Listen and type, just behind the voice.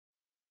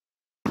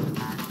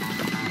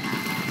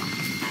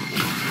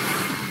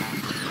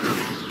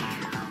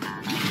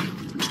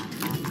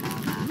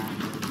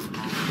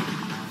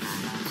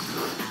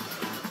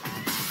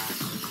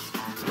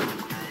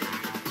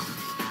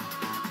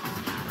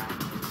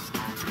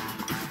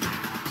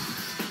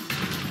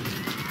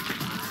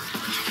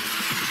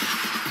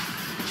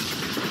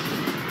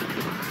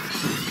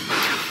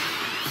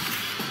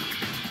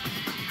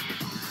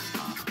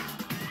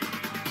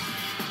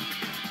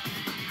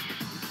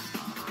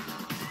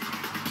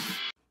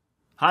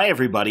Hi,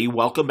 everybody.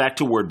 Welcome back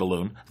to Word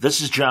Balloon.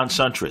 This is John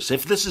Suntress.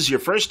 If this is your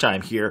first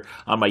time here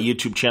on my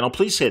YouTube channel,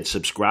 please hit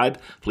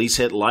subscribe. Please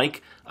hit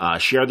like.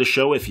 Share the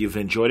show if you've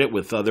enjoyed it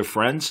with other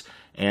friends.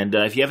 And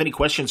if you have any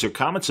questions or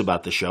comments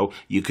about the show,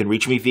 you can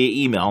reach me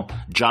via email,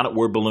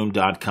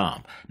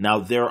 john@wordballoon.com. Now,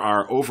 there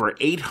are over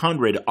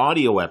 800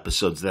 audio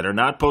episodes that are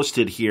not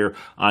posted here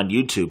on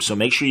YouTube, so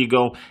make sure you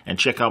go and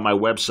check out my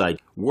website,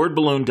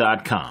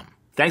 wordballoon.com.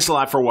 Thanks a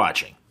lot for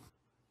watching.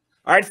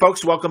 All right,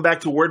 folks, welcome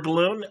back to Word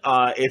Balloon.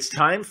 It's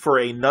time for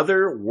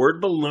another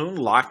Word Balloon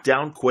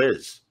lockdown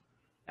quiz.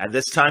 And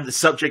this time the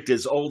subject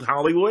is old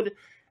Hollywood.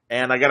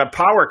 And I got a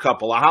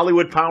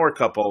Hollywood power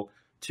couple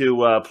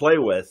to play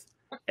with.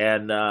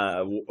 And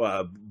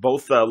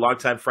both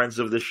longtime friends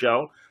of the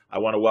show. I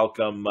want to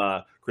welcome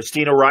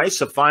Christina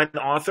Rice, a fine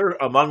author.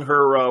 Among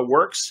her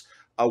works,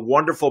 a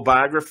wonderful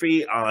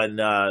biography on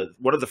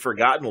one of the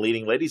forgotten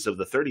leading ladies of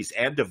the 30s,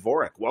 Anne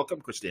Dvorak.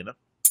 Welcome, Christina.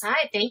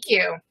 Hi, thank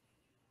you.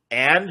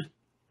 And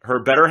her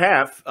better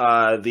half,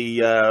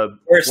 the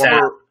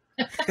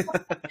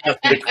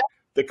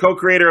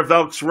co-creator of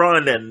Elks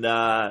Run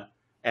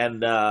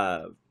and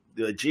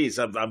geez,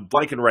 I'm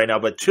blanking right now,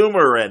 but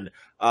Tumor and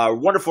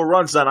wonderful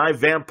runs on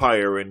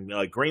iVampire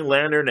and Green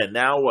Lantern, and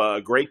now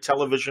a great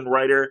television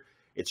writer.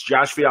 It's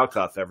Josh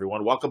Fialkov,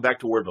 everyone. Welcome back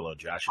to Word Balloon,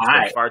 Josh. It's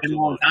been far too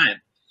long.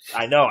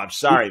 I know. I'm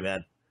sorry,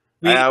 man.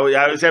 I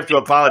always have to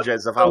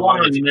apologize of how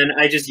long. And then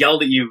I just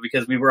yelled at you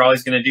because we were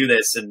always going to do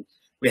this, and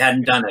we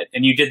hadn't done it.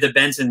 And you did the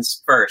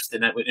Bensons first,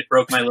 and it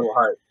broke my little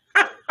heart.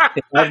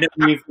 I've known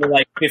you for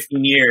like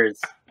 15 years.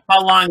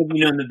 How long have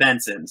you known the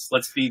Bensons?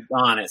 Let's be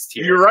honest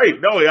here. You're right.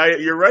 No,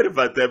 you're right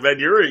about that, man.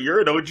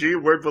 You're an OG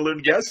Word Balloon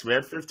guest,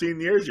 man. 15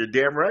 years. You're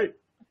damn right.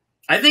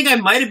 I think I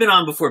might have been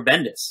on before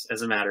Bendis,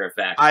 as a matter of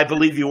fact. I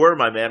believe you were,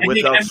 my man. I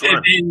think I might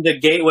have been the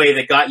gateway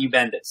that got you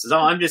Bendis. Is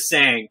all I'm just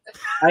saying.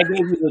 I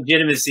gave you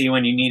legitimacy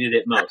when you needed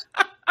it most.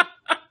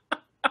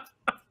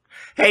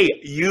 Hey,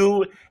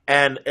 you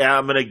and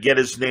I'm going to get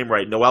his name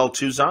right, Noel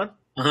Tuzon?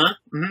 Uh-huh.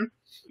 Mm-hmm.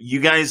 You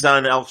guys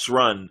on Elks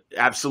Run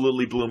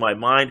absolutely blew my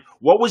mind.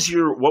 What was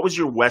your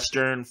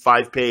Western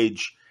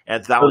 5-page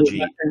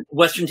anthology?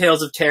 Western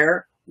Tales of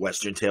Terror?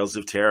 Western Tales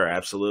of Terror,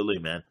 absolutely,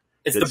 man.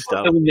 It's the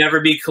book that will never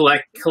be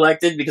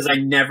collected because I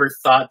never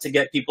thought to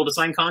get people to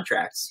sign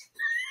contracts.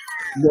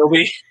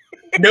 Nobody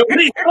told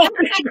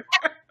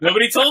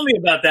me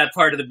about that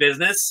part of the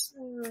business.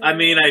 I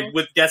mean, I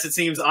would guess it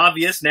seems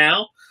obvious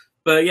now,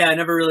 but yeah, I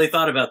never really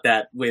thought about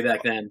that way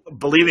back then.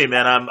 Believe me,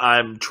 man,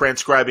 I'm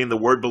transcribing the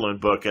Word Balloon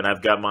book, and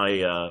I've got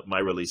my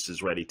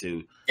releases ready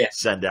to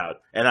send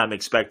out, and I'm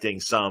expecting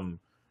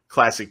some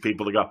classic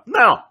people to go,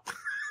 no.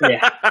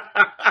 Yeah.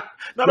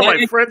 None of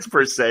my friends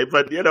per se,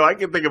 but I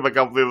can think of a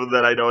couple people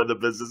that I know in the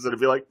business and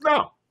be like,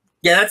 no.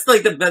 Yeah, that's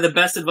like the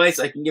best advice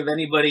I can give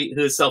anybody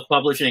who's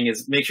self-publishing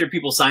is make sure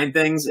people sign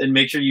things and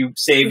make sure you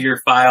save your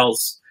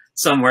files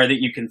somewhere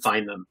that you can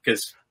find them.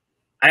 Because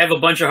I have a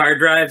bunch of hard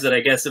drives that I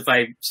guess if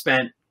I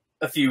spent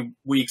a few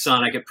weeks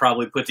on, I could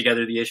probably put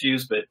together the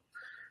issues. But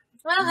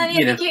well,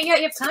 honey, I think you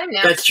have time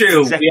now. That's true.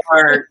 Exactly. We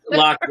are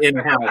locked in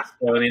the house,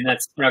 so I mean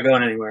that's not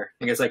going anywhere.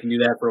 I guess I can do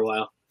that for a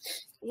while.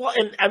 Well,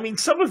 and I mean,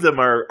 some of them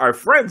are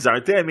friends,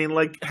 aren't they? I mean,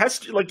 like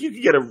Hester, like you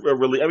could get a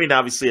really. I mean,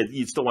 obviously,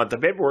 you still want the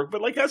paperwork,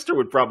 but like Hester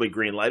would probably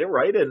greenlight it,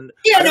 right? And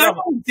yeah,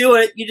 do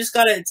it. You just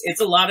gotta.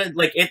 It's a lot of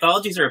like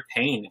anthologies are a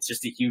pain. It's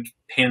just a huge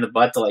pain in the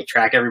butt to like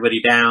track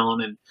everybody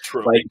down, and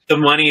like the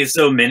money is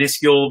so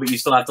minuscule, but you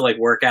still have to like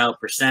work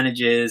out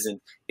percentages, and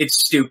it's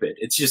stupid.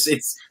 It's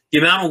the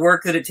amount of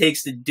work that it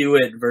takes to do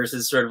it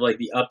versus sort of like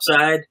the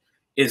upside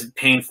is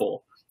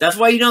painful. That's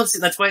why you don't see.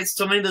 That's why it's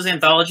so many of those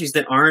anthologies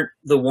that aren't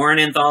the Warren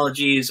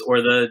anthologies or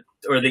the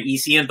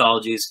EC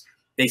anthologies.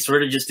 They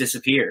sort of just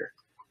disappear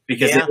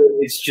because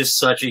it's just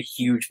such a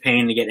huge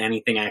pain to get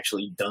anything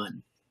actually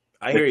done.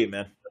 I hear you,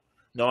 man.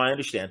 No, I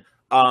understand.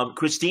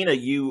 Christina,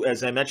 you,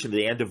 as I mentioned,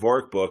 the Anne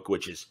Dvorak book,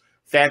 which is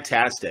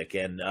fantastic,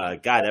 and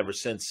God, ever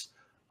since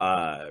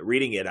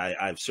reading it,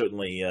 I've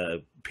certainly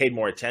paid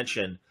more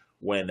attention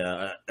when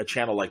a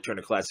channel like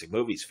Turner Classic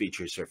Movies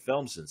features her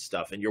films and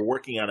stuff. And you're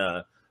working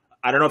on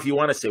I don't know if you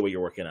want to say what you're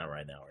working on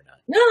right now or not.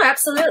 No,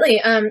 absolutely.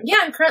 Yeah,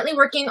 I'm currently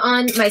working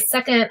on my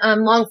second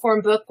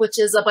long-form book, which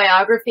is a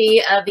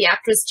biography of the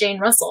actress Jane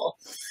Russell.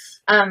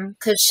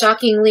 Because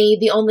shockingly,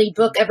 the only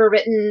book ever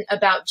written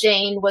about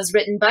Jane was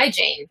written by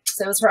Jane.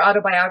 So it was her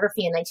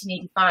autobiography in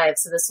 1985.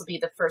 So this will be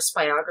the first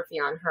biography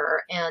on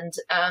her. And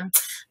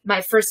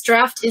my first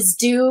draft is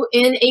due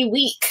in a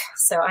week.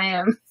 So I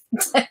am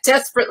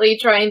desperately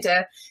trying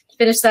to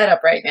finish that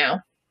up right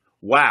now.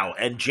 Wow.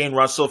 And Jane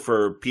Russell,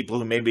 for people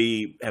who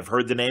maybe have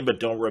heard the name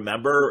but don't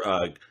remember,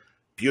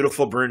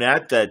 beautiful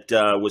brunette that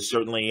was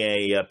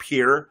certainly a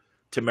peer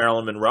to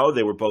Marilyn Monroe.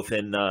 They were both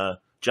in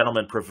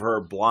Gentlemen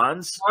Prefer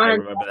Blondes. I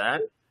remember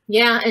that.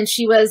 Yeah, and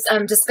she was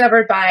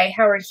discovered by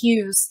Howard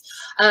Hughes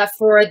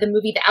for the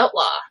movie The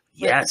Outlaw.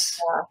 Yes.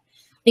 I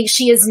think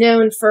she is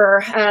known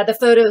for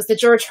the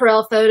George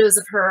Horrell photos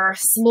of her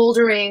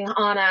smoldering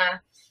on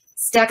a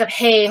stack of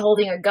hay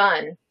holding a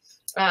gun.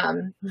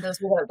 Those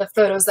were the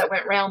photos that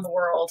went around the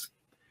world.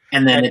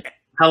 And then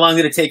how long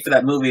did it take for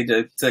that movie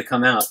to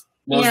come out?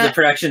 What was the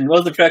production? What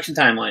was the production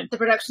timeline? The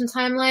production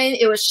timeline.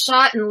 It was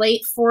shot in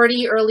late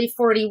 40, early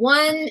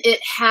 41.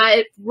 It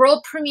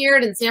world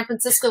premiered in San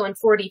Francisco in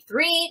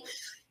 43.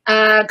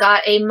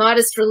 Got a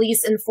modest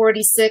release in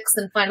 46,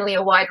 and finally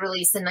a wide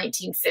release in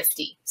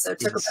 1950. So it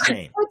took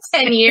about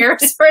 10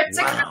 years for it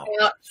to come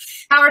out.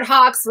 Howard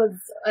Hawks was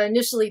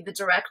initially the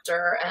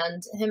director,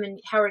 and him and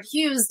Howard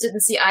Hughes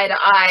didn't see eye to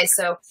eye.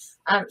 So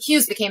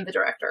Hughes became the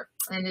director,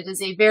 and it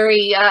is a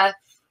very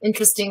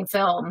interesting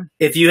film.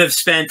 If you have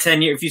spent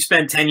 10 years, if you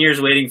spent 10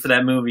 years waiting for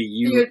that movie,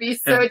 you would be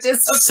so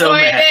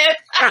disappointed.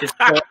 So just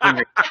so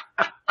angry.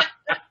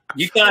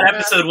 You thought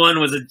episode 1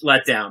 was a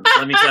letdown.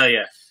 Let me tell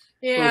you.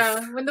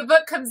 Yeah, when the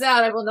book comes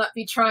out, I will not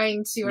be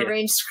trying to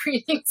arrange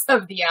screenings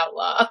of The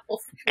Outlaw.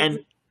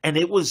 And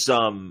it was,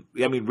 I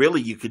mean,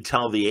 really, you could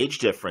tell the age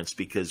difference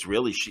because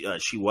really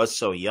she was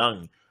so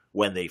young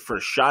when they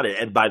first shot it,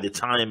 and by the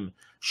time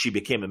she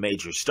became a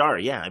major star,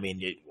 I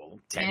mean,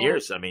 10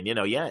 years. I mean,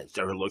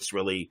 her looks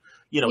really,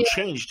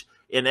 changed,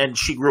 and then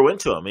she grew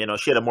into him.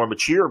 She had a more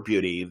mature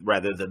beauty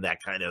rather than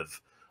that kind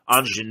of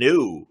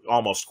ingenue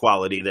almost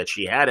quality that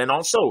she had. And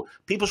also,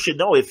 people should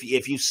know if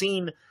you've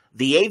seen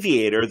The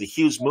Aviator, the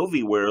Hughes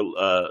movie where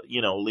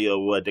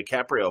Leo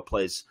DiCaprio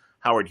plays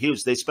Howard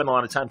Hughes, they spend a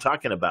lot of time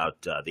talking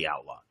about The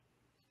Outlaw.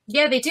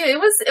 Yeah, they do. It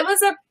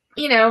was a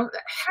I don't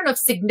know if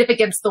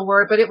significance the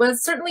word, but it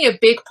was certainly a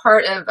big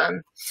part of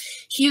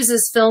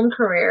Hughes's film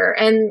career.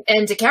 And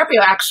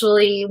DiCaprio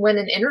actually went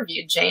and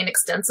interviewed Jane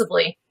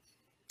extensively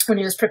when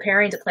he was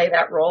preparing to play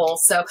that role.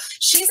 So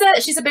she's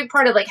a big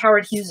part of like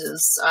Howard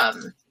Hughes's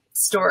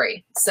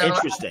story. So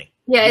interesting.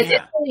 It's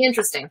really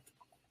interesting.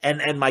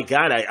 And my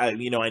God, I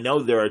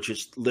know there are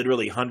just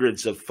literally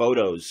hundreds of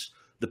photos,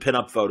 the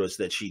pinup photos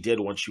that she did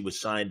once she was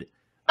signed.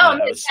 I'm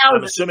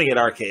assuming at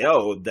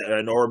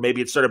RKO, or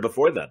maybe it started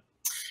before then.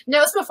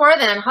 No, it's before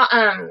then.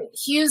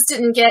 Hughes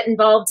didn't get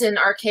involved in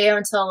RKO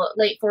until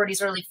late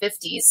 40s, early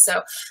 50s.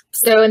 So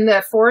in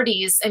the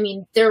 40s, I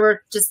mean, there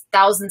were just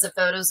thousands of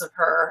photos of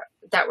her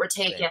that were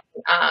taken.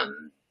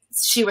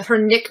 Her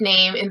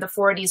nickname in the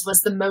 40s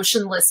was the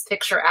motionless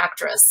picture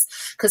actress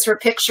because her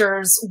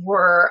pictures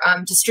were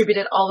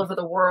distributed all over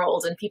the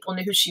world and people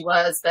knew who she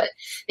was, but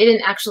they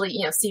didn't actually,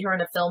 see her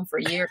in a film for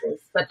years.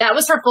 But that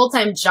was her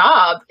full-time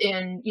job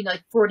in,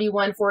 like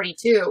 41,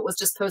 42, was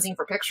just posing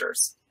for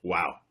pictures.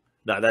 Wow.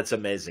 No, that's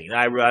amazing.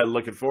 I'm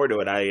looking forward to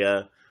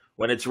it.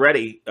 When it's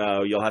ready,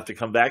 you'll have to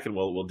come back and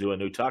we'll do a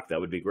new talk. That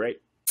would be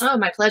great. Oh,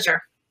 my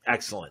pleasure.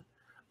 Excellent.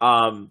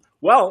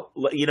 Well,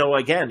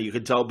 again, you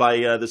can tell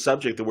by the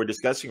subject that we're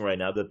discussing right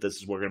now that this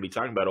is what we're going to be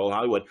talking about, Old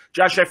Hollywood.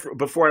 Josh,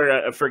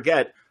 before I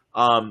forget,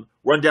 run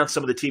down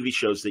some of the TV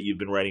shows that you've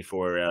been writing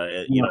for,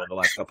 in the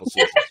last couple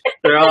seasons.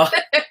 They're all,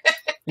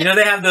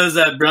 they have those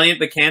brilliant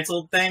but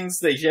canceled things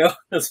they show.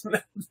 They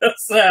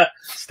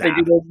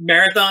do those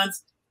marathons.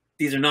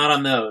 These are not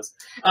on those.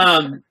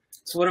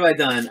 So what have I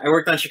done? I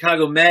worked on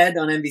Chicago Med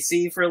on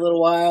NBC for a little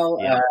while.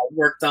 Yeah.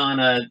 Worked on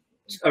a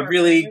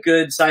really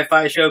good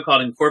sci-fi show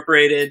called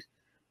Incorporated.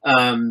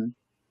 What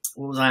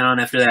was I on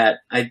after that?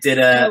 I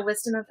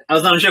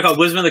was on a show called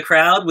Wisdom of the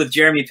Crowd with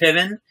Jeremy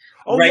Piven.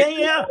 Oh,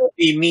 yeah.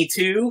 The Me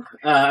Too.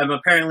 I'm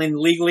apparently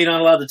legally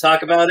not allowed to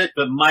talk about it,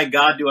 but my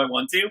God, do I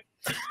want to.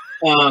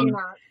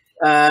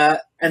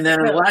 And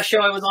then the last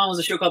show I was on was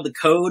a show called The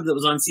Code that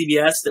was on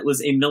CBS that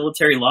was a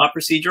military law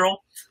procedural.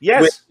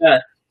 Yes.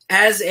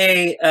 As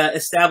a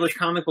established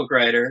comic book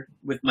writer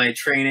with my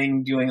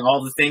training doing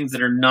all the things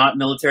that are not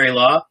military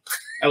law,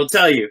 I will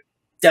tell you,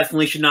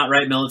 definitely should not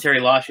write military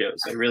law shows.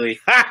 I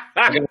really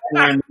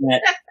learned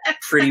that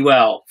pretty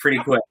well, pretty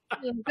quick.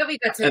 Yeah, but we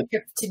got to a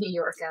trip to New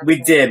York. We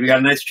did. We got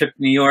a nice trip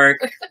to New York.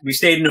 We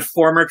stayed in a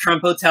former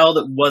Trump hotel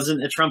that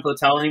wasn't a Trump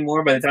hotel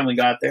anymore by the time we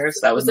got there.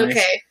 So that was nice.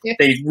 Okay.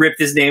 They ripped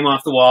his name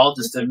off the wall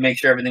just to make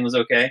sure everything was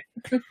okay.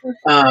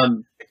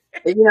 And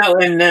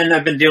then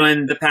I've been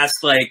doing the past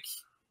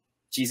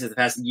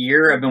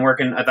year. I've been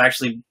working.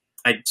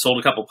 I sold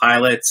a couple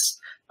pilots.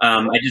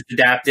 I just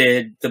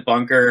adapted The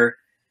Bunker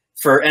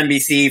for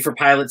NBC for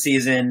pilot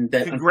season.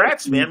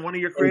 Congrats, man. One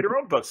of your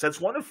creator-owned books. That's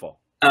wonderful.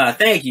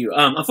 Thank you.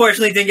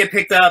 Unfortunately, it didn't get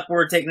picked up.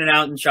 We're taking it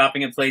out and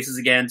shopping at places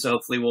again. So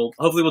hopefully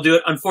we'll do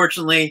it.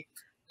 Unfortunately,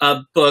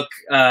 a book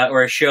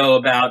or a show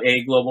about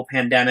a global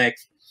pandemic.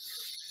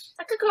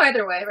 That could go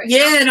either way, right?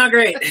 Yeah, not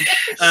great.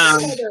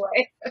 Either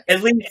way.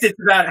 At least it's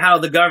about how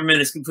the government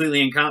is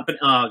completely incompetent.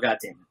 Oh,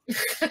 goddamn.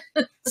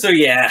 So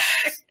yeah,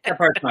 that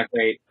part's not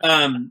great.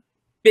 But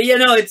yeah,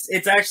 no, it's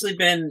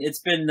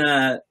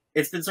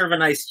been sort of a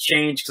nice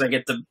change because I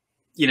get the,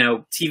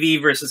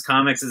 TV versus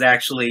comics is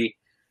actually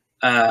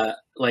I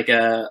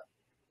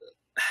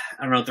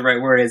don't know what the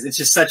right word is. It's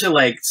just such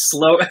a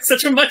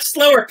such a much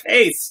slower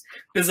pace,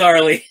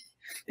 bizarrely.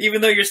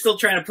 Even though you're still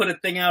trying to put a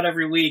thing out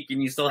every week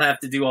and you still have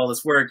to do all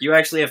this work, you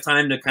actually have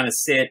time to kind of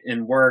sit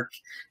and work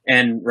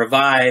and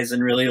revise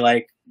and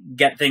really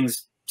get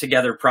things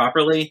together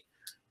properly.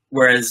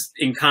 Whereas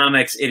in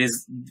comics,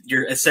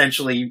 you're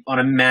essentially on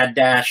a mad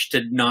dash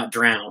to not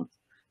drown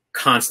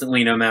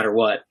constantly, no matter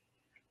what.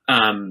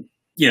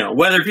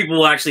 Whether people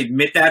will actually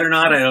admit that or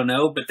not, I don't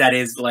know. But that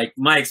is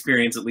my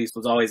experience, at least,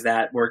 was always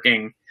that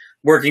working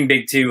working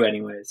big too,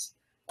 anyways.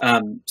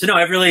 So no,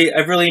 I've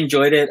really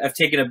enjoyed it. I've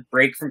taken a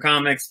break from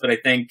comics, but I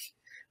think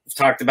I've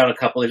talked about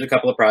there's a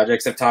couple of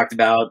projects. I've talked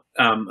about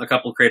a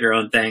couple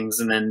creator-owned things,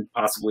 and then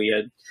possibly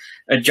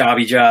a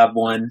jobby job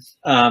one.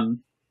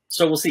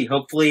 So we'll see.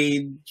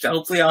 Hopefully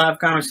I'll have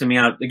comics coming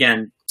out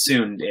again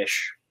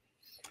soon-ish.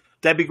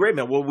 That'd be great,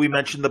 man. Well, we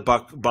mentioned the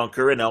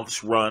Bunker and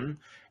Elks Run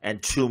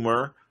and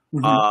Tumor.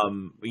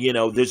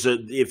 Mm-hmm. There's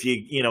if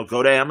you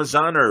go to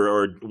Amazon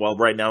or well,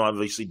 right now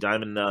obviously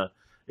Diamond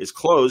is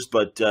closed,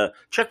 but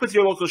check with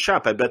your local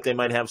shop. I bet they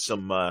might have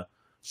some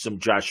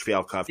Josh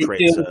Fialkov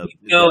trades. If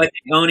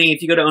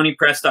you go to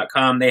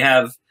onipress.com, they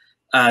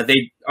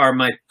are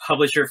my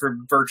publisher for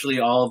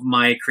virtually all of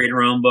my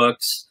creator-owned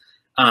books.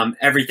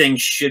 Everything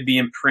should be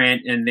in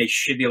print, and they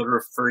should be able to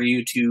refer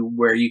you to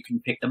where you can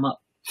pick them up.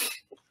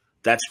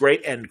 That's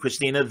great. And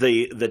Christina,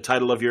 the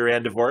title of your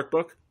Anne Dvorak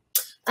book?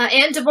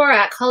 Anne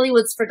Dvorak,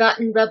 Hollywood's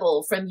Forgotten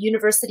Rebel, from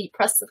University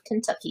Press of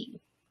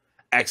Kentucky.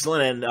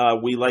 Excellent.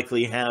 And we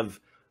likely have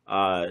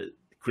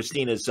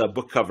Christina's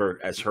book cover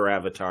as her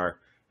avatar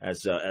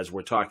as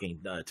we're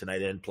talking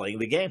tonight and playing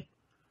the game.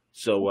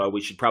 So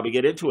we should probably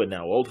get into it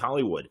now. Old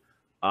Hollywood.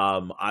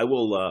 Should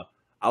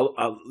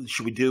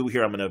we do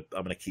here? I'm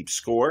gonna keep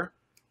score,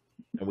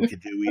 and we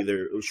could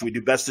do should we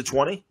do best of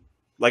 20?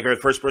 Like our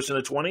first person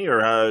to 20,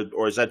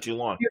 or is that too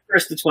long? You're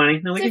first to 20.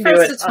 No, we can do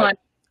it. Right.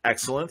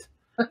 Excellent.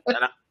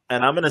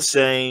 and I'm going to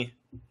say,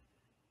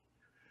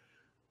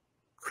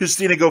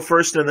 Christina, go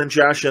first, and then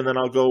Josh, and then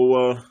I'll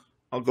go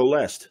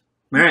last.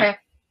 All right.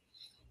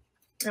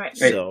 All right.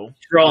 So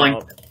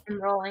rolling.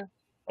 I'm rolling.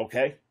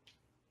 Okay.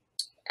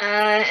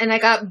 And I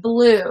got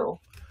blue.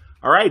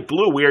 All right,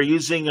 blue. We are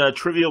using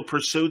Trivial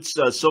Pursuit's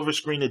Silver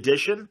Screen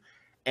Edition,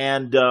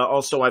 and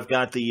also I've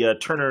got the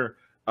Turner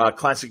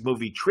classic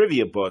movie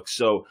trivia book.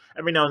 So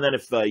every now and then,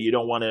 if you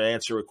don't want to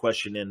answer a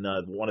question in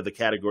one of the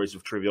categories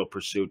of Trivial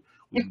Pursuit,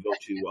 we can go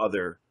to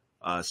other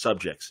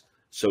subjects.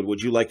 So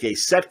would you like a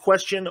set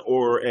question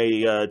or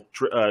a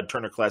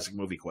Turner classic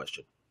movie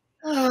question?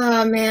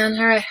 Oh, man.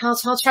 All right.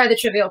 I'll try the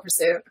Trivial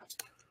Pursuit.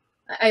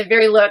 I have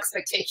very low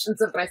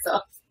expectations of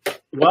myself.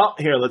 Well,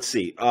 here, let's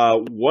see.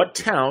 What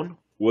town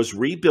was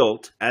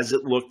rebuilt as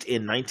it looked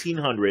in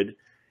 1900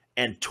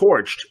 and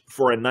torched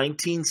for a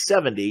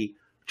 1970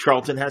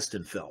 Charlton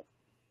Heston film?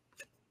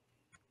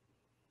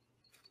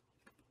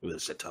 Ooh,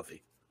 this is a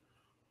toughie.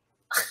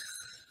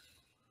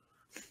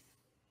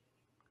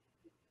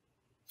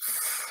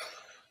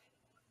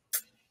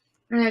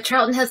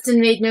 Charlton Heston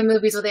made no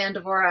movies with Anne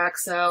Dvorak,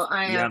 so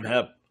I'm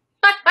hip.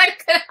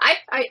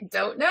 I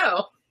don't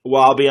know.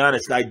 Well, I'll be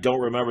honest. I don't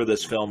remember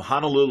this film.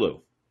 Honolulu.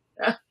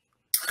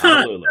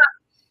 Honolulu.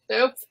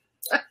 Nope.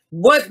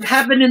 What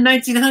happened in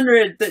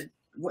 1900? I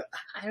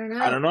don't know.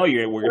 I don't know.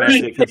 We're going to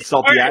have to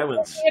consult the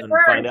islands and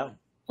find out.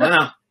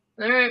 Wow.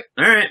 All right.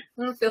 I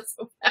don't feel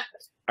so bad.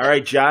 All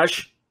right,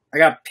 Josh. I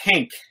got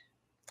pink.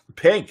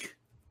 Pink.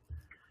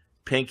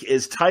 Pink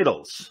is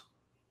titles.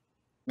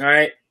 All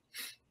right.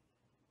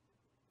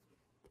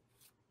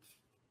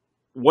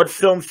 What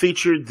film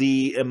featured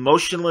the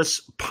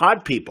emotionless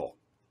pod people?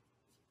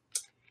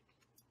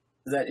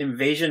 Is that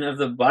Invasion of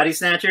the Body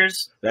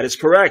Snatchers? That is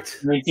correct.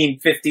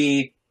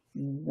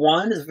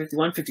 1951? Is it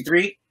 51,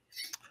 53?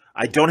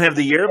 I don't have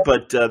the year,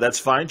 but that's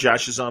fine.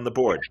 Josh is on the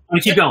board. I'm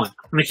going to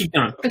keep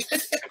going.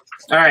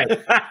 All right.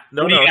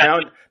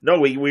 No,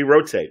 we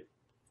rotate.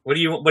 What do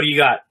you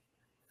got?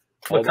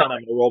 Hold on, I'm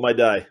going to roll my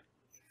die.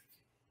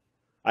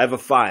 I have a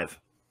 5.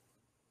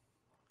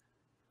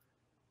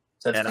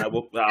 And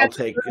I'll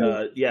take,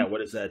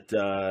 what is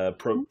that?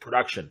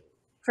 Production.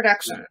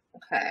 Production.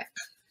 Okay.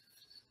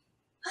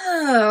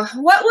 Oh,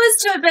 what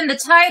was to have been the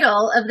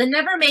title of the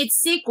never-made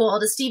sequel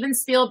to Steven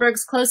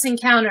Spielberg's Close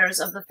Encounters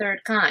of the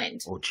Third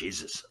Kind? Oh,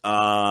 Jesus.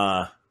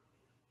 The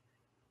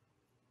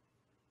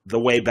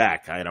Way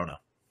Back. I don't know.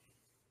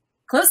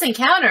 Close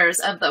Encounters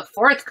of the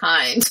Fourth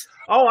Kind.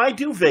 Oh, I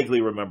do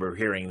vaguely remember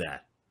hearing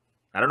that.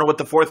 I don't know what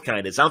the fourth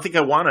kind is. I don't think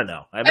I want to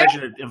know. I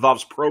imagine it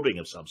involves probing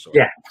of some sort.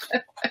 Yeah.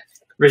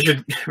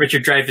 Richard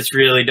Dreyfuss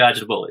really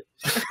dodged a bullet.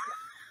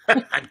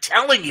 I'm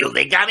telling you,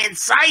 they got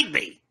inside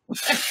me.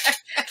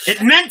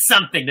 It meant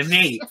something to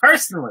me,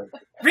 personally.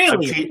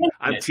 Really.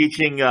 I'm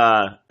teaching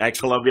at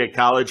Columbia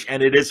College,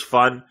 and it is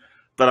fun,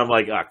 but I'm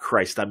like, oh,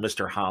 Christ, I'm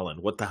Mr. Holland.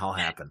 What the hell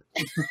happened?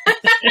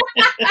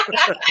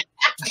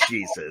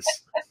 Jesus.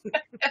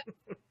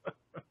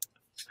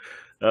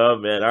 Oh,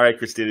 man. All right,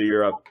 Christina,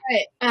 you're up.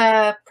 All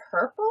right.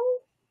 Purple?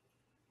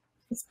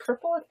 Is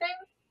purple a thing?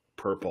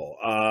 Purple.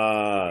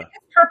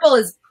 Purple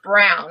is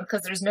brown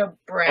because there's no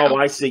brown. Oh,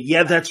 I see.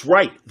 Yeah, that's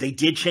right. They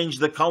did change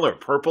the color.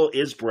 Purple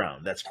is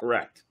brown. That's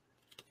correct.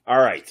 All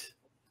right.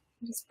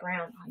 What is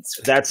brown on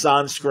screen? That's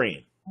on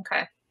screen.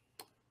 Okay.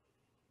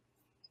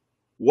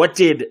 What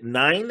did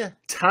 9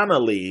 tana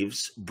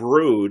leaves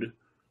brewed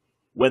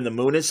when the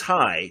moon is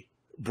high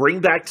bring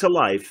back to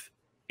life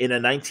in a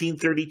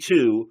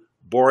 1932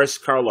 Boris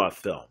Karloff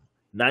film?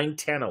 9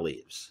 tana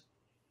leaves.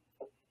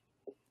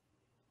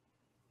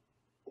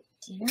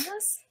 Do you know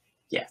this?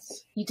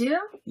 Yes. You do?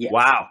 Yes.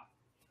 Wow.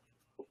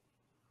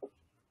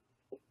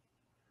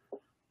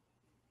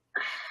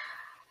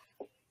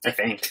 I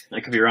think.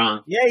 I could be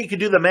wrong. Yeah, you could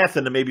do the math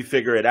and then maybe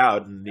figure it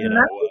out. And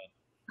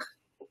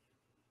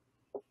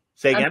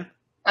say again?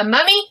 A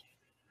mummy?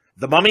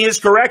 The Mummy is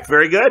correct.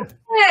 Very good.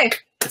 Hey.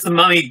 It's the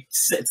Mummy.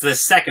 It's the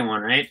second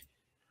one, right?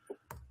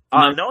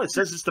 No, it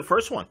says it's the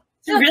first one.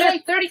 No, really?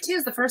 32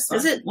 is the first one.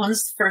 Is it?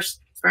 One's the first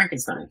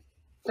Frankenstein.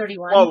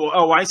 31.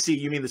 Oh, I see.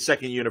 You mean the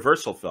second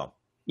Universal film?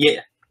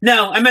 Yeah.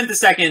 No, I meant the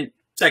second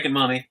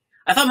Mummy.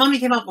 I thought Mummy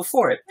came out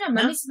before it. Yeah,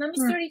 Mummy's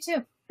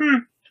 32.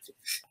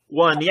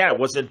 One, yeah.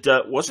 Wasn't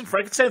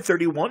Frankenstein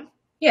 31?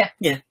 Yeah.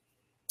 Yeah.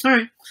 All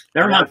right.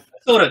 Never mind.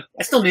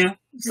 I still knew.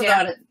 Still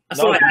got it.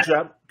 Good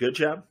job. Good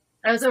job.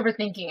 I was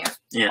overthinking it.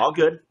 Yeah. All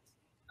good.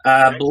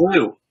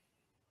 Blue.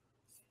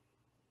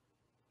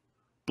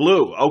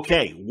 Blue.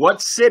 Okay.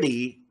 What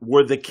city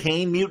were the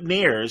Kane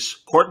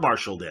mutineers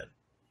court-martialed in?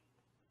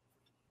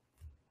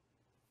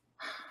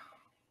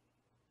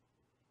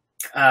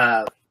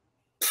 Can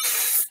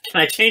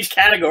I change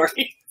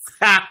category?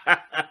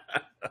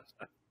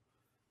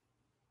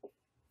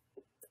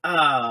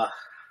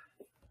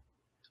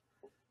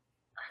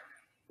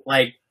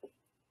 Like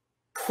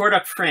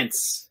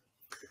Port-au-Prince.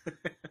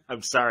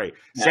 I'm sorry.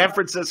 No. San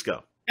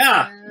Francisco.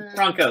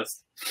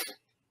 Broncos.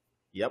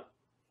 Yep.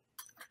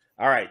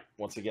 All right.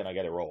 Once again, I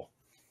got to roll.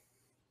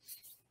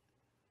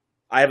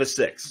 I have a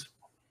 6.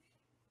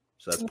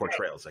 So that's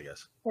portrayals, I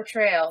guess.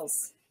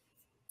 Portrayals.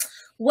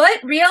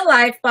 What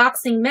real-life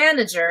boxing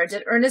manager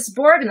did Ernest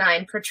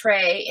Borgnine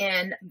portray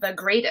in The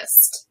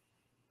Greatest?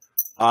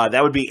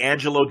 That would be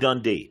Angelo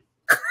Dundee.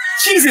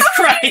 Jesus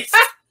Christ!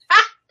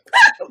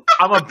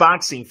 I'm a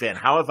boxing fan.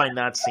 How have I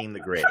not seen The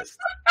Greatest?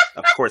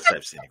 Of course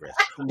I've seen The Greatest.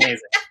 Amazing.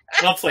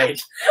 Well played.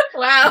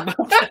 Wow.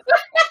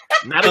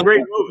 Not a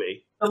great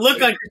movie. The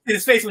look on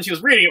Christina's face when she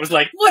was reading it was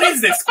like, "What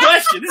is this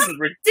question? This is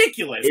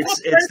ridiculous."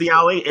 It's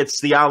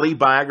the Ali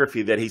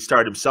biography that he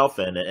starred himself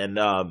in, and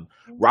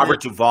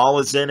Robert Duvall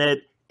is in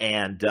it,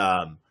 and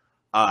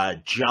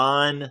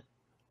John.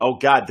 Oh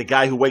God, the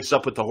guy who wakes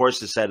up with the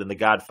horse's head in The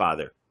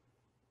Godfather.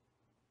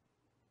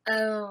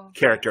 Oh.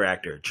 Character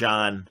actor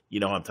John. You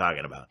know who I'm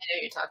talking about. I know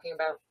what you're talking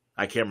about.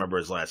 I can't remember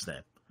his last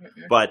name,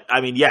 but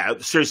I mean, yeah,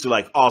 seriously,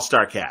 like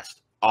all-star cast.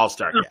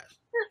 All-star cast.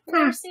 I've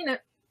never seen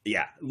it.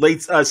 Yeah,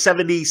 late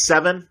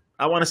 77,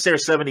 I want to say, or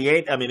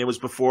 78. I mean, it was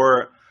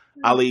before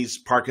Ali's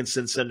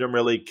Parkinson's syndrome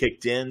really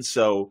kicked in,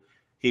 so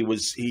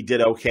he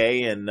did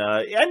okay, and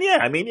yeah,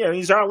 I mean,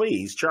 he's Ali,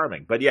 he's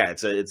charming, but yeah,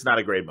 it's not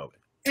a great movie.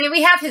 I mean,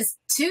 we have his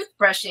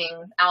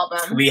toothbrushing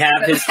album. We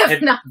have his.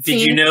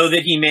 Did you know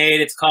that he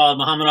made? It's called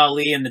Muhammad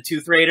Ali and the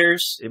Tooth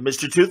Raiders. And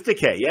Mr. Tooth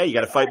Decay, yeah, you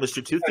got to fight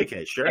Mr. Tooth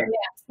Decay, sure. Yeah.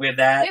 We have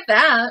that. We have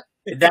that.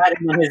 That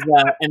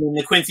and then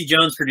the Quincy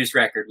Jones produced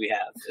record we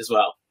have as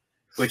well,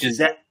 which is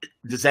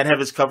does that have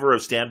his cover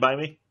of Stand By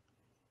Me?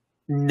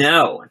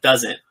 No, it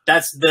doesn't.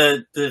 That's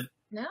the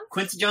No?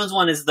 Quincy Jones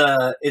one is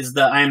the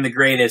I Am the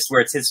Greatest, where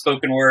it's his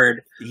spoken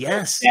word.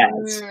 Yes.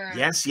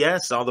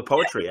 Yes. All the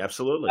poetry,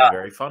 absolutely,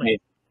 very funny,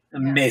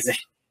 amazing,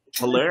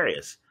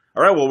 hilarious.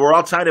 All right, well, we're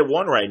all tied at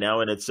 1 right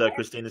now, and it's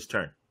Christina's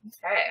turn.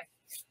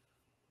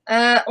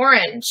 Okay.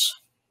 Orange.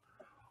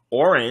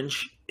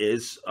 Orange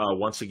is,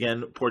 once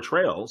again,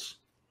 portrayals.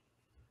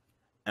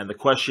 And the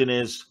question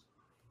is,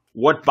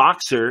 what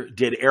boxer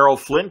did Errol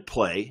Flynn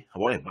play,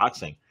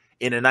 boxing,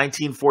 in a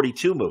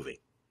 1942 movie?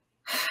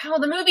 Well,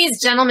 the movie is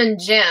Gentleman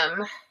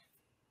Jim.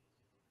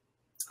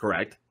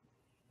 Correct.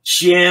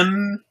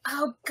 Jim.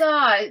 Oh,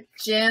 God.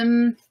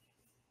 Jim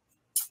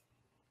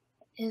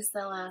is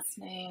the last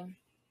name.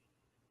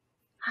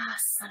 Ah,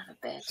 son of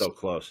a bitch. So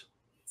close.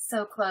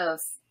 So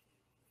close.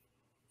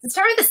 Does it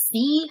start with a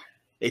C?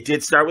 It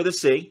did start with a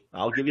C.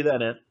 I'll give you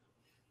that in.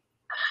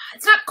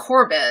 It's not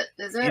Corbett,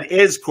 is it? It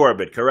is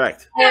Corbett,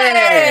 correct.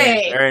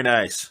 Hey! Very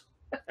nice.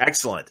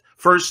 Excellent.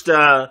 First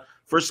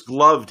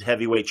gloved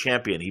heavyweight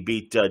champion. He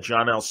beat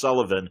John L.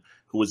 Sullivan,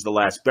 who was the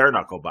last bare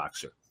knuckle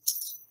boxer.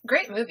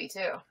 Great movie,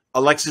 too.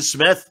 Alexis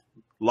Smith,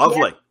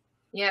 lovely.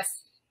 Yeah.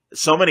 Yes.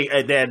 So many,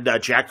 and then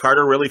Jack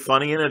Carter, really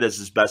funny in it as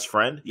his best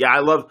friend.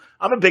 Yeah,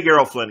 I'm a big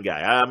Errol Flynn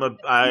guy.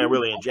 I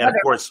really enjoy. And of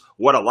course,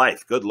 What a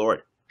Life. Good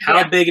Lord.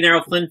 How big an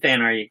Errol Flynn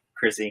fan are you,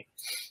 Chrissy?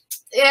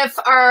 If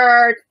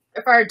our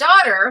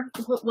daughter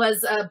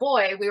was a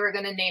boy, we were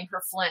going to name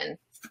her Flynn.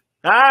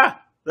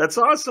 Ah, that's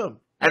awesome.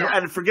 Yeah.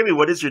 And forgive me,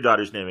 what is your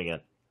daughter's name again?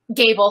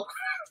 Gable.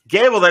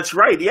 Gable, that's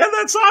right. Yeah,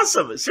 that's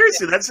awesome.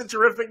 Seriously, that's a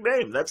terrific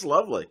name. That's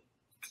lovely.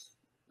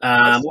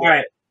 All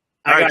right.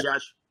 All right,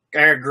 Josh.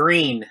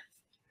 Green.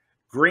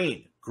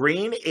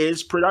 Green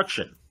is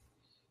production.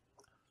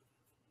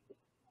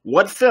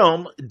 What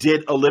film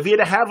did Olivia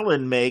de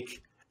Havilland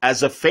make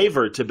as a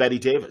favor to Bette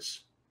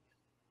Davis?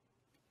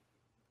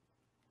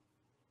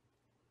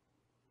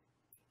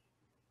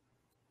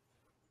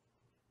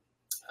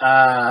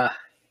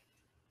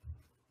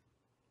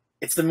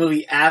 It's the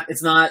movie.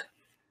 It's not.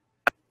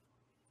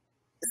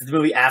 Is the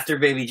movie after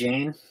Baby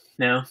Jane?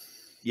 No.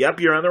 Yep,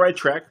 you're on the right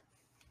track.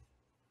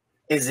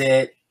 Is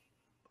it?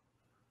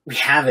 We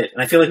have it,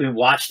 and I feel like we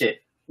watched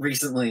it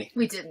recently.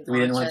 We didn't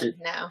watch it.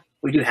 No.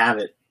 We do have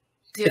it.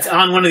 Dude. It's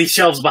on one of these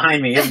shelves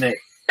behind me, isn't it?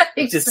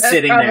 It's just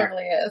sitting there.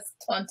 Probably is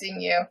taunting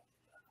you.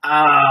 Oh,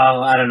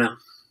 I don't know.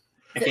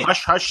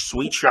 Hush, hush,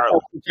 sweet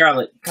Charlotte. Oh,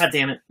 Charlotte. God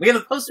damn it. We have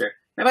a poster.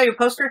 Can I buy you a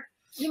poster?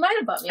 You might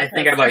have bought me a I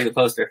think I bought you the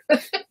poster.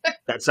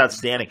 That's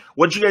outstanding.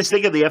 What did you guys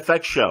think of the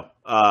FX show?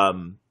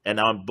 And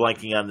now I'm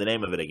blanking on the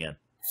name of it again.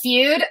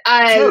 Feud.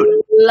 I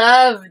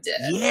loved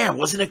it. Yeah,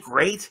 wasn't it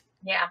great?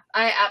 Yeah,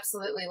 I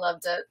absolutely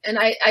loved it. And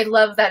I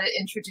love that it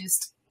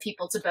introduced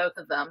people to both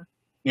of them.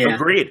 Yeah.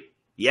 Agreed.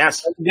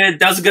 Yes. That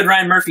was a good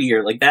Ryan Murphy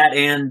year. Like that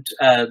and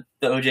the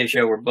OJ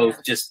show were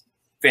both just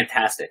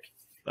fantastic.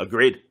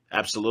 Agreed.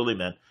 Absolutely,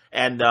 man.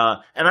 And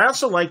I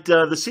also liked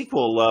the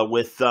sequel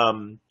with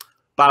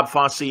Bob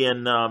Fosse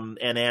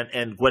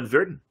and Gwen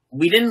Verdon.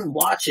 We didn't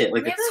watch it.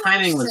 Like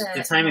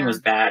the timing was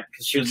bad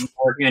because she was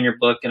working on your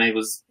book, and I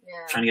was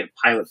trying to get a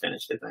pilot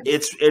finished. I think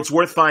it's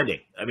worth finding.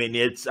 I mean,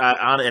 it's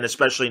and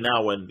especially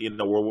now when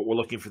we're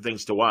looking for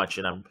things to watch,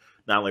 and I'm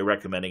not only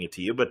recommending it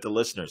to you but the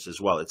listeners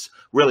as well. It's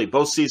really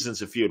both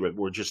seasons of Feud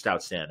were just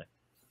outstanding.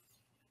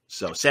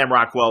 So Sam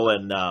Rockwell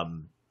and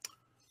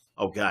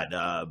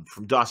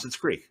from Dawson's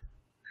Creek.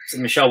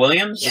 Michelle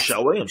Williams? Yes.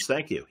 Michelle Williams,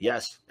 thank you.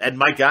 Yes. And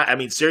my God, I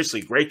mean,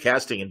 seriously, great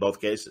casting in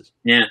both cases.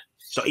 Yeah.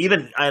 So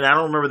and I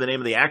don't remember the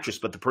name of the actress,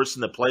 but the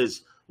person that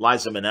plays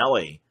Liza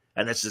Minnelli,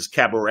 and this is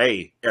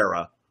cabaret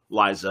era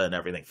Liza and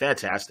everything.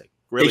 Fantastic.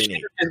 Really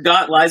neat. They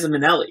got Liza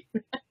Minnelli.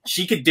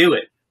 She could do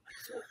it.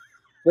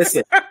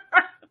 Listen,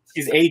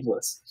 she's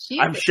ageless.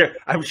 I'm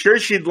sure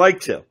she'd like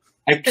to.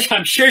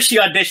 I'm sure she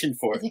auditioned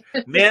for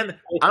it. Man,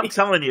 I'm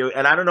telling you,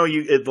 and I don't know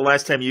the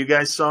last time you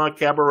guys saw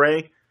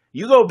Cabaret,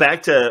 you go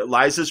back to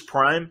Liza's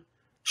prime,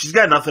 she's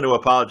got nothing to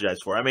apologize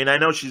for. I mean, I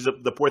know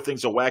the poor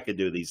thing's a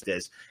wackadoo these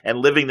days, and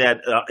living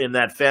that in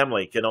that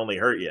family can only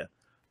hurt you.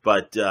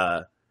 But,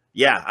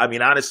 yeah, I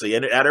mean, honestly,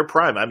 at her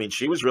prime, I mean,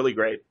 she was really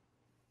great.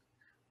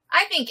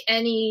 I think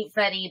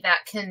anybody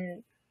that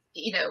can,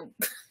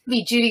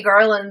 be Judy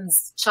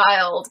Garland's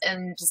child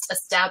and just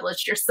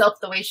establish yourself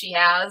the way she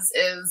has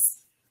is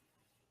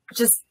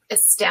just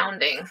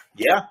astounding.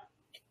 Yeah.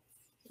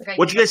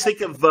 What do you guys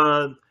think of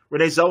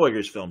Renee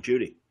Zellweger's film,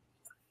 Judy?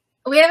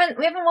 We haven't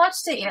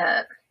watched it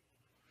yet.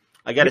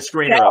 I got a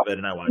screener of it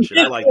and I watched it.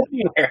 I like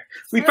it.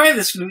 We probably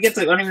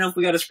I don't even know if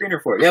we got a screener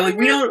for it. Yeah, like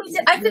we don't.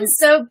 I've been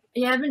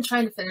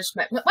trying to finish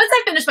once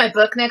I finish my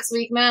book next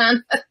week,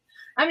 man.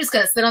 I'm just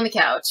gonna sit on the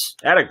couch.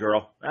 Atta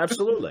girl,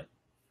 absolutely.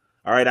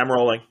 All right, I'm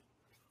rolling.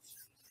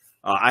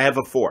 I have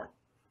a 4.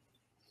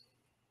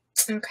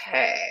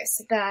 Okay,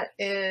 so that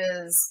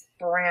is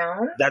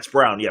brown. That's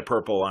brown, yeah,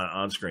 purple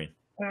on screen.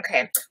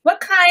 Okay. What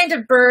kind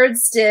of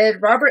birds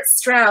did Robert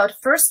Stroud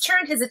first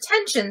turn his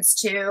attentions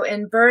to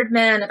in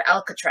Birdman of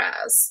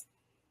Alcatraz?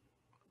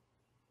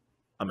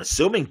 I'm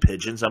assuming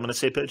pigeons. I'm going to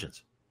say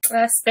pigeons.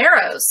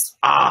 Sparrows.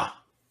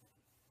 Ah.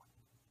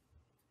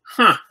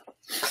 Huh.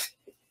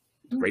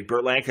 Great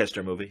Burt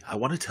Lancaster movie. I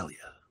want to tell you.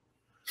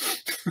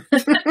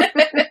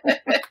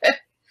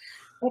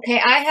 Okay,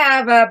 I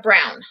have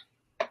brown.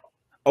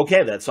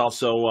 Okay, that's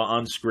also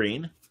on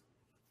screen.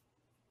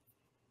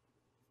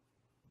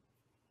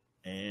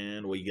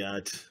 And we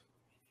got,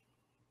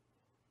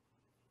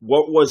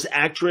 what was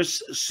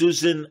actress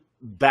Susan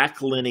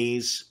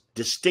Backliny's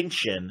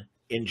distinction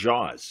in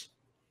Jaws?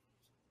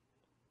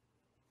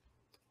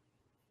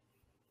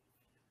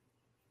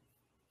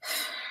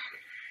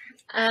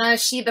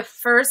 She the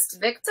first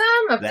victim?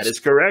 That is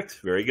correct.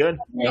 Very good.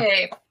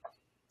 Hey.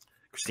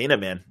 Christina,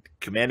 man,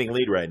 commanding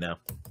lead right now.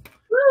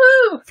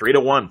 Woo!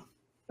 3-1.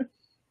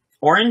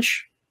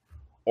 Orange.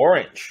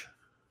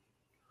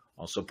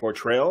 Also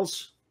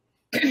portrayals.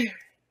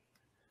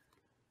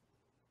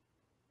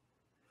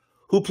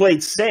 Who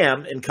played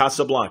Sam in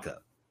Casablanca?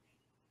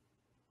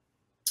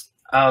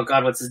 Oh,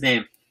 God, what's his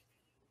name?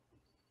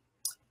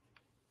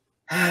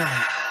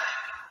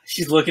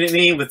 She's looking at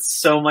me with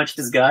so much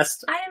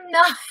disgust. I am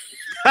not.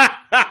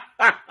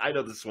 I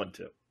know this one,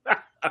 too.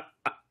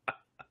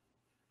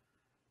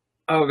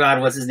 Oh, God,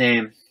 what's his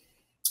name?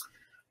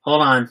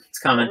 Hold on. It's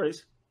coming.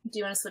 Do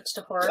you want to switch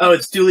to horror? Oh,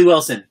 it's Dooley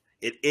Wilson.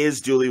 It is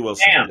Dooley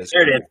Wilson. Damn,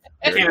 there it is.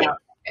 It came out.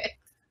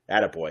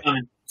 Attaboy.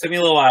 Took me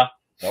a little while.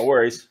 No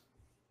worries.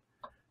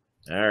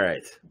 All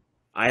right.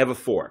 I have a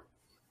 4.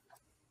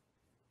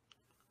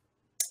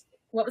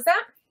 What was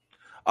that?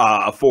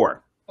 A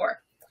 4.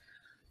 4.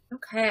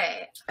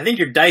 Okay. I think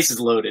your dice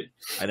is loaded.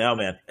 I know,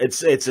 man.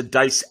 It's a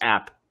dice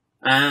app.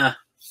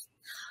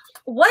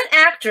 What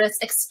actress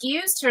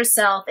excused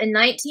herself in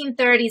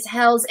 1930s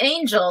Hell's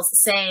Angels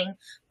saying,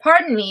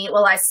 "Pardon me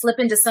while I slip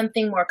into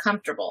something more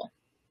comfortable"?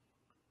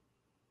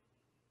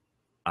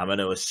 I'm going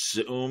to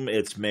assume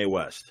it's Mae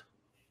West.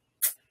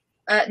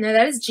 No,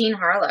 that is Jean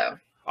Harlow.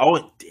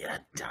 Oh, yeah,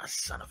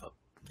 son of a...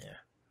 Yeah,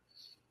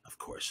 of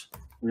course.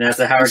 And that's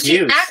a Howard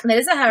Hughes. That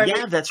is a Howard Hughes.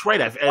 Yeah, that's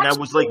right. I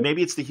was like,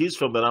 maybe it's the Hughes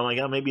film, but I'm like,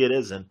 oh, maybe it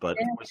isn't, but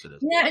of course it is.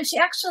 Yeah, and she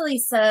actually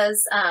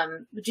says,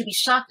 would you be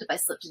shocked if I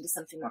slipped into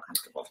something more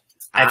comfortable?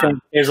 I think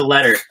there's a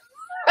letter.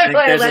 I think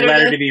there's a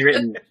letter to be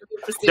written.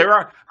 There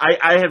are.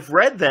 I have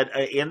read that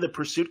in the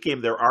Pursuit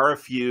game, there are a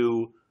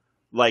few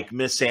like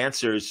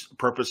misanswers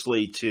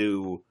purposely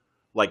to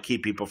like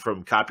keep people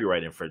from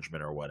copyright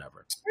infringement or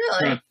whatever.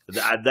 Really?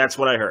 That's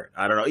what I heard.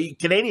 I don't know.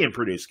 Canadian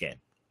produced game,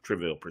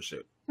 Trivial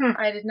Pursuit.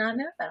 I did not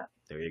know that.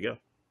 There you go.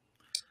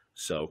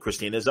 So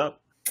Christina's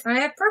up. I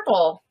have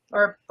purple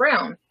or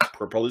brown.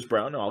 Purple is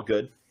brown. All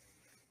good.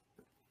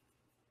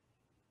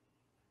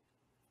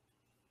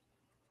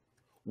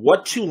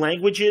 What two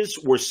languages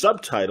were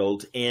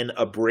subtitled in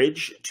A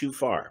Bridge Too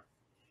Far?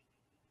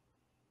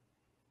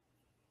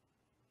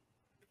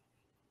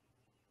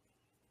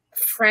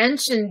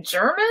 French and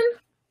German?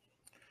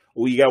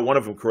 Well, you got one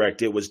of them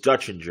correct. It was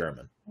Dutch and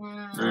German.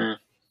 Wow.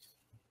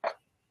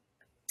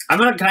 I'm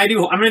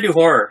gonna do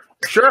horror.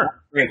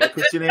 Sure.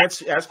 Christina,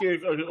 ask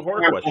you a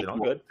horror question. All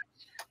good.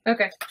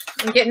 Okay.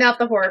 I'm getting out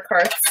the horror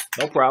cards.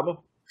 No problem.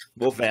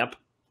 We'll vamp.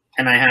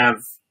 And I have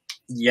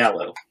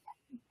yellow.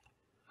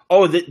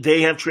 Oh,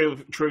 they have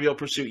Trivial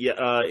Pursuit in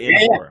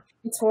horror.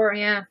 It's horror,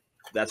 yeah.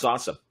 That's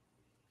awesome.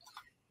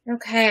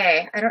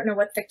 Okay. I don't know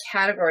what the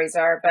categories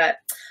are, but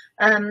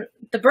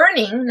The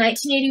Burning,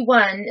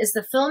 1981, is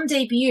the film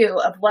debut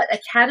of what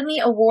Academy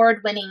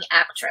Award-winning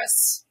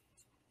actress?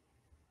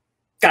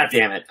 God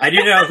damn it! I do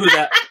know who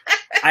that.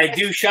 I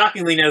do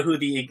shockingly know who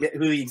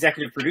the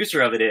executive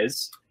producer of it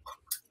is.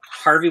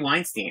 Harvey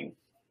Weinstein.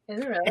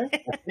 Is it really?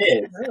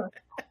 It is. Ooh.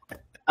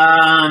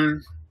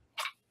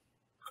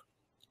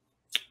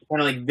 Want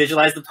to like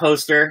visualize the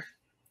poster.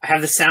 I have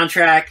the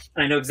soundtrack,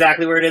 and I know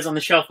exactly where it is on the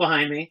shelf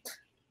behind me.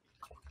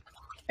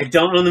 I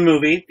don't know the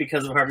movie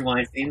because of Harvey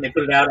Weinstein. They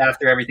put it out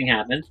after everything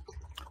happened.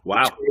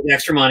 Wow.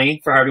 Extra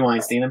money for Harvey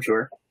Weinstein, I'm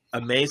sure.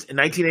 Amazing.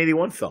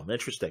 1981 film.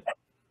 Interesting.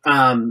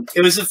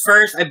 It was the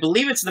first, I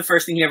believe it's the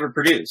first thing he ever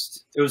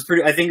produced. It was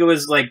I think it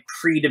was like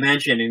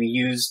pre-Dimension, and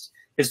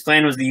his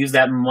plan was to use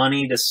that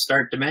money to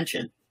start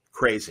Dimension.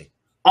 Crazy.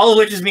 All of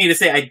which is me to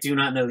say I do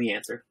not know the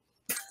answer.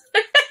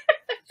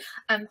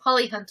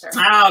 Holly Hunter.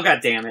 Oh,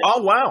 god damn it.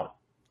 Oh, wow.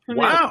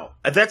 Wow.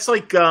 That's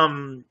like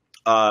Kevin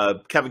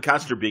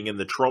Costner being in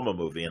the Trauma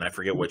movie, and I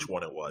forget which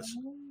one it was.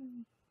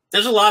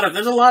 There's a lot of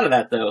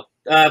that, though.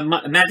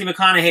 Matthew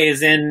McConaughey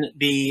is in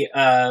the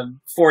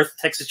fourth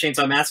Texas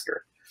Chainsaw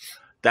Massacre.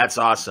 That's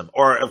awesome.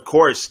 Or, of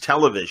course,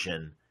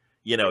 television.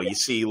 You know, you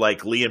see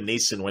like Liam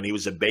Neeson when he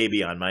was a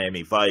baby on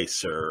Miami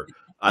Vice, or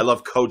I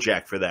love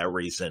Kojak for that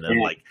reason. And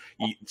like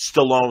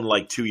Stallone,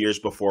 like 2 years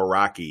before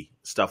Rocky,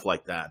 stuff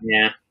like that.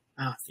 Yeah.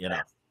 Oh, you know,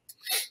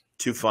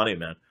 too funny,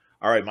 man.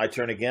 All right, my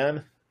turn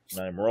again.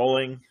 I'm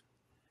rolling,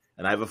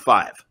 and I have a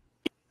 5.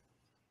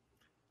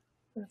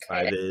 Okay.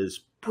 5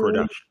 is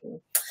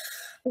production.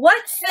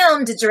 What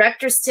film did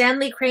director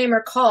Stanley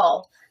Kramer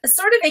call a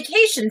sort of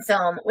vacation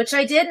film, which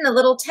I did in a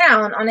little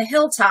town on a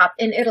hilltop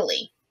in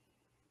Italy?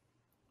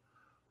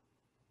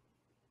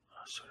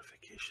 Sort of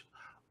vacation.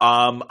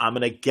 I'm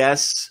going to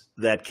guess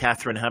that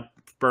Katharine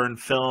Hepburn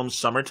film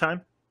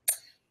Summertime.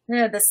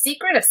 No, The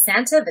Secret of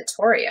Santa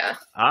Vittoria.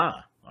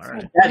 Ah, all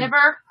right.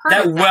 Never heard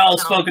that of that well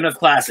film. spoken of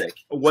classic.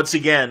 Once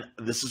again,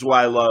 this is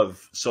why I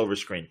love Silver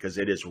Screen, because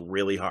it is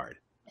really hard.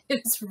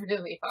 It's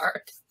really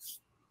hard.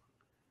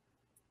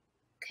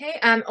 Okay,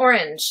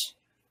 orange.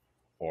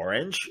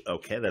 Orange.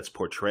 Okay, that's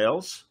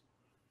portrayals.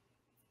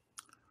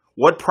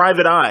 What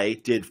private eye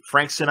did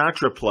Frank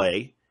Sinatra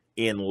play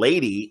in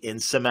Lady in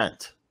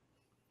Cement?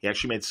 He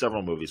actually made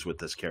several movies with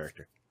this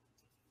character.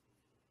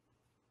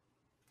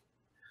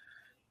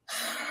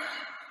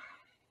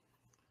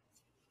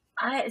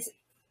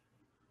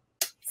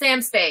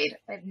 Sam Spade.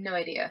 I have no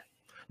idea.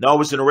 No, it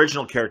was an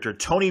original character,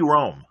 Tony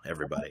Rome,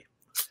 everybody.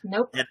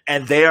 Nope.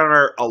 And they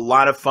are a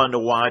lot of fun to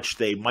watch.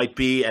 They might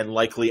be and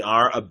likely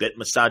are a bit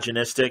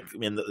misogynistic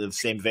in the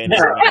same vein as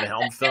the Van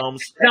Helm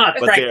films. Not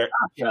but Frank they're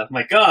Sinatra.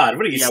 My God,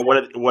 what are you saying?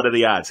 what are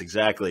the odds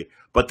exactly?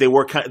 But they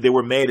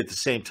were made at the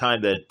same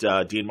time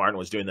that Dean Martin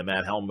was doing the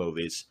Van Helm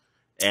movies.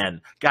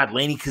 And God,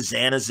 Lainie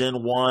Kazan is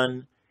in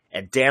one,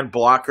 and Dan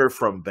Blocker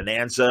from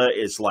Bonanza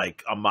is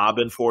like a mob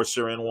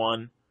enforcer in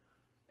one.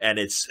 And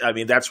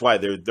that's why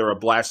they're a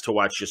blast to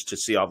watch, just to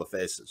see all the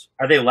faces.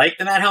 Are they like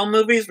the Matt Helm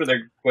movies, where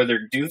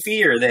they're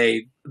doofy, or are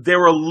they?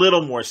 They're a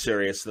little more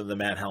serious than the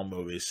Matt Helm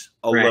movies,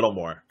 Right. little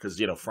more, because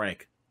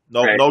Frank,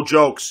 no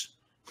jokes.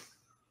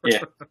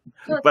 Yeah,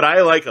 But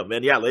I like them,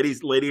 and yeah,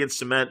 Lady in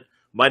Cement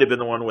might have been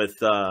the one with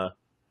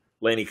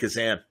Lainie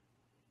Kazan,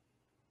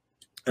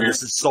 and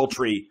this is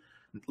sultry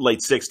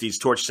late '60s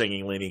torch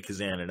singing Lainie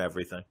Kazan and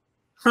everything.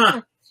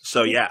 huh?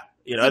 So yeah.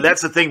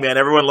 That's the thing, man.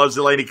 Everyone loves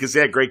Lainie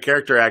Kazan, great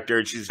character actor,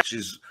 and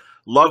she's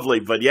lovely.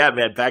 But yeah,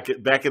 man, back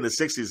in the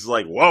 '60s, it's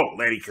like, whoa,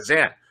 Lainie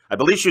Kazan. I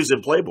believe she was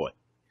in Playboy.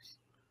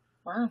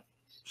 Wow.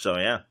 So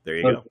yeah, there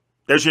you go.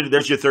 There's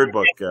your third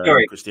book,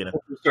 Christina.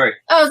 Story.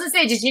 Oh, I was gonna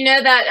say, did you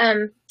know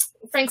that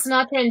Frank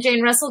Sinatra and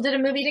Jane Russell did a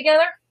movie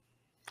together?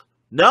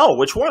 No,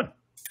 which one?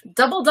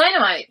 Double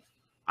Dynamite.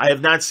 I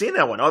have not seen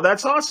that one. Oh,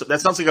 that's awesome.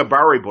 That sounds like a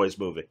Bowery Boys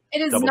movie.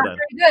 It is Double not Dynamite.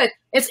 very good.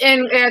 It's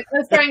in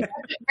starring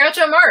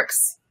Groucho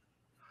Marx.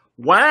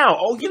 Wow.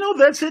 Oh,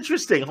 that's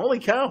interesting. Holy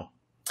cow.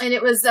 And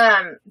it was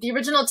the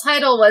original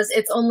title was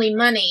 "It's Only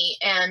Money,"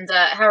 and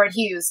Howard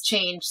Hughes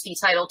changed the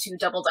title to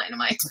Double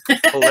Dynamite.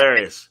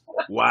 Hilarious.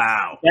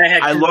 Wow.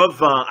 I love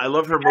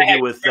her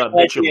movie with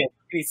Mitchum.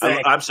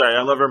 I'm sorry.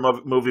 I love her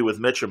movie with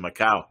Mitchum,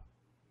 Macau.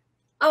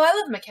 Oh, I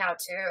love Macau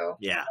too.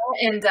 Yeah.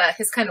 And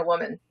His Kind of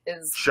Woman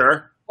is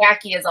Sure.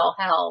 wacky as all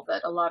hell,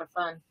 but a lot of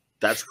fun.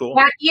 That's cool.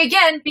 Wacky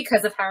again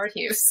because of Howard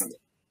Hughes.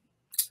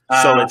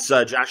 So it's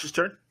Josh's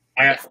turn.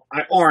 I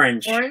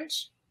orange.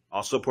 Orange.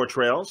 Also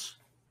portrayals.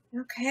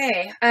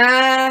 Okay.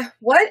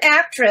 What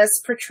actress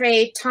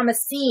portrayed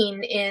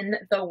Thomasine in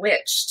The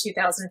Witch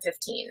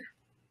 2015?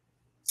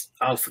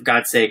 Oh, for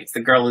God's sake! It's the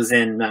girl who's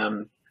in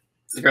Emma.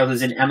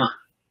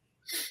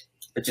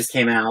 That just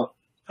came out.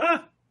 Huh.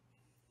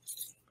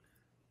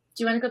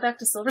 Do you want to go back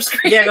to silver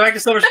screen? Yeah, go back to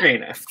silver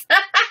screen.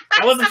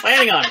 I wasn't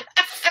planning on it.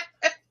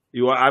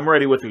 I'm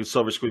ready with the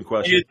silver screen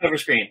question. You silver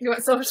screen. You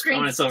want silver screen?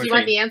 I want silver Do you screen.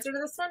 want the answer to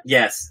this one?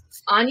 Yes.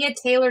 Anya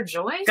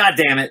Taylor-Joy? God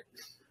damn it!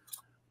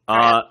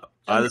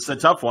 This is a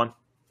tough one.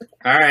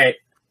 All right.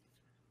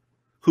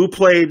 Who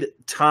played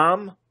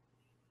Tom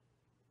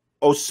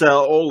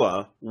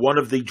Osceola, one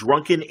of the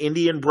drunken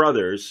Indian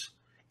brothers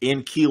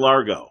in Key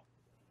Largo?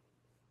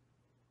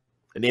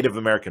 The Native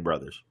American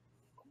brothers.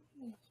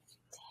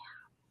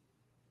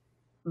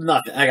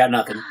 Nothing. I got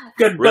nothing.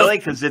 Good. Really?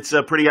 Because it's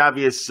a pretty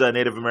obvious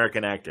Native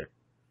American actor.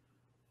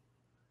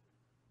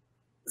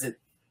 Is it?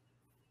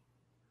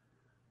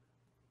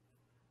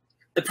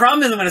 The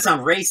problem is I'm going to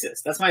sound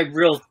racist. That's my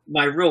real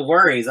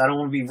worries. I don't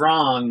want to be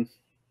wrong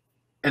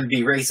and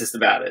be racist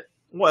about it.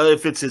 Well,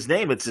 if it's his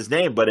name, it's his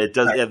name. But it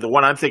does. Right. Yeah, the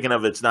one I'm thinking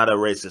of, it's not a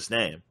racist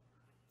name.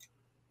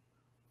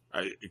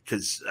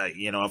 Because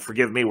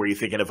forgive me. Were you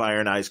thinking of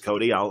Iron Eyes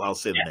Cody? I'll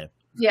say the name.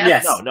 Yeah.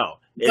 Yes. No.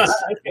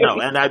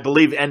 And I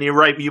believe, and you're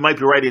right. You might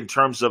be right in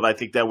terms of. I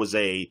think that was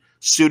a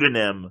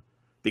pseudonym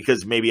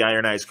because maybe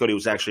Iron Eyes Cody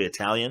was actually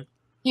Italian.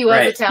 He was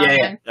Right.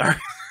 Italian. Yeah.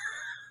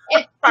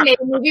 He made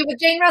a movie with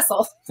Jane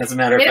Russell. As a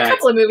matter of Made a fact.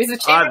 couple of movies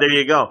with Jane Russell. There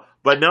you go.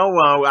 But no,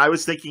 I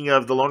was thinking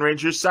of the Lone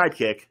Ranger's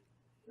sidekick,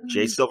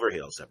 Jay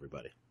Silverheels.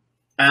 Everybody.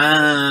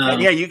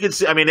 And yeah, you can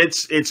see. I mean,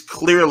 it's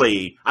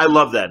clearly. I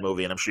love that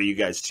movie, and I'm sure you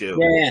guys too.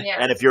 Yeah.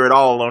 And if you're at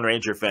all a Lone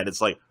Ranger fan,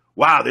 it's like,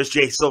 wow, there's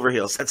Jay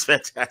Silverheels. That's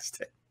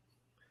fantastic.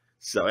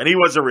 So, and he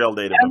was a real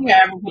Native. I don't think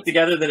I ever put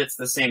together that it's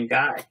the same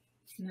guy.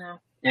 No.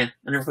 Yeah,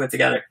 I never put it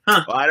together.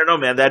 Huh. Well, I don't know,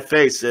 man. That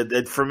face,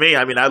 for me,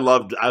 I mean, I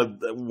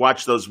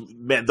watched those.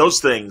 Man,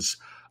 those things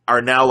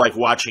are now like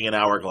watching an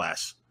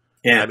hourglass.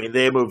 Yeah. I mean,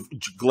 they move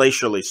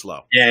glacially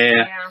slow.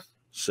 Yeah.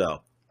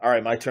 So, all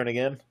right, my turn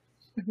again.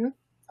 Mm-hmm.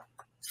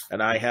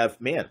 And I have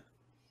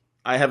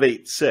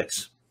a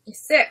 6.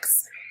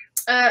 6.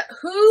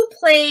 Who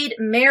played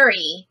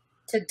Mary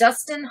to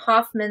Dustin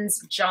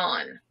Hoffman's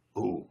John?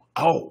 Ooh.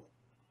 Oh.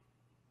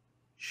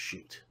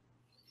 Shoot.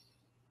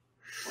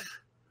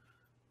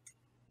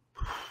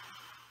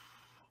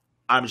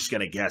 I'm just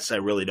going to guess. I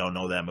really don't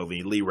know that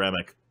movie. Lee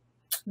Remick.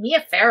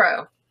 Mia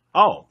Farrow.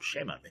 Oh,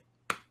 shame on me.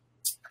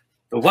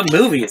 But what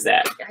movie is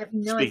that? I have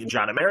no Speaking idea.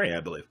 John and Mary, I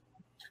believe.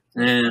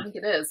 Yeah. I think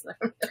it is.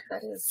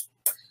 That is.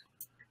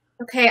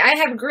 Okay, I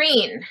have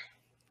green.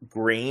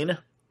 Green.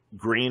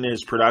 Green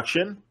is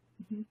production.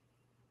 Mm-hmm.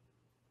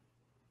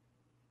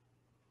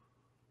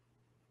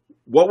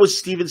 What was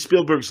Steven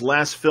Spielberg's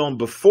last film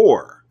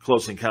before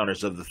Close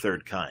Encounters of the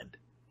Third Kind?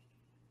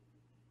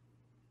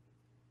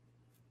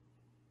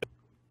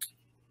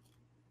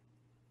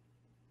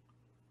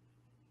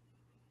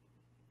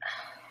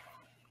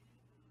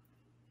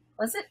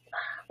 Was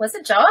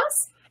it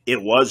Jaws?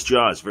 It was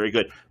Jaws. Very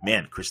good.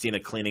 Man, Christina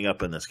cleaning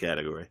up in this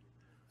category.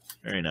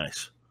 Very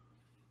nice.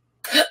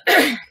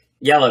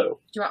 Yellow. Do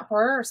you want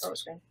horror or silver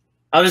screen?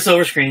 I'll just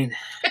silver screen.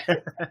 I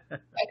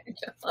can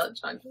just let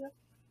John do that.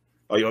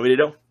 Oh, you want me to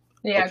do?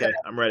 Yeah. Okay,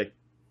 I'm ready.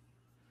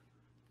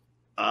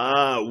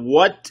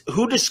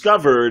 Who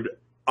discovered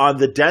on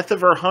the death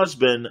of her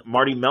husband,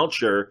 Marty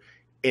Melcher,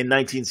 in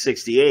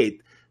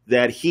 1968,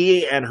 that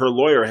he and her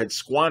lawyer had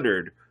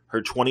squandered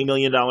her $20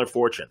 million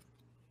fortune?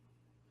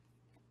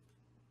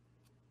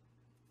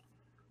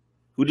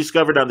 Who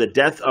discovered on the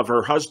death of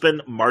her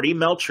husband, Marty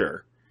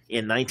Melcher,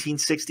 in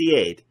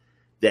 1968,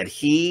 that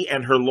he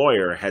and her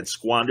lawyer had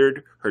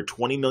squandered her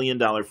 $20 million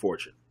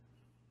fortune?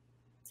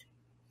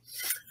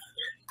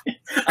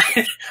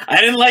 I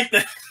didn't like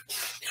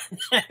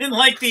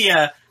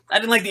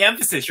the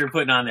emphasis you're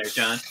putting on there,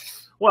 John.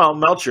 Well,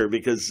 Melcher,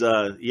 because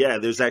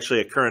there's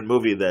actually a current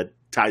movie that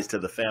ties to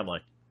the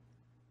family.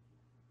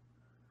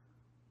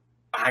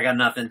 I got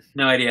nothing.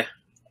 No idea.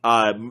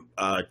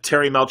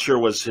 Terry Melcher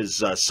was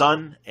his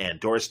son, and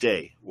Doris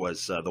Day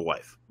was the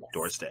wife. Yes.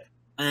 Doris Day.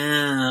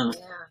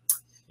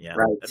 Yeah.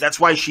 Right. That's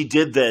why she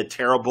did the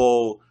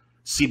terrible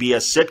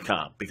CBS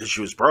sitcom, because she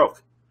was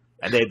broke,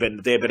 and they've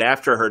been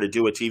after her to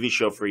do a TV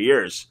show for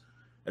years,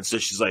 and so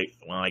she's like,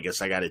 well, I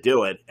guess I got to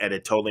do it, and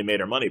it totally made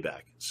her money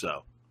back.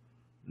 So,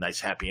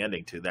 nice happy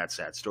ending to that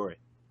sad story.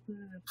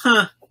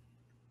 Huh.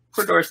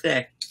 Poor Doris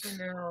Day.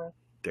 No.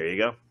 There you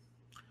go.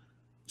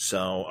 So,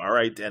 all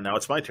right, and now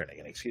it's my turn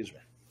again. Excuse me.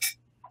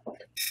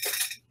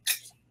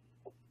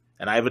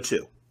 And I have a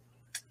 2.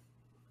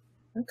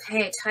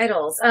 Okay,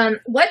 titles.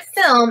 What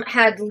film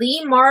had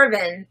Lee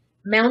Marvin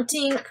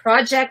mounting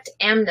Project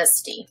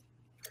Amnesty?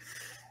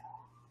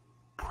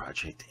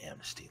 Project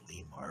Amnesty,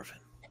 Lee Marvin.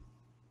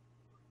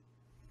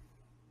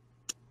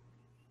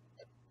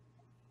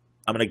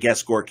 I'm going to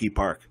guess Gorky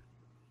Park.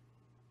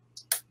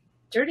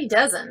 Dirty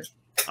Dozen.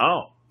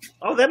 Oh,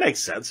 Oh, that makes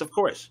sense. Of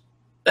course.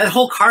 That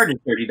whole card is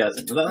Dirty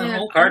Dozen. That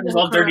whole card is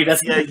all Dirty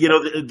Dozen. Yeah,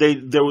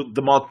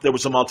 there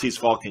was a Maltese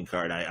Falcon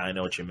card. I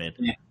know what you mean.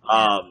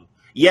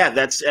 Yeah.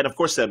 And of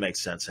course that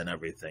makes sense and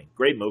everything.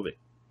 Great movie.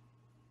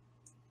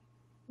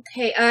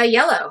 Okay,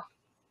 Yellow.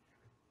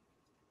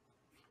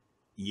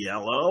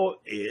 Yellow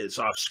is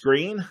off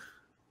screen.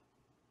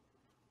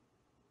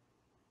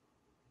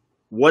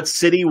 What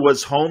city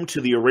was home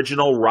to the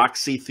original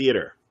Roxy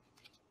Theater?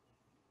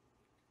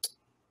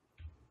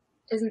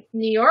 Isn't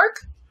New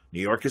York?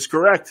 New York is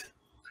correct.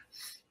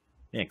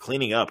 Man,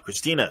 cleaning up.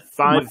 Christina,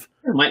 5.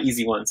 My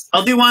easy ones.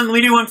 I'll do one. Let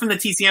me do one from the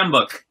TCM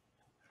book.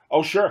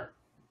 Oh, sure.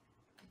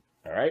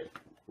 All right.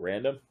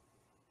 Random.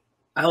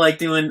 I like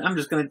doing. I'm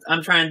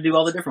trying to do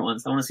all the different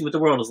ones. I want to see what the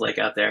world is like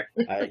out there.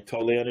 I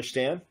totally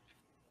understand.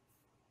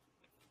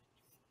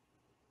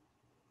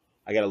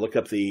 I got to look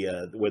up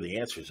where the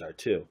answers are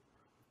too.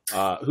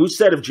 Who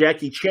said of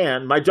Jackie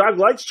Chan, "My dog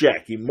likes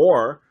Jackie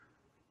more,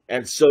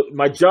 and so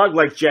my dog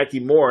likes Jackie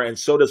more, and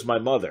so does my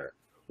mother"?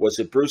 Was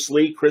it Bruce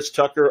Lee, Chris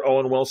Tucker,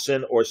 Owen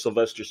Wilson, or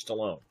Sylvester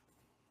Stallone?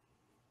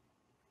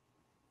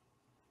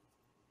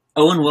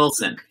 Owen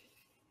Wilson.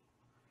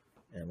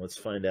 And let's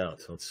find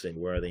out. Let's see.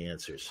 Where are the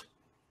answers?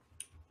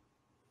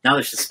 Now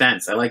there's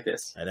suspense. I like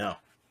this. I know.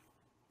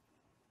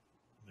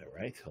 All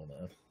right. Hold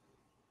on.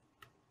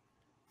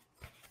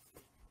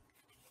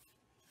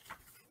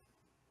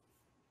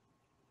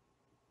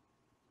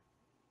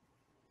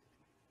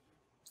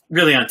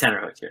 Really on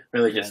tenterhooks here.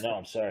 Really just. No,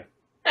 I'm sorry.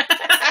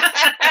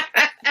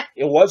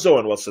 It was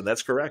Owen Wilson.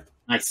 That's correct.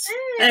 Nice.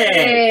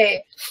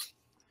 Hey.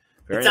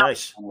 Very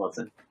nice. Owen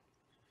Wilson.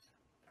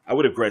 I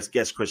would have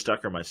guessed Chris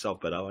Tucker myself,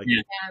 but I like it.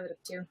 Yeah, I would have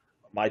too.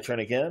 My turn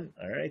again.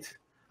 All right.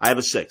 I have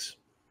a 6.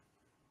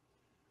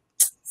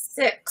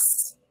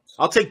 6.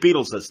 I'll take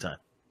Beatles this time.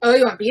 Oh,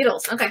 you want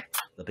Beatles? Okay.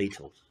 The Beatles.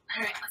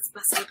 All right, let's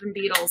bust open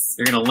Beatles.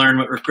 You're going to learn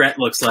what regret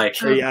looks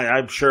like. Yeah,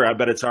 I'm sure. I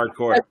bet it's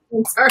hardcore.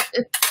 It's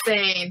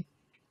insane.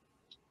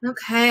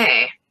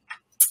 Okay.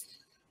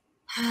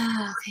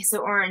 Okay, so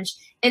orange.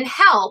 In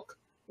Help,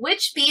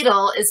 which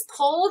Beatle is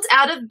pulled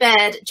out of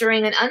bed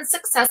during an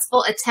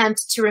unsuccessful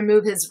attempt to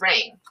remove his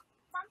ring?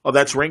 Oh,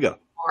 that's Ringo.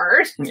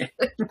 Hard.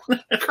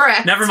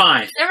 Correct. Never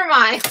mind. Never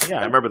mind. Yeah,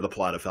 I remember the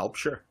plot of Help,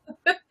 sure.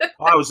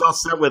 I was all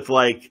set with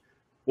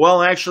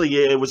actually,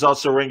 it was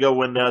also Ringo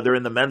when they're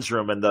in the men's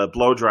room and the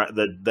blow dry,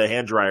 the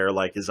hand dryer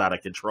is out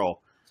of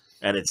control,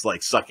 and it's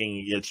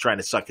sucking. It's trying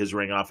to suck his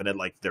ring off, and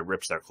it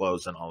rips their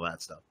clothes and all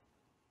that stuff.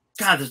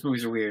 God, those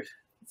movies are weird.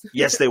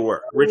 Yes, they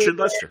were. Richard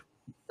Lester.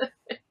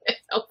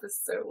 Help is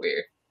so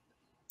weird.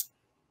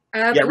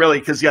 Yeah, really,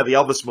 because the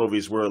Elvis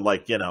movies were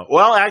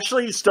well,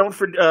 actually, Stone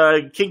for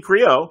King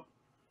Creole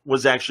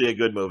was actually a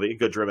good movie, a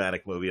good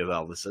dramatic movie of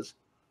Elvis's.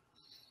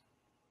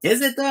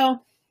 Is it though?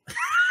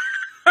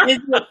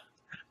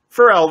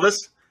 For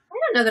Elvis. I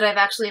don't know that I've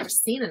actually ever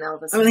seen an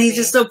Elvis movie. I mean, he's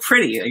just so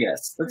pretty, I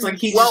guess. It's like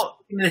he's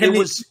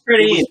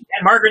pretty,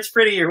 and Margaret's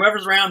pretty, or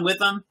whoever's around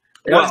with him.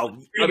 Well,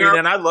 I mean,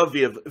 and I love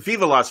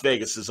Viva Las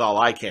Vegas is all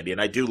eye candy,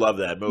 and I do love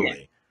that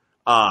movie.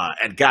 Yeah.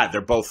 And God,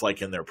 they're both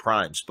in their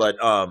primes. But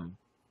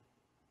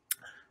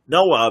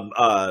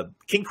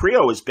King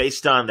Creole is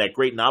based on that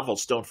great novel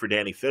Stone for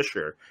Danny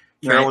Fisher.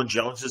 Carolyn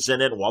Jones is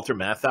in it, and Walter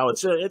Matthau.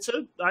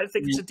 I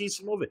think it's a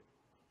decent movie.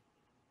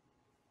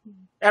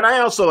 And I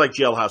also like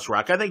Jailhouse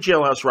Rock. I think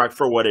Jailhouse Rock,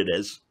 for what it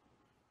is,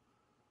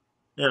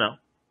 But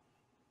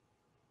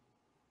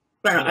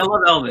I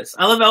love Elvis.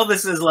 I love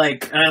Elvis and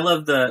I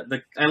love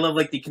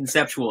the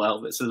conceptual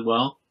Elvis as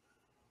well.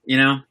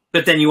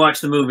 But then you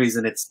watch the movies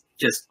and it's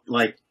just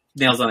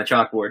nails on a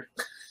chalkboard.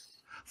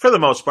 For the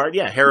most part,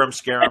 yeah, harem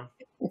scarum.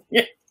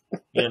 Yeah.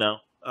 Yeah.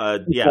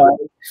 Yeah,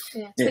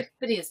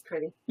 but he is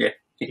pretty. Yeah.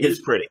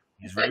 He's pretty.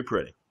 He's very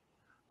pretty.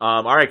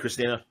 All right,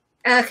 Christina.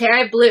 Okay,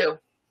 I have blue.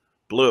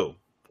 Blue.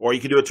 Or you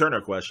can do a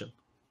Turner question.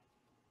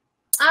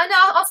 No,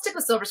 I'll stick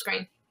with silver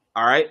screen.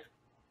 All right.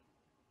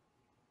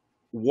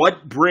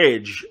 What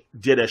bridge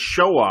did a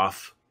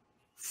show-off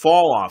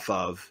fall off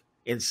of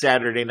in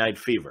Saturday Night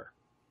Fever?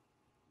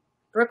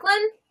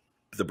 Brooklyn?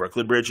 The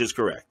Brooklyn Bridge is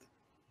correct.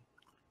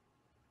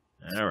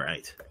 All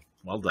right.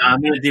 Well done.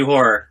 I'm going to do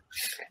horror.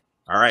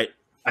 All right.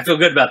 I feel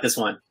good about this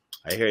one.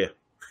 I hear you.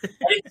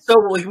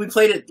 We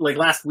played it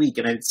last week,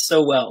 and I did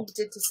so well. You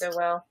did do so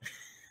well.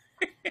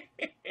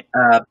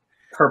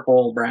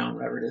 Purple, brown,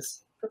 whatever it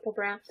is. Purple,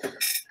 brown.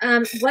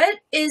 What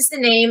is the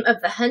name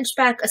of the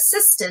hunchback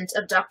assistant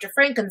of Dr.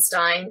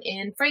 Frankenstein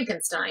in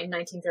Frankenstein,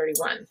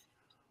 1931?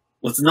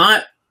 Well, it's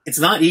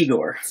not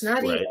Igor. It's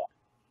not Igor.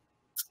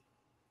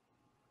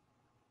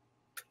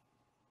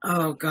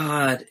 Oh,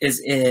 God.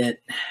 Is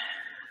it...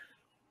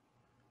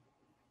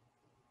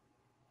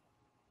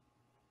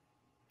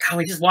 God,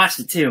 we just watched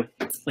it, too.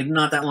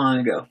 Not that long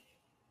ago.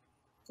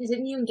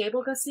 Didn't you and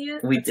Gable go see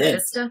it? We did.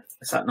 Vista?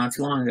 I saw it not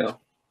too long ago.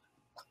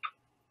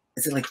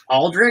 Is it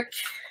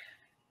Aldrich?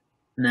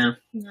 No.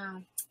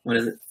 No. What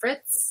is it?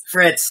 Fritz.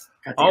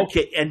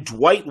 Okay, and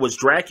Dwight was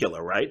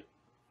Dracula, right?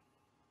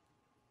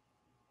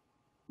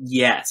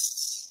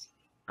 Yes.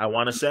 I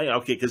want to say?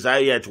 Okay, because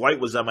Dwight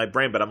was on my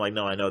brain, but I'm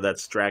no, I know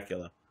that's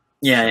Dracula.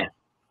 Yeah.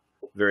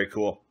 Very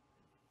cool.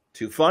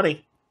 Too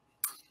funny.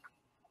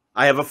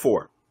 I have a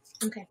 4.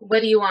 Okay.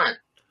 What do you want?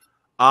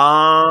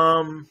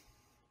 I'm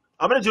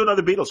going to do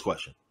another Beatles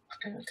question.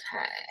 Okay.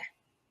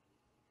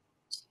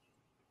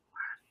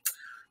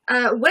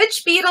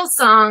 Which Beatles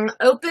song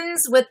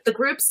opens with the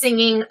group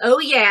singing "Oh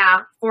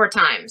Yeah" 4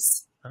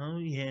 times? Oh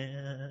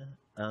yeah,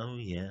 oh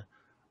yeah.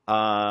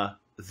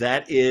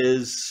 That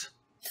is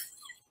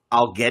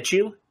 "I'll Get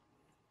You."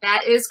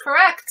 That is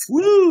correct.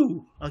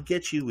 Woo! I'll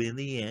get you in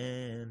the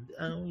end.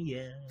 Oh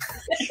yeah.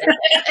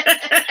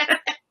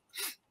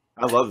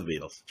 I love the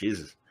Beatles.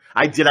 Jesus.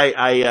 I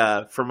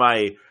for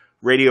my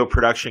radio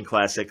production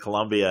class at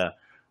Columbia,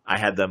 I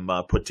had them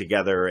put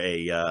together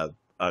a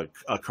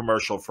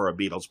commercial for a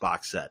Beatles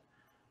box set.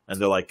 And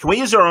they're like, "Can we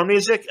use our own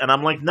music?" And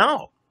I'm like,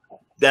 "No."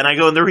 Then I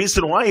go, and the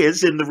reason why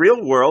is in the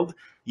real world,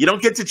 you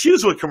don't get to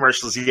choose what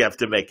commercials you have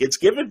to make. It's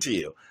given to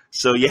you.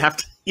 So you have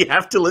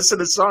to listen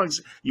to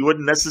songs you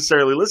wouldn't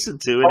necessarily listen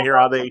to and hear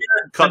how they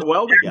cut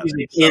well together.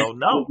 So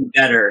no,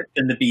 better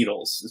than the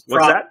Beatles.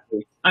 What's that?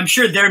 I'm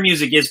sure their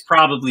music is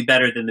probably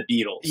better than the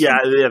Beatles. Yeah.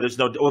 There's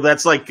no. Well,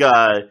 that's like.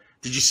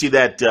 Did you see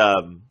that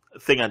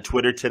thing on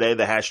Twitter today?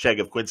 The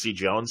hashtag of Quincy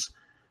Jones.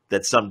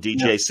 That some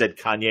DJ said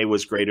Kanye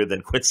was greater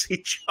than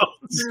Quincy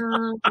Jones.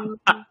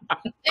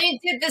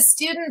 Did the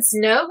students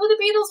know who the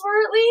Beatles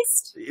were at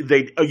least?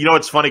 You know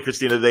what's funny,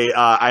 Christina?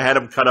 I had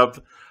them cut up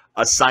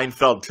a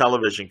Seinfeld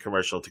television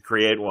commercial to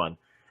create one,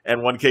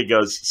 and one kid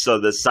goes, "So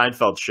the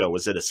Seinfeld show,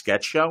 was it a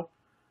sketch show?"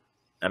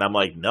 And I'm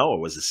like, "No, it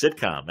was a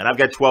sitcom." And I've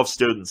got 12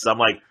 students. I'm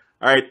like,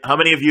 "All right, how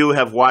many of you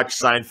have watched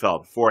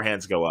Seinfeld?" 4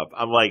 hands go up.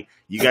 I'm like,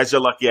 "You guys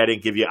are lucky I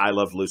didn't give you I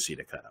Love Lucy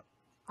to cut up."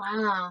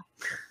 Wow.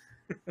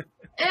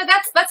 And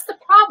that's the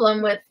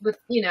problem with not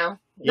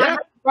having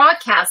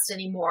broadcast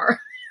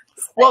anymore.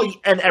 Well,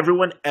 and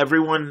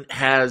everyone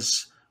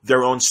has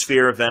their own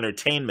sphere of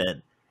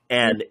entertainment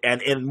and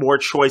more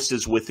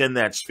choices within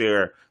that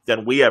sphere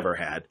than we ever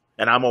had.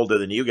 And I'm older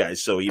than you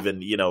guys, so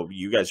even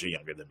you guys are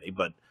younger than me.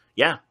 But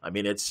yeah, I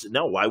mean,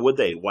 why would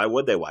they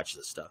watch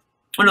this stuff?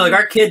 Oh no, like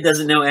our kid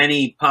doesn't know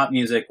any pop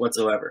music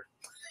whatsoever.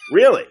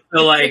 Really?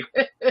 So like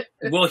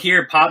we'll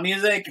hear pop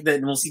music,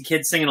 then we'll see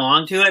kids singing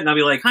along to it, and I'll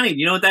be like, "Honey, do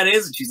you know what that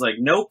is?" And she's like,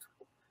 "Nope."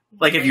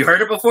 Like, have you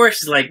heard it before?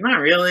 She's like,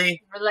 "Not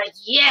really." We're like,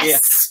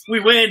 "Yes, we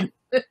win."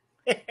 The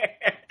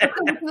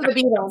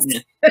Beatles.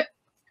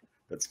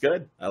 That's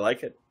good. I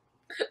like it.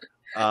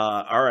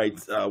 All right.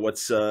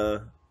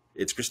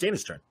 It's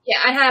Christina's turn. Yeah,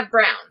 I have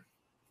Brown.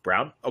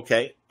 Brown?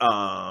 Okay.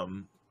 All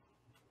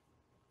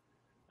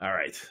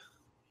right.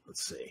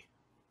 Let's see.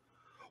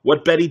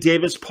 What Betty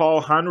Davis,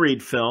 Paul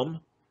Honreid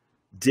film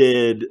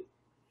did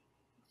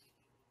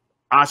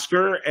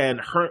Oski and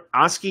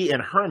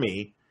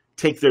Hermie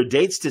take their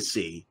dates to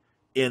see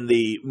in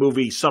the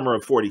movie Summer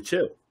of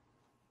 42?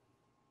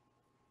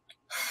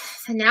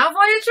 And now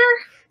Voyager?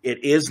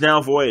 It is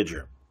now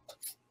Voyager.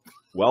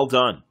 Well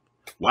done.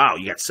 Wow,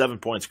 you got 7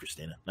 points,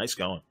 Christina. Nice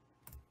going.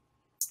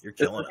 You're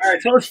killing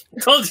us. I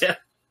told you.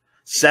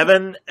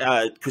 7.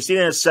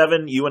 Christina has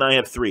 7. You and I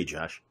have 3,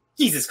 Josh.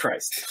 Jesus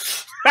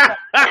Christ.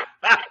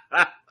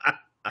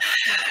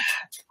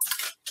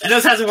 I know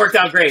this hasn't worked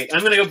out great. I'm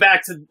going to go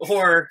back to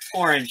horror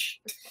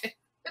orange.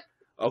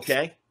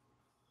 Okay.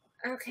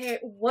 Okay,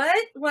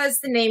 what was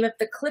the name of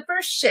the Clipper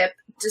ship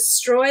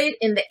destroyed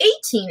in the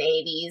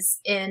 1880s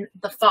in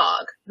The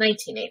Fog,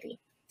 1980?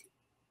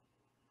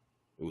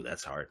 Ooh,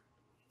 that's hard.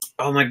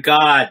 Oh my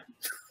God.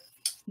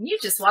 You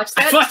just watched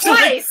that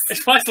twice. I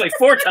watched it like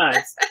 4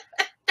 times.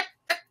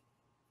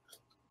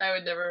 I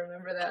would never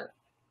remember that.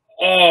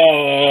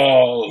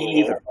 Oh. Me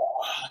neither.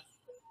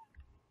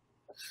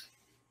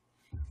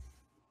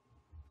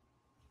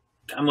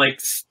 I'm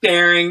like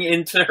staring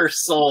into her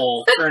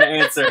soul for an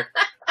answer.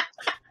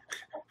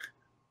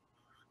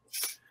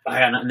 I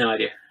got no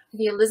idea.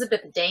 The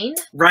Elizabeth Dane?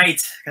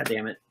 Right. God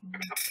damn it.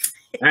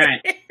 All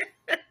right.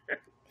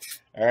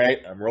 All right,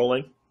 I'm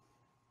rolling.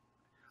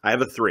 I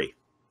have a 3.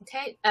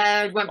 Okay.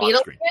 You want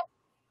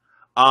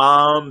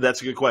Beatles?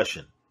 That's a good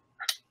question.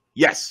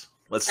 Yes.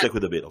 Let's stick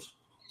with the Beatles.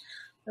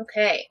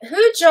 Okay.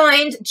 Who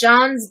joined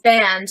John's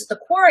band, the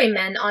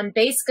Quarrymen, on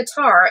bass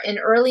guitar in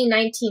early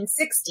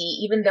 1960,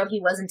 even though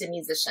he wasn't a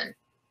musician?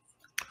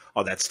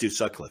 Oh, that's Stu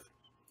Sutcliffe.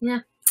 Yeah,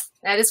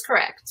 that is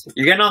correct.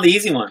 You're getting all the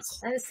easy ones.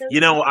 That is so You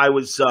know, I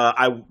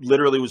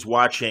literally was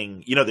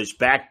watching, there's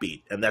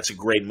Backbeat, and that's a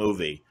great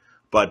movie.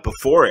 But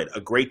before it, a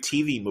great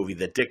TV movie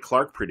that Dick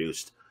Clark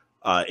produced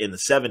in the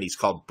 70s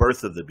called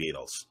Birth of the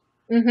Beatles.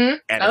 Mm-hmm.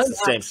 And it's the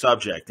same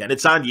subject. And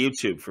it's on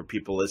YouTube for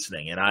people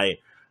listening. And I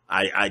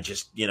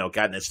just,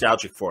 got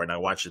nostalgic for it, and I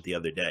watched it the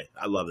other day.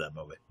 I love that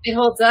movie. It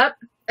holds up?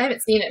 I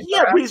haven't seen it.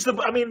 Yeah,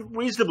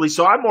 reasonably.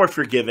 So I'm more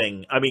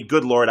forgiving. I mean,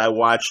 good Lord, I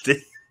watched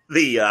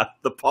the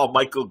Paul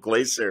Michael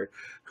Glaser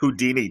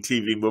Houdini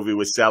TV movie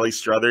with Sally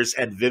Struthers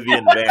and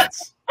Vivian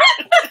Vance.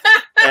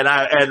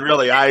 And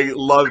really, I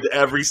loved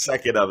every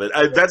second of it.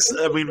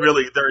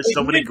 Really, there are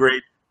so many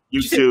great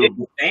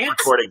YouTube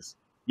recordings.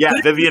 Yeah,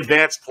 Vivian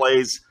Vance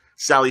plays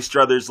Sally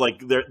Struthers like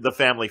the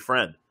family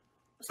friend.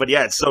 But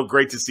yeah, it's so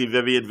great to see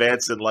Vivian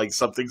Vance in like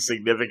something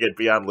significant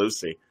beyond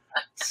Lucy.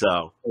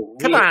 So,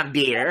 come on,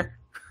 dear.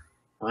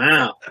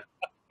 Wow.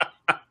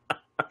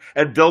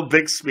 And Bill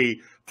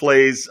Bixby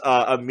plays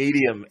a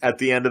medium at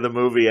the end of the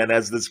movie and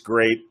has this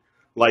great,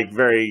 like,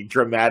 very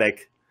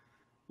dramatic,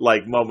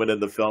 like, moment in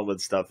the film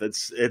and stuff.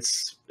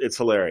 It's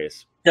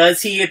hilarious.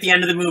 Does he, at the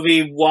end of the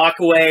movie, walk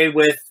away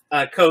with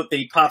a coat that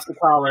he pops the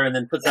collar and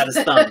then puts out his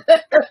thumb?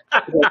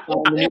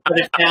 And he put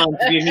it down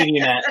to be a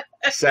medium at?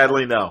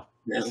 Sadly, no.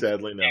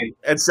 Sadly, no.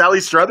 And Sally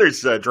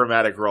Struthers'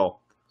 dramatic role.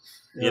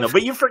 You know,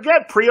 but you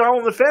forget All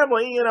in the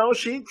Family. You know,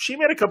 she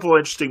made a couple of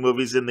interesting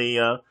movies in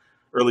the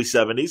early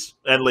 70s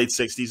and late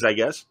 60s, I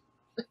guess.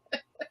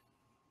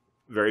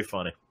 Very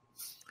funny.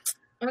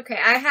 Okay,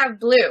 I have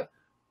blue.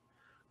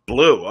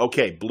 Blue.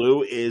 Okay,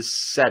 blue is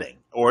setting.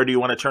 Or do you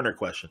want a Turner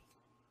question?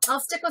 I'll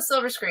stick with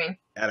silver screen.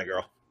 Atta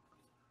girl.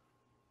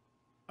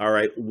 All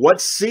right. What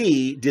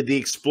sea did the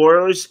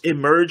explorers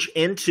emerge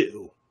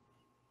into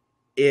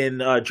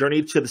in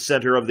Journey to the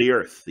Center of the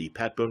Earth, the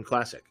Pat Boone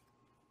classic?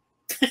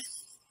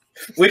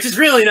 Which is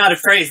really not a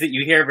phrase that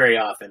you hear very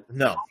often.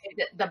 No.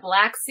 The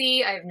Black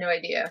Sea? I have no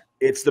idea.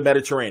 It's the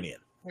Mediterranean.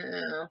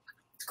 No.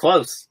 It's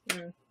close.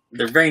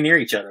 They're very near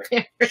each other.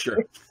 Sure.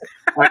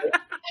 Right.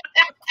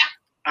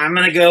 I'm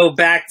going to go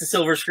back to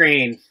silver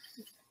screen.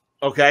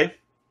 Okay.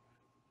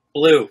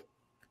 Blue.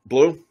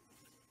 Blue.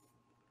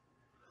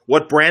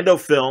 What Brando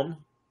film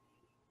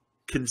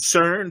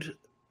concerned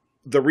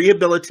the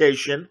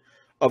rehabilitation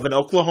of an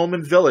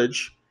Oklahoman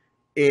village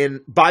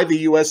by the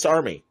U.S.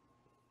 Army?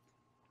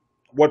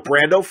 What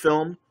Brando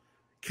film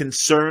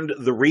concerned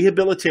the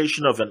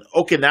rehabilitation of an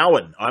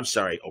Okinawan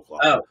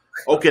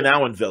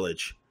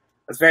village?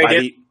 That's very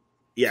different.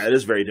 Yeah, it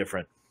is very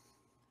different.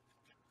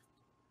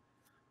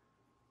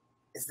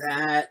 Is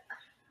that,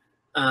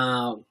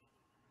 God,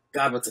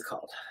 what's it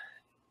called?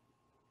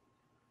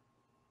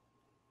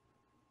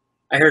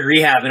 I heard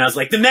Rehab, and I was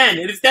like, The Men!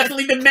 It is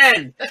definitely The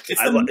Men!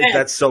 It's The Men!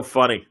 That's so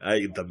funny.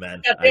 The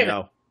Men. I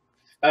know.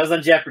 If I was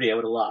on Jeopardy, I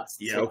would have lost.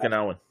 Yeah,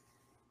 Okinawan.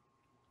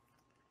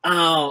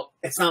 Oh,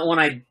 it's not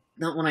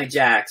One-Eye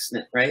Jacks,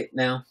 right?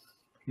 No?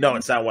 No,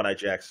 it's not One-Eye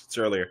Jacks. It's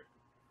earlier.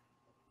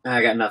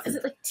 I got nothing. Is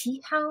it like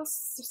Tea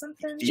House or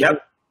something?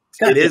 Yep.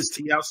 It is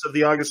Tea House of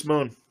the August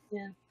Moon.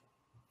 Yeah.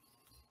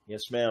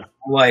 Yes, ma'am.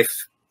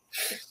 Wife.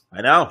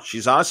 I know.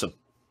 She's awesome.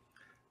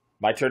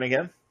 My turn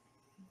again?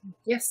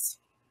 Yes.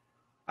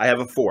 I have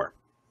a 4.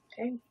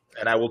 Okay.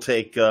 And I will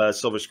take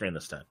silver screen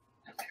this time.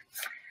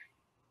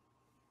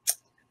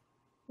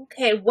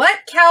 Okay, what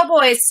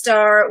cowboy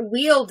star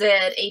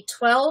wielded a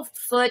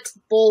 12-foot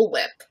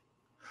bullwhip?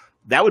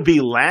 That would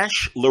be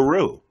Lash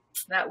LaRue.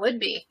 That would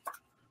be.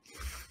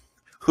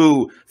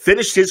 Who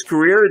finished his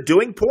career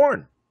doing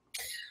porn.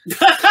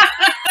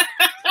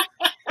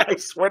 I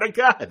swear to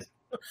God.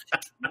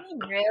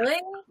 Really?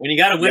 When you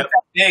got a whip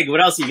that big,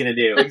 what else are you going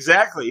to do?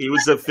 Exactly. He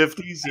was a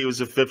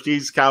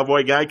 50s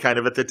cowboy guy, kind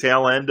of at the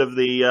tail end of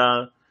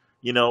the,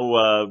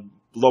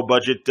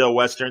 low-budget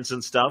westerns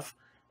and stuff.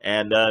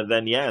 And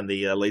then, in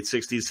the late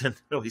 60s and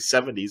early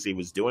 70s, he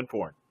was doing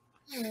porn.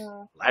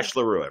 Yeah. Lash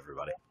LaRue,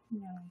 everybody.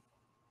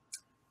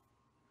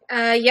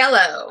 Yeah.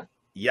 Yellow.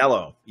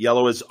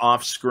 Yellow is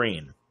off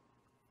screen.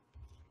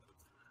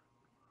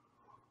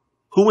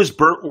 Who was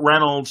Burt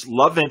Reynolds'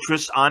 love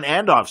interest on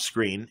and off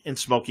screen in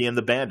Smokey and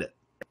the Bandit?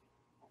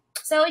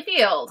 Sally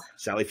Field.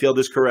 Sally Field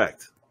is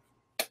correct.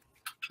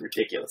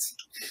 Ridiculous.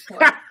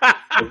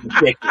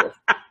 Ridiculous.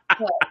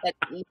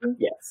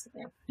 Yes.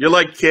 Yeah. You're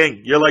like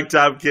King. You're like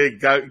Tom King.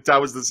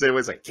 Tom was the same way.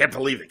 It's like, can't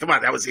believe it. Come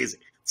on, that was easy.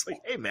 It's like,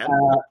 hey, man.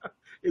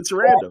 It's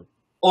random.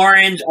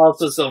 Orange,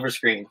 also silver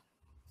screen.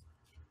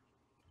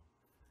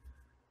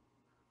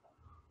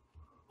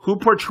 Who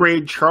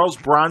portrayed Charles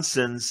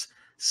Bronson's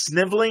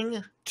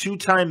sniveling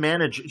two-timing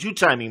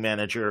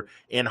manager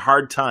in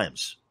Hard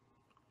Times?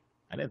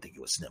 I didn't think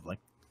it was sniveling.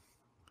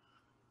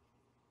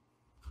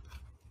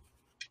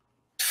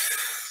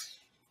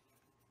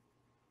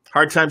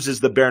 Hard Times is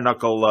the bare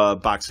knuckle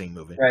boxing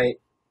movie. Right.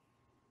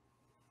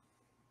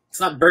 It's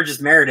not Burgess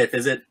Meredith,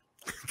 is it?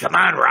 Come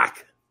on,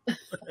 Rock.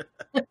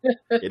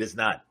 It is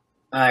not.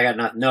 I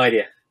got no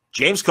idea.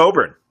 James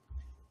Coburn.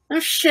 Oh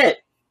shit!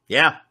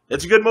 Yeah,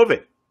 it's a good movie.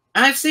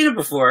 I've seen it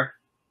before.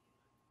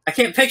 I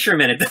can't picture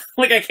him in it.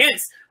 Like I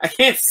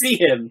can't see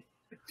him.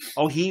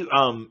 Oh, he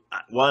well,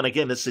 and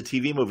again, this is a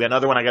TV movie.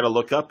 Another one I got to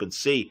look up and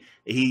see.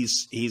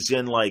 He's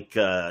in like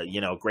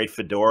Great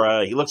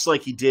Fedora. He looks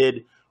like he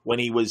did when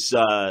he was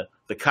the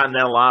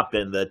Continental Op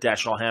and the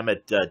Dashiell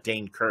Hammett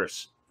Dane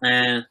Curse.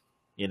 So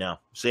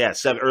yeah,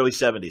 early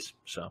 70s.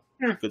 So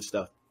good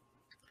stuff.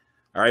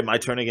 All right, my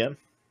turn again.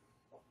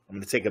 I'm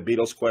going to take a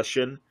Beatles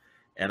question,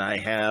 and I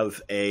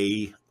have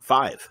a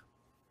 5.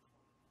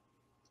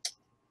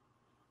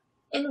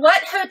 In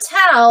what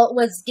hotel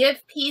was Give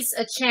Peace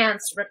a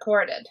Chance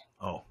recorded?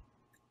 Oh.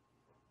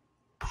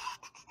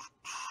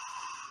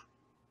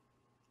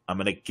 I'm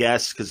going to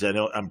guess because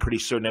I'm pretty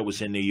certain it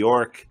was in New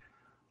York.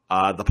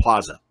 The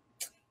Plaza.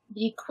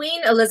 The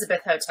Queen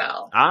Elizabeth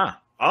Hotel.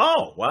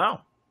 Oh,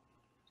 wow.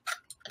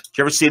 Did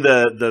you ever see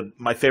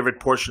my favorite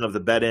portion of the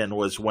bet-in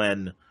was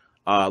when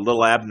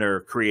Little Abner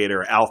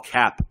creator Al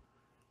Capp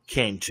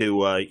came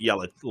to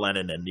yell at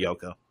Lennon and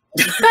Yoko.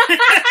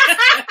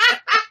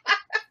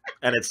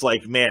 And it's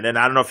like, man, and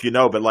I don't know if you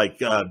know, but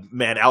like,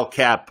 man, Al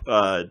Cap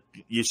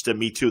used to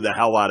Me Too the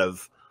hell out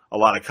of a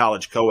lot of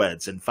college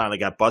co-eds and finally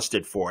got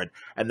busted for it.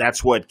 And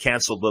that's what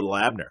canceled Little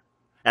Abner.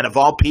 And of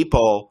all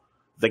people,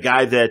 the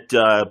guy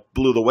that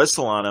blew the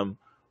whistle on him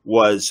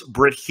was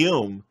Britt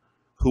Hume,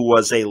 who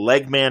was a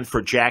leg man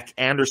for Jack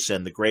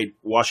Anderson, the great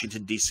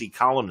Washington, D.C.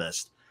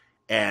 columnist.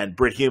 And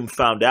Britt Hume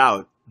found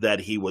out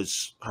that he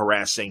was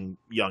harassing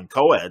young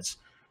co-eds.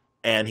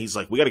 And he's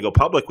like, we got to go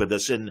public with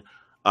this. And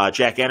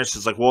Jack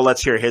Anderson's like, well,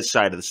 let's hear his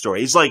side of the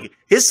story. He's like,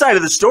 his side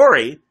of the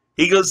story?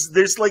 He goes,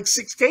 there's like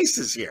 6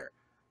 cases here.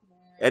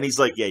 And he's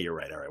like, yeah, you're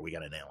right. All right, we got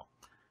to nail him.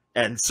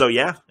 And so,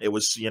 yeah, it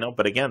was,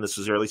 but again, this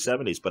was early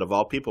 70s. But of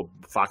all people,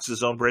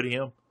 Fox's own Brady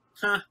Hume.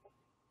 Huh.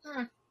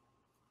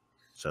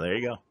 So there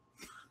you go.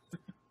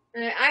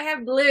 I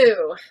have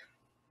blue.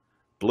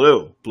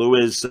 Blue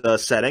is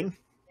setting.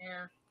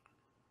 Yeah.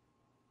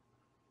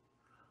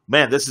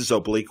 Man, this is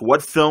oblique.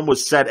 What film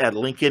was set at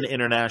Lincoln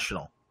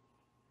International?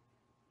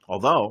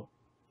 Although.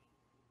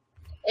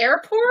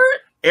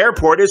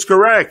 Airport is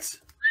correct.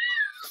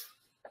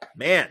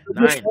 Man,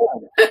 9.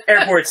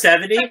 Airport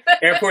 70,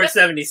 Airport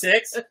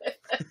 76.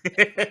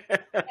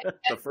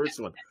 The first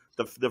one.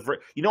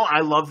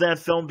 I love that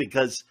film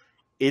because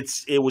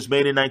it was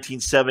made in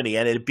 1970,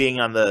 and it being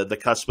on the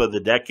cusp of the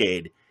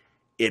decade,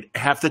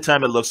 half the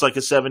time it looks like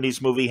a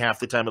 70s movie, half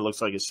the time it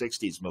looks like a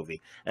 60s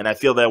movie. And I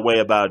feel that way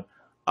about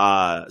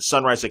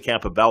Sunrise at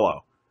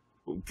Campobello,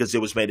 because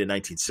it was made in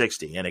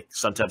 1960, and it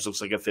sometimes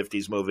looks like a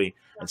 50s movie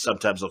and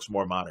sometimes looks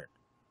more modern.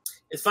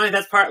 It's funny,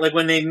 that's part, like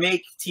when they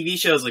make TV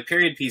shows, like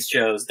period piece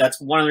shows, that's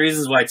one of the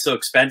reasons why it's so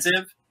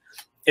expensive,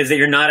 is that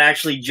you're not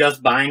actually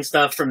just buying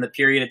stuff from the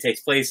period it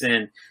takes place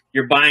in.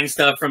 You're buying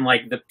stuff from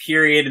like the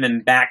period and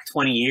then back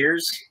 20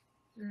 years.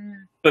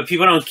 Mm. But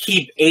people don't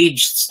keep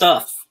aged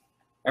stuff.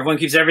 Everyone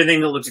keeps everything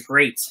that looks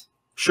great.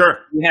 Sure.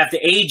 You have to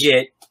age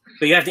it,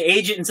 but you have to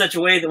age it in such a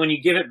way that when you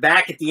give it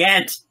back at the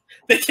end,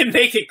 they can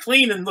make it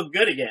clean and look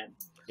good again.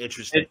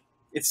 Interesting.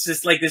 It's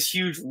just like this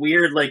huge,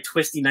 weird, like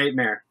twisty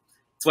nightmare.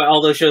 That's why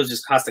all those shows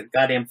just cost a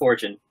goddamn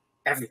fortune.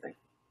 Everything.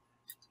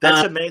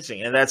 That's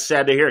amazing, and that's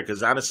sad to hear.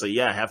 Because honestly,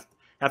 yeah,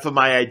 half of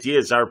my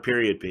ideas are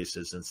period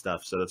pieces and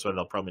stuff. So that's why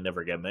they'll probably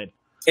never get made.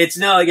 It's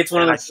one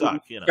of those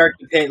start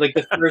to pay, like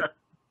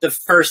the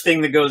first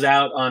thing that goes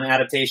out on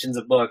adaptations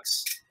of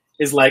books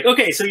is like,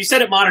 okay, so you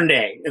set it modern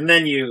day, and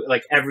then you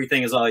like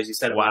everything is always you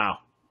set it. Wow.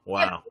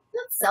 Don't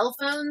cell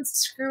phones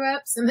screw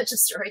up so much of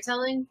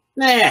storytelling?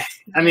 Nah,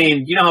 I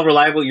mean, you know how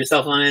reliable your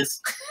cell phone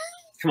is.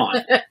 Come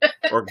on.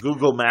 Or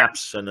Google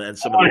Maps and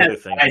some of the other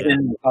things. I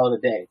didn't call it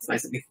a day. It's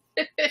nice to be.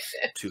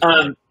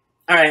 All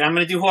right, I'm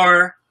going to do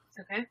horror.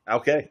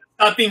 Okay.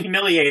 Stop being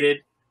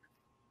humiliated.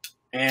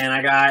 And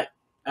I got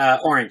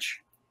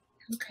orange.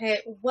 Okay.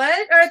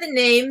 What are the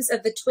names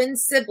of the twin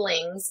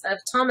siblings of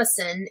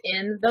Thomason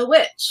in The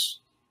Witch?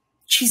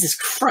 Jesus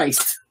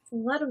Christ. A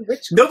lot of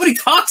witch. Nobody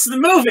talks in the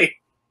movie.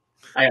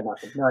 I got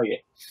nothing. No idea.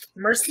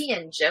 Mercy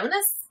and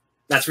Jonas?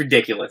 That's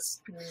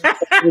ridiculous.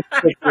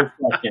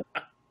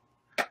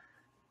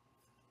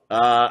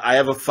 I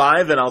have a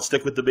 5, and I'll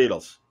stick with the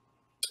Beatles.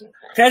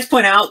 Can I just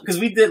point out,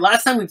 because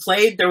last time we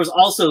played, there was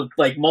also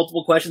like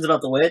multiple questions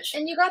about the witch.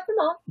 And you got them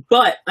all.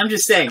 But I'm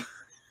just saying,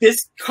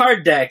 this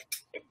card deck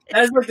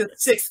has like the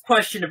 6th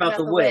question about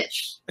the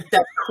witch.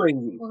 That's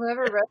crazy. Well,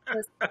 whoever wrote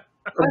this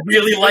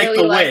really liked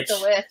the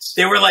witch.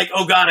 They were like,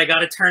 oh God, I got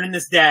to turn in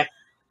this deck.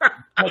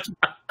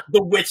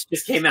 The witch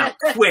just came out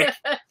quick.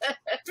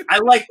 I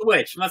like the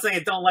witch. I'm not saying I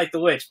don't like the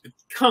witch, but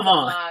come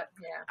on.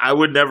 Yeah.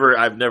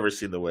 I've never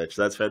seen the witch.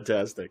 That's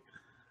fantastic.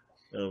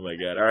 Oh my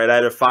God. All right. I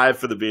had a 5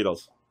 for the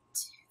Beatles.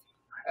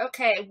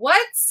 Okay.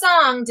 What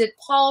song did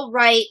Paul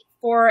write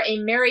for a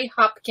Mary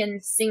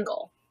Hopkins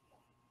single?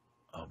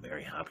 Oh,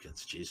 Mary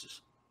Hopkins.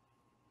 Jesus.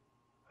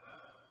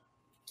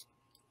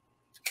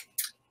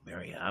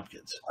 Mary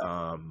Hopkins.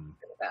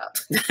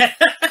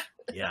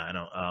 Yeah, I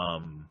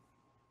don't.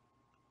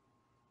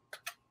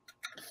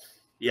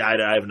 Yeah,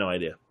 I have no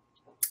idea.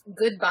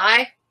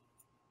 Goodbye.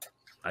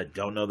 I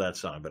don't know that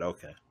song, but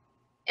okay.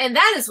 And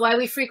that is why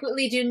we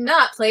frequently do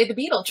not play the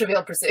Beatle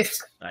Trivial Pursuit.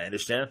 I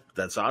understand.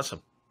 That's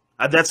awesome.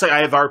 That's like I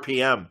have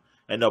RPM,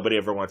 and nobody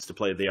ever wants to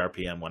play the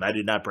RPM one. I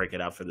did not break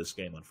it out for this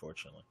game,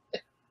 unfortunately.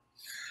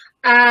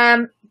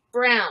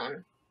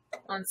 Brown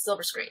on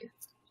silver screen.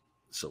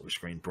 Silver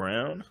screen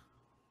brown.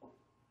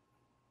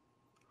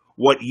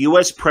 What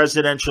U.S.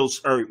 president's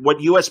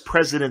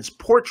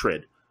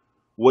portrait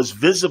was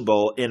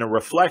visible in a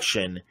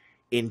reflection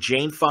in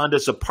Jane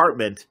Fonda's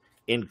apartment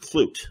in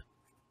Clute?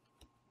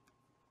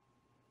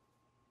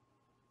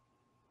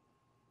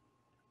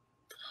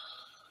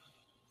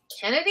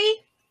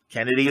 Kennedy?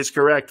 Kennedy is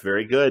correct.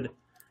 Very good.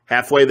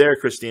 Halfway there,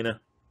 Christina.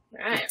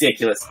 Right.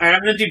 Ridiculous. All right,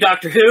 I'm going to do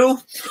Doctor Who.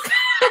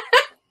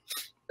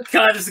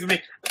 God, this is going to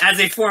be... As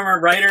a former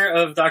writer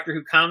of Doctor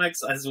Who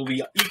comics, this will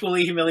be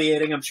equally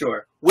humiliating, I'm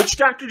sure. Which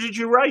Doctor did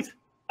you write?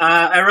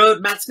 I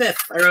wrote Matt Smith.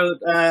 I wrote,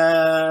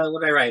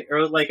 what did I write? I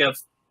wrote like a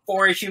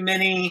 4-issue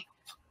mini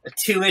a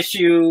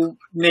 2-issue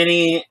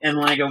mini, and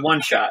like a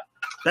 1-shot.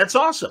 That's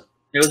awesome.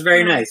 It was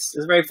very nice. It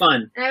was very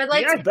fun. And I would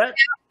like to point out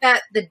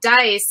that the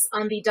dice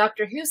on the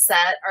Doctor Who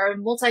set are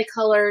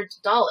multicolored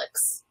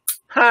Daleks.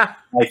 Ha!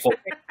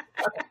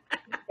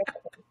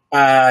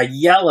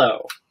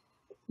 Yellow.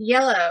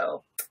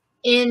 Yellow.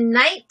 In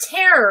Night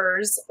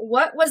Terrors,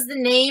 what was the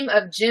name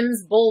of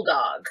Jim's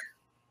bulldog?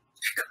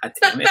 God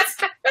damn it.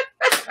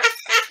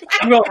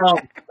 I'm going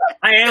home.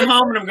 I am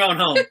home and I'm going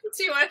home.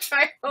 Do you want to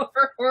try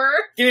over horror?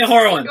 Give me a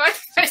horror one. Do you want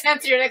to try to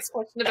answer your next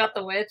question about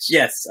the witch?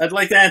 Yes, I'd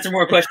like to answer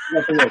more questions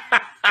about the witch.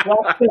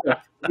 Well,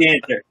 the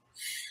answer.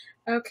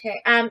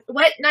 Okay.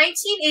 What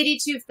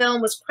 1982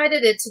 film was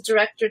credited to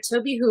director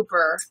Toby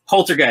Hooper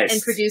Poltergeist.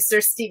 and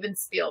producer Steven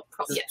Spielberg?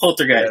 Yes.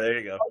 Poltergeist. Yeah, there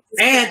you go.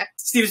 And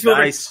Steven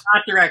Spielberg Nice. did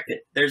not direct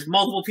it. There's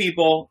multiple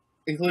people,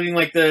 including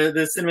like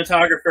the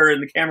cinematographer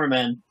and the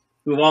cameraman,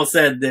 who have all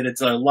said that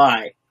it's a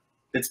lie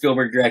that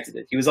Spielberg directed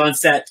it. He was on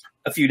set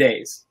a few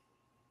days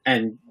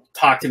and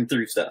talked him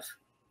through stuff.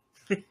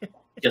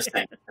 Just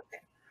saying.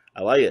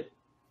 I like it.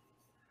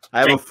 I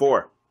have a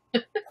 4. Oh,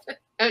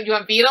 you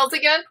want Beatles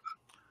again?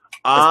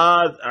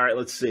 All right,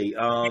 let's see.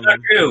 No, I'm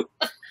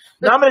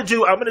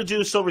gonna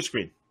do Silver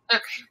Screen.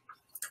 Okay.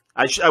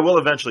 I will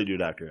eventually do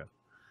Doctor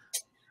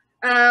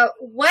Who.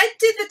 What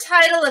did the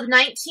title of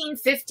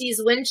 1950s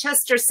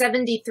Winchester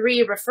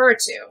 73 refer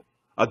to?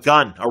 A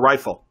gun, a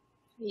rifle.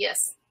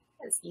 Yes,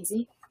 that's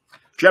easy.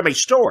 Jimmy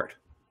Stewart.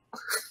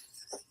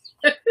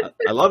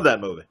 I love that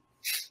movie.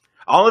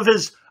 All of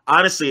his,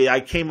 honestly,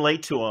 I came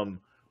late to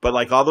him, but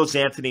like all those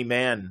Anthony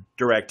Mann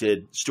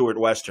directed Stewart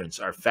Westerns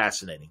are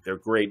fascinating. They're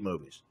great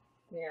movies.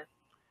 Yeah.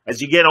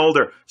 As you get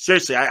older,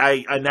 seriously,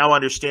 I now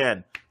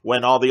understand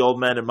when all the old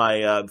men in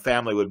my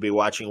family would be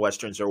watching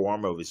Westerns or war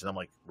movies. And I'm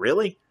like,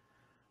 really?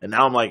 And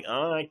now I'm like,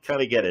 oh, I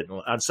kind of get it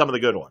on some of the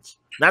good ones.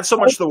 Not so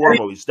much the war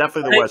movies,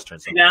 definitely the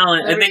Westerns. I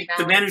think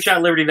The Man Who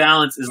Shot Liberty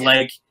Valance is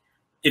like,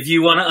 if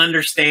you want to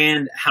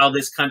understand how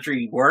this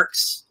country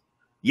works,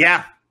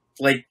 yeah,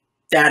 like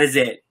that is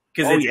it.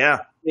 Because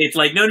it's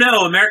like, no,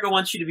 America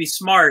wants you to be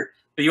smart,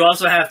 but you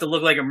also have to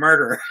look like a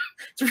murderer.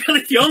 It's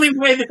really the only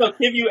way that they'll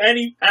give you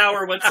any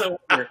power whatsoever.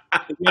 You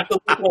have to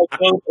look like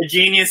both a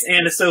genius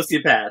and a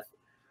sociopath.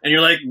 And you're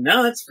like,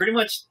 no, that's pretty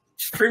much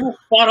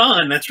spot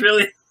on. That's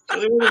really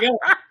where we go.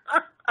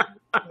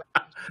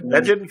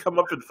 That didn't come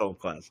up in film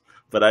class,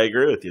 but I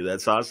agree with you.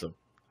 That's awesome.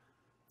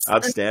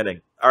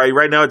 Outstanding. All right,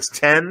 right now it's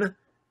 10.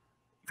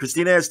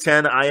 Christina has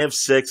 10. I have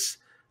 6.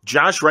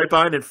 Josh right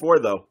behind in 4,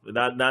 though.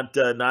 Not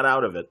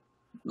out of it.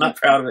 Not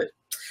proud of it.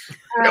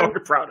 No, we're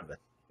proud of it.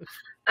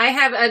 I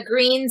have a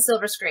green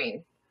silver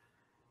screen.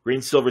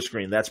 Green silver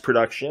screen. That's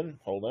production.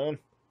 Hold on.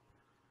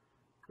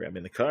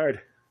 Grabbing the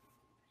card.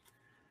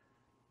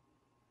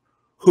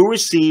 Who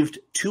received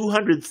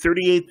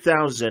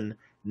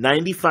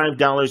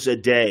 $238,095 a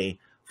day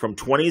from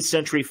 20th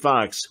Century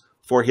Fox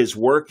for his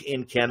work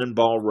in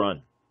Cannonball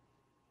Run?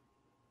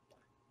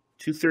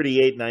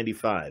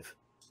 $238.95.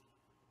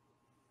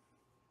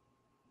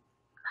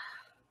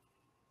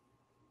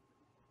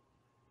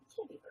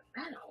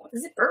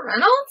 Is it Burt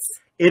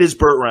Reynolds? It is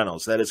Burt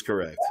Reynolds. That is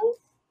correct.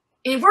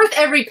 It's worth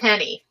every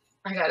penny.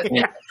 I gotta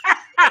say.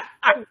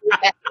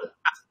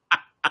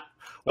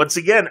 Once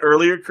again,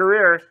 earlier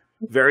career,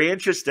 very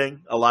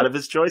interesting. A lot of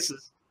his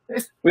choices.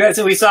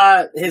 We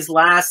saw his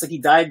last, like he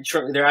died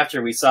shortly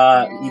thereafter. We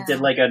saw he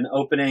did like an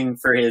opening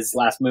for his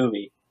last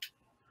movie,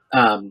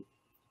 and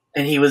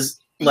he was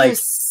like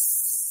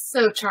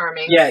so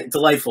charming. Yeah,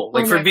 delightful.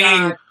 Like so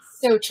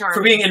charming.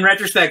 For being in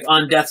retrospect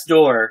on death's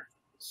door,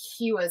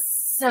 he was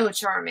so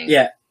charming.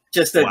 Yeah,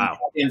 just a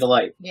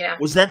delight. Yeah.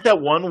 Was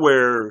that one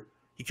where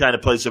he kind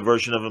of plays a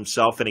version of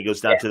himself and he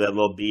goes down to that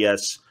little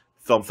BS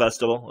film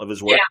festival of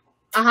his work? Yeah.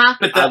 Uh-huh.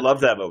 But I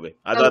love that movie.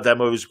 I thought that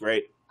movie was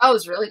great. Oh, it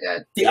was really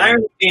good. The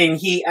irony being,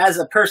 he, as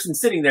a person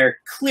sitting there,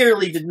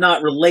 clearly did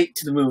not relate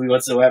to the movie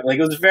whatsoever. Like,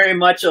 it was very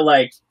much a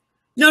like,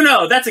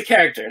 no, that's a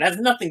character. It has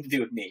nothing to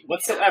do with me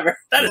whatsoever.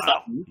 That is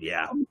not me.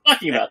 Yeah. What are you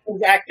talking about?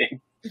 It's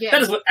acting. Yeah.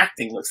 That is what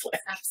acting looks like.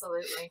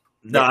 Absolutely.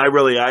 No,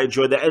 I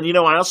enjoyed that. And,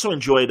 I also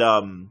enjoyed,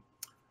 and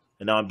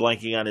now I'm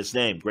blanking on his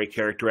name, great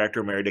character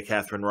actor, married to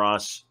Catherine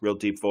Ross, real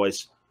deep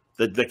voice,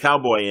 the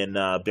cowboy in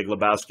Big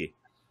Lebowski.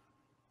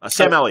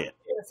 Sam Elliott.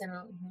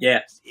 Yeah.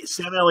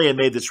 Sam Elliott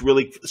made this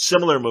really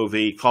similar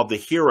movie called The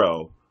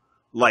Hero,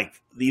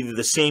 like either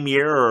the same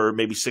year or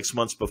maybe 6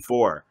 months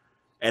before.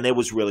 And it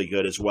was really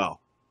good as well.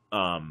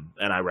 And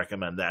I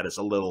recommend that as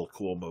a little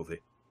cool movie.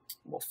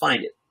 We'll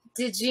find it.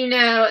 Did you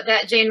know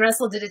that Jane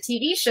Russell did a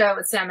TV show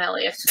with Sam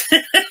Elliott?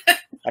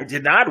 I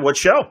did not. What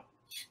show?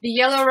 The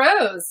Yellow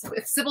Rose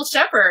with Sybil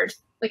Shepherd,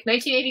 like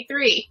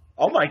 1983.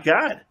 Oh, my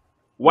God.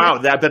 Wow.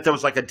 I bet that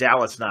was like a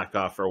Dallas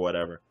knockoff or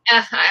whatever.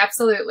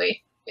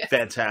 Absolutely. Yeah.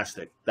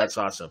 Fantastic. That's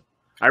awesome.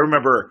 I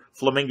remember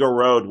Flamingo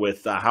Road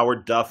with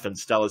Howard Duff and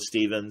Stella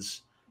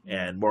Stevens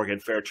and Morgan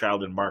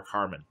Fairchild and Mark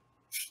Harmon.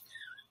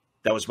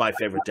 That was my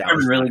favorite Dallas.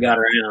 Harmon really got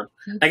around.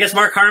 I guess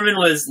Mark Harmon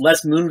was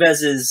Les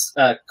Moonves's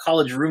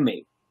college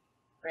roommate.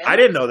 Really? I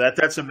didn't know that.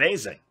 That's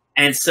amazing.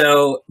 And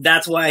so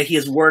that's why he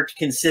has worked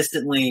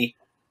consistently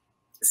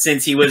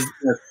since he was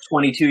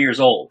 22 years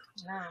old.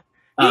 Wow.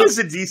 He is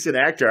a decent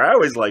actor. I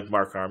always like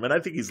Mark Harmon. I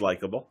think he's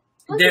likable.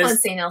 On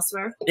St.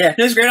 Elsewhere. Yeah,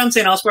 no, he's great on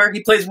St. Elsewhere.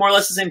 He plays more or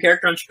less the same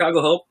character on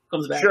Chicago Hope.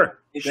 Comes back. Sure.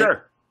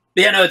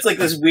 But yeah, no, it's like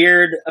this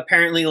weird.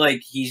 Apparently,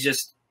 like he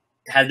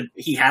had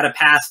a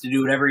pass to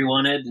do whatever he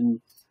wanted,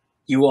 and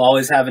he will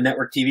always have a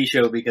network TV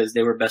show because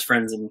they were best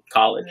friends in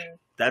college.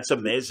 That's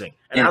amazing.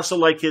 And I also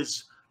like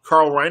his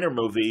Carl Reiner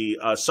movie,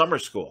 Summer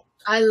School.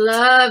 I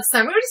love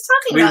Summer.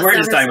 We were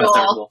just talking about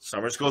Summer School.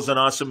 Summer School's an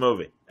awesome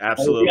movie.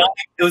 Absolutely.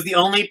 It was the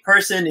only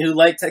person who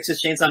liked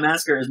Texas Chainsaw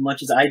Massacre as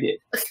much as I did.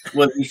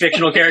 Was the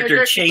fictional character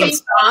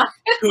Chainsaw,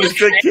 who was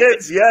the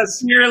kids,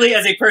 yes. Merely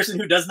as a person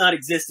who does not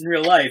exist in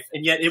real life,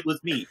 and yet it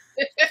was me.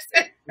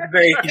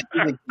 Very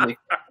confusing to me.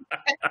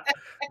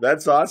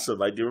 That's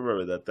awesome. I do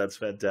remember that. That's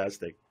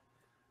fantastic.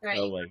 Right.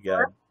 Oh my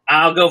god.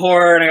 I'll go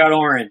horror, and I got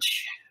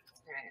orange.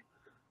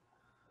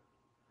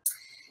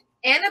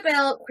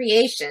 Annabelle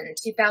Creation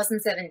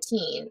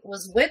 2017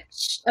 was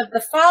which of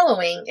the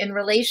following in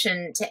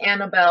relation to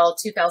Annabelle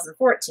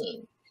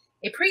 2014?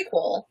 A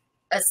prequel,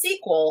 a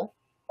sequel,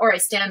 or a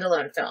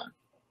standalone film?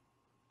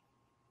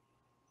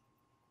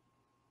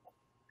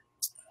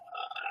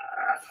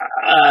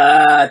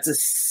 It's a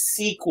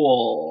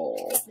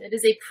sequel. It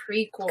is a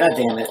prequel. God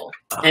damn it.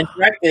 And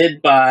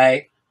directed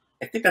by,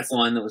 I think that's the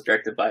one that was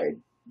directed by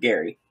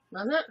Gary.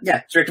 Was it? Yeah,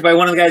 it's directed by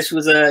one of the guys who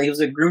was he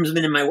was a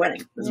groomsman in my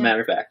wedding, as a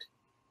matter of fact.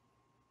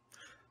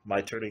 My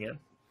turn again?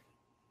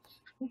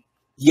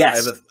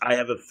 Yes. I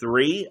have a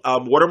 3.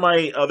 What are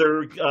my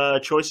other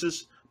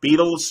choices?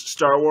 Beatles,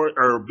 Star Wars,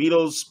 or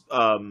Beatles...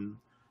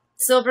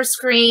 Silver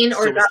Screen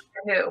or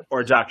Doctor Who?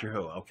 Or Doctor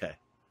Who, okay.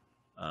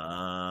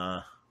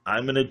 I'm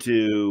going to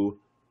do...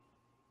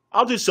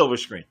 I'll do Silver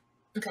Screen.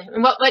 Okay.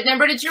 And what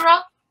number did you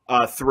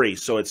roll? 3,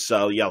 so it's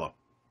yellow.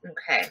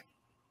 Okay.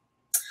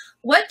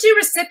 What do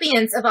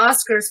recipients of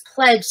Oscars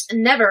pledge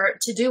never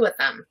to do with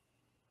them?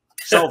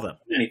 Sell them.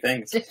 Many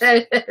things.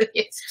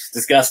 It's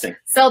disgusting.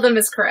 Sell them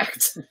is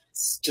correct.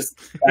 It's just,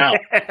 wow.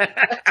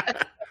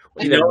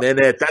 Wait a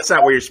minute. That's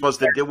not what you're supposed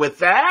to do with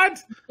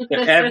that.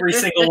 Every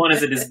single one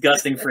is a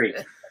disgusting freak.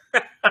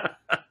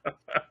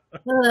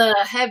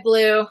 Head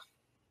blue.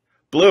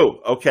 Blue,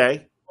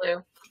 okay.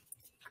 Blue.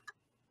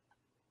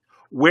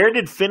 Where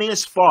did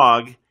Phineas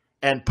Fogg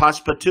and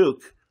Passepartout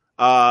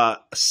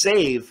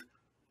save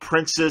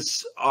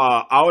Princess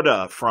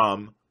Auda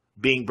from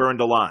being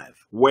burned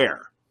alive?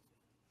 Where?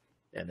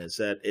 And is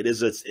that it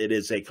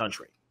is a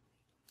country.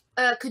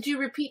 Could you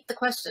repeat the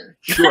question?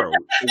 Sure.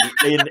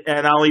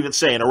 And I'll even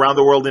say, in Around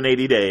the World in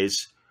 80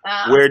 Days,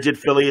 where did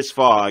Phileas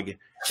Fogg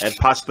and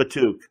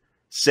Passepartout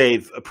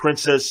save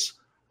Princess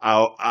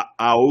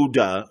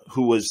Auda,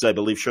 who was, I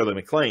believe, Shirley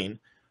MacLaine,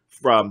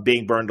 from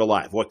being burned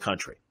alive? What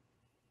country?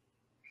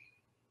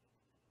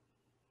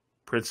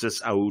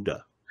 Princess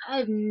Auda.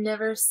 I've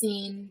never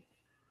seen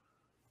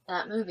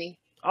that movie.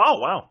 Oh,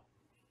 wow.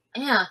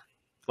 Yeah.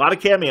 A lot of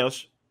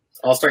cameos.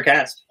 All-star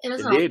cast. It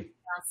is Indeed.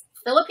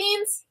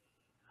 Philippines?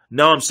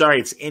 No, I'm sorry.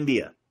 It's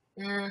India.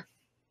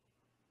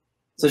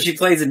 So she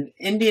plays an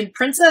Indian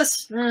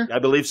princess? I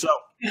believe so.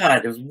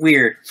 God, it was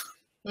weird.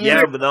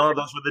 Yeah, but no,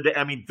 those were the.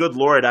 I mean, good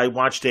Lord! I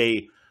watched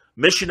a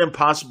Mission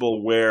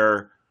Impossible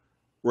where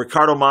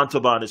Ricardo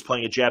Montalban is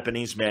playing a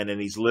Japanese man, and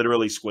he's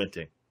literally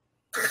squinting.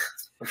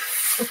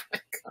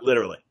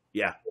 Literally,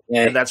 yeah.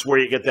 And that's where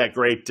you get that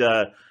great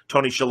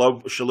Tony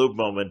Shalhoub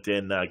moment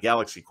in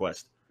Galaxy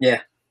Quest.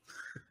 Yeah.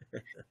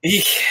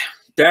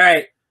 All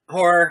right,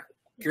 horror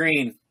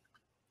green.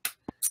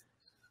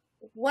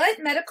 What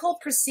medical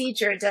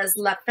procedure does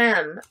La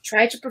Femme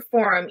try to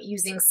perform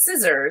using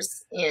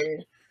scissors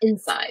in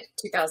Inside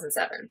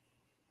 2007?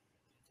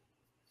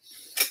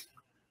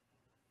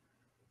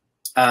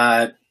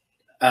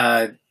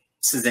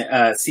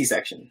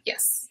 C-section.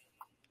 Yes.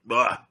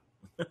 Ugh.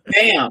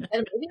 Bam.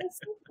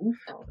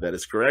 That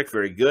is correct.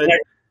 Very good. I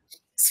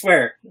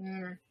swear.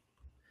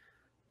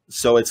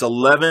 So it's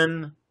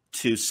 11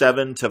 to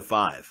 7 to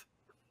 5.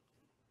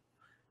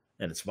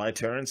 And it's my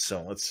turn,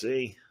 so let's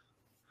see.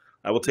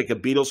 I will take a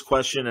Beatles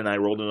question, and I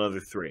rolled another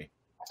 3.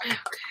 Okay.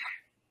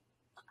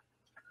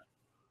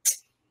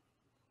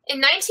 In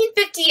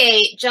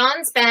 1958,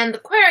 John's band, the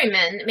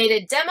Quarrymen, made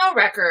a demo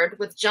record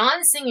with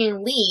John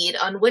singing lead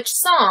on which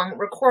song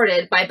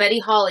recorded by Buddy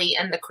Holly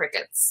and the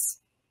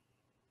Crickets?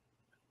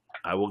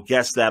 I will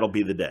guess that'll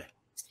be the day.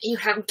 You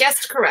have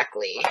guessed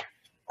correctly.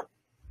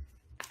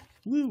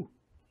 Woo.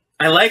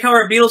 I like how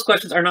our Beatles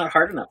questions are not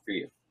hard enough for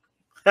you.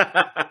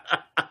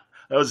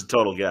 That was a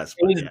total guess.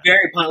 It was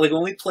very like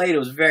when we played, it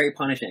was very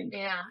punishing.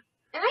 Yeah,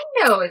 and I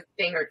know a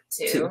thing or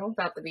two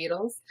about the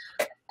Beatles.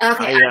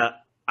 Okay,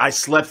 I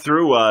slept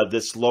through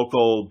this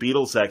local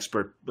Beatles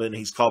expert, and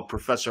he's called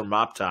Professor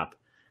Mop Top.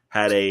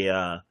 Had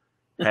a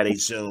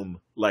Zoom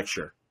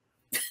lecture,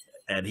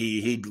 and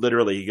he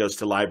literally goes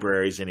to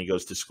libraries and he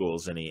goes to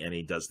schools and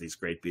he does these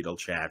great Beatle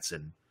chats,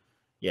 and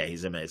yeah,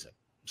 he's amazing.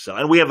 So,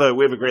 and we have a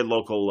great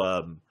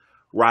local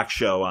rock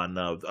show on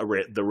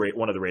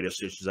one of the radio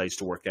stations I used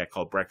to work at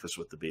called Breakfast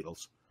with the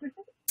Beatles.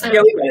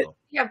 Yeah,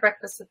 we have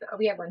breakfast with.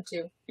 We have one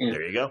too. Yeah.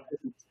 There you go.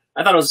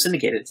 I thought it was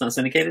syndicated. It's not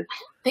syndicated? I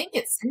think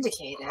it's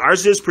syndicated.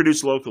 Ours is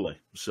produced locally.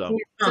 So,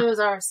 So is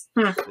ours.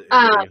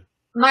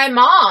 My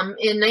mom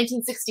in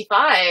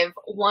 1965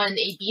 won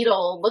a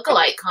Beatle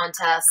lookalike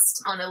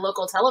contest on a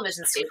local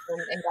television station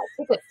and got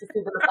tickets to see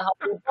them at the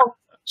Hollywood Bowl.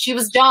 She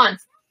was John.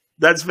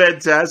 That's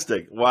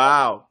fantastic.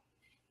 Wow.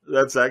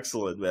 That's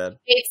excellent, man.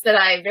 Hates that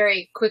I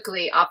very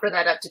quickly offer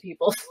that up to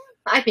people.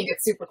 I think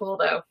it's super cool,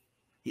 though.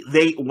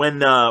 When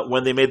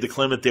they made the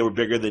claim that they were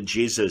bigger than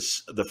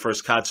Jesus, the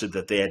first concert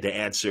that they had to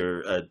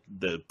answer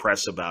the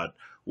press about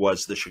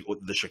was the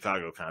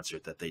Chicago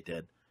concert that they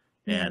did.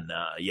 And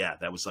yeah,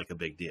 that was like a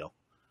big deal.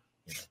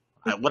 You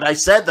know, when I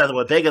said that they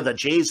were bigger than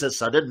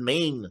Jesus, I didn't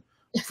mean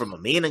from a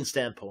meaning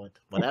standpoint.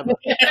 Whatever.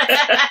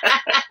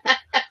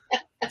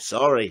 I'm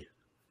sorry.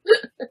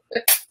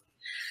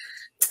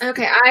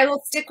 Okay, I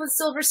will stick with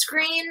silver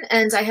screen,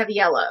 and I have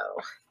yellow.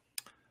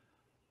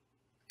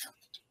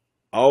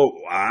 Oh,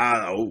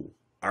 wow.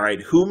 All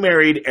right. Who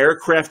married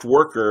aircraft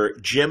worker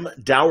Jim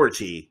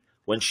Dougherty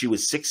when she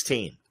was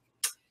 16?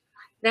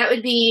 That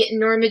would be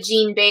Norma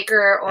Jean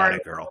Baker or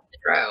Marilyn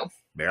Monroe.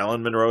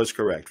 Marilyn Monroe is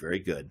correct. Very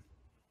good.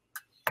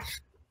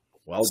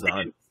 Well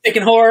done.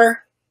 Sticking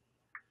horror.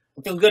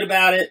 I feel good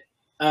about it.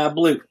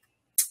 Blue.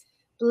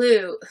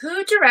 Blue.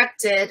 Who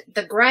directed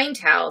the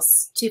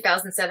Grindhouse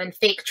 2007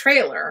 fake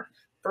trailer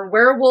for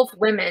Werewolf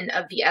Women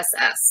of the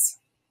SS?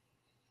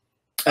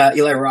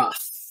 Eli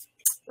Roth.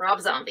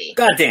 Rob Zombie.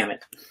 God damn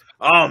it.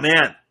 Oh,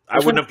 man. I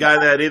wouldn't have gotten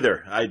that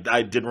either. I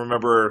didn't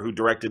remember who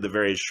directed the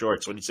various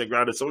shorts. When you said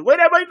Grounded, so wait,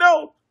 I might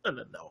know.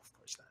 No, of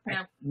course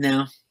not.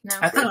 No.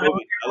 I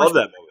love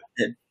that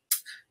movie.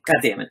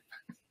 God damn it.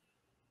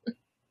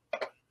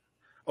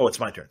 Oh, it's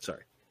my turn.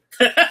 Sorry.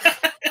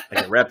 I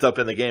get wrapped up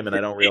in the game and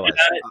I don't realize.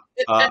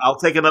 I'll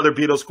take another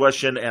Beatles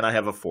question, and I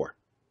have a 4.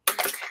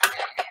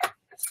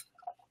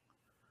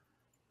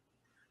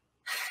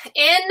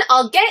 In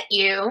I'll Get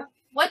You,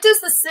 what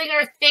does the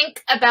singer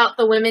think about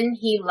the women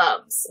he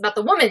loves? About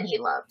the woman he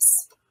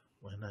loves?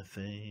 When I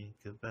think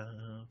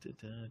about it.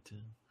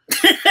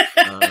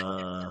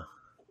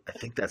 I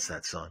think that's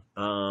that song.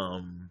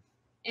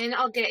 In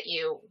I'll Get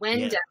You,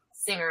 when does the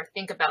singer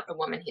think about the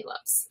woman he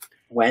loves?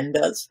 When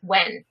does?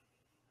 When.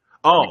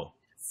 Oh.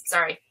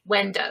 Sorry,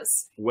 when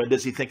does. When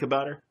does he think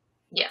about her?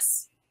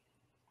 Yes.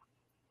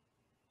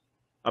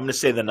 I'm going to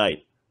say the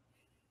night.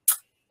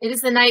 It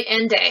is the night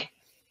and day.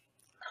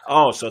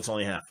 Oh, so it's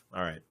only half.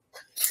 All right.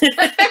 So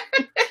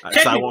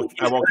I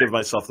won't give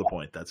myself the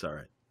point. That's all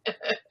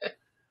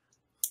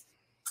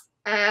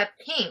right.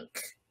 Pink.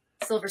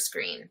 Silver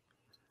screen.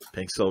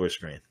 Pink silver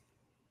screen.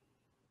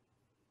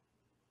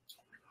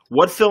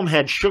 What film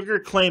had Sugar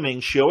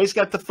claiming she always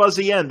got the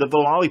fuzzy end of the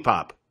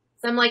lollipop?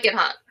 Some Like It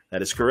Hot.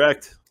 That is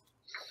correct.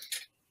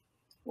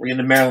 We're in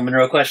the Marilyn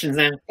Monroe questions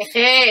then?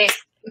 Hey.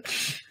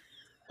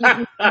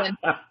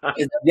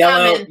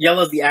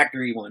 Yellow's the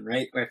actor-y one,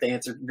 right? Where if they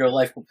answer real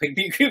life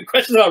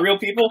questions about real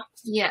people?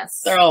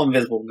 Yes. They're all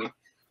invisible to me.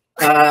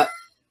 I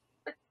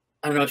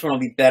don't know which one I'll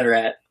be better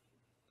at.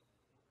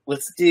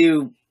 Let's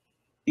do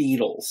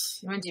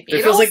Beatles. You want to do Beatles?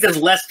 It feels like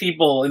there's less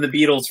people in the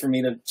Beatles for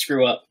me to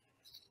screw up.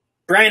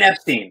 Brian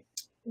Epstein.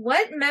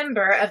 What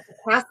member of the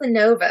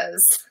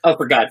Casanovas Oh,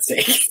 for God's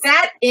sake.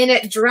 sat in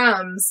at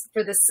drums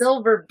for the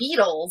Silver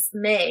Beatles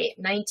May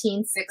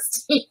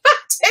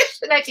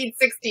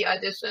 1960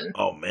 audition?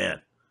 Oh,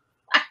 man.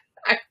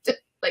 I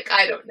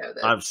don't know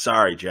this. I'm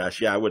sorry,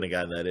 Josh. Yeah, I wouldn't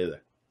have gotten that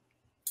either.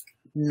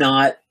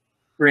 Not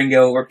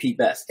Ringo or Pete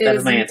Best. That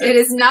is my answer. It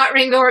is not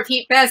Ringo or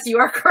Pete Best. You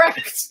are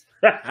correct.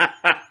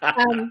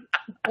 Johnny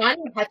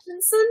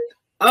Hutchinson?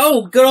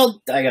 Oh, good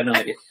old... I got no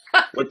idea.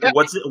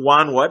 What's it?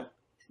 Juan what?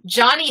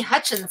 Johnny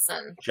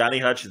Hutchinson. Johnny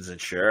Hutchinson,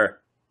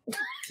 sure.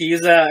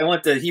 He's I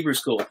went to Hebrew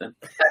school with him.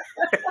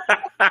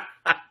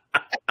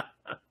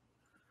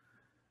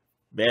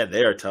 Man,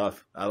 they are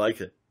tough. I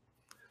like it.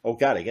 Oh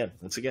God,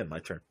 once again, my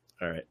turn.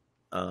 All right.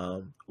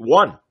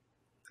 1.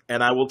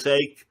 And I'll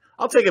take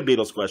a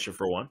Beatles question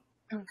for 1.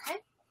 Okay.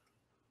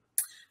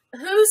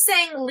 Who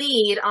sang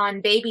lead on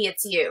Baby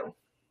It's You?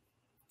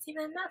 See,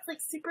 man, that's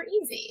super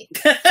easy.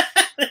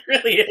 It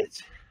really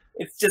is.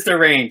 It's just a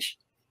range.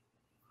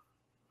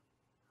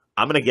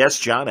 I'm going to guess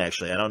John,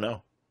 actually. I don't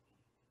know.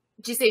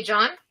 Did you say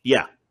John?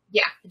 Yeah.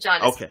 Yeah,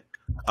 John is.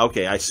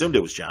 Okay. I assumed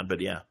it was John, but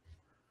yeah.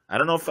 I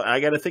don't know if I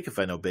got to think if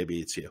I know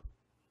Baby It's You.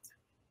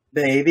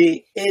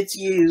 Baby, it's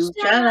you.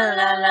 La, la,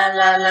 la, la,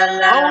 la,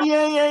 la. Oh,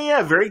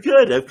 yeah. Very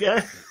good.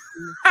 Okay.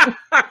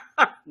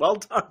 Well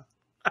done.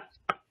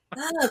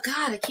 Oh,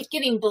 God, I keep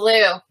getting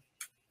blue.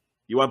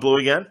 You want blue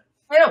again?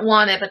 I don't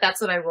want it, but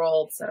that's what I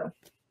rolled, so.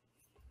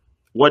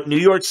 What New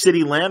York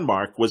City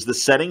landmark was the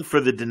setting for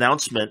the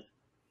denouncement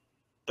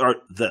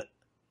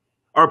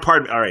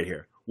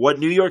What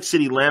New York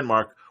City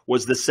landmark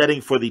was the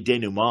setting for the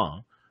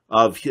denouement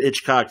of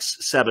Hitchcock's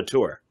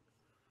Saboteur?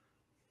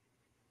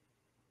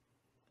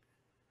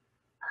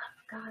 Oh,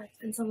 God, it's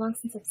been so long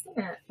since I've seen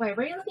it. Why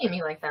are you looking at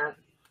me like that?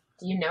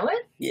 Do you know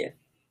it? Yeah.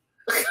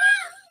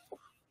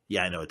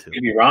 Yeah, I know it too.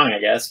 You'd be wrong, I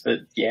guess, but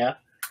yeah.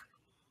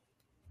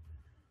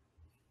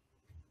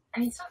 I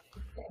mean, it's not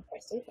the Empire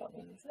State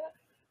Building, is it?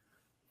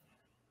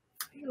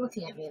 are you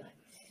looking at me like?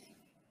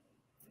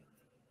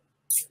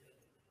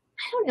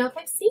 I don't know if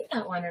I've seen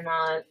that one or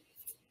not.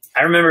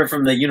 I remember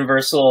from the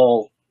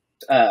Universal,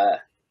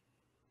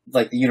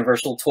 like the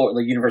Universal tour,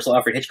 the Universal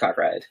Alfred Hitchcock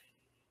ride,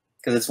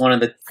 because it's one of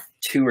the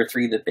 2 or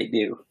 3 that they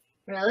do.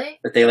 Really?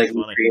 That they like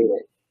recreate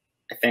it,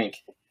 I think.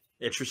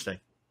 Interesting.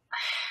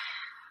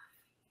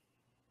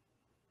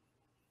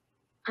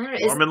 I don't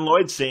know. Norman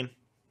Lloyd scene.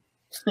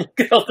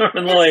 Good old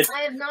Norman Lloyd.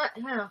 I have not.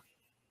 No.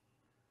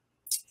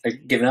 Are you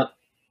giving up?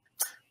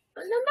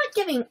 I'm not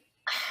giving.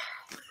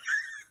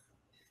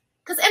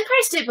 Because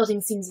Empire State Building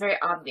seems very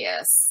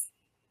obvious.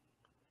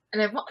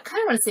 And I kind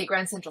of want to say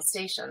Grand Central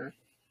Station.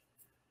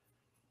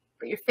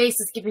 But your face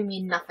is giving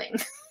me nothing.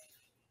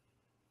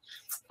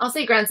 I'll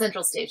say Grand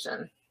Central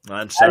Station.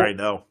 I'm sorry,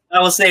 no. I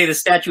will say the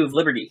Statue of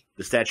Liberty.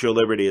 The Statue of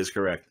Liberty is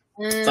correct.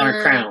 It's on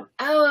her crown.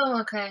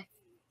 Oh, okay.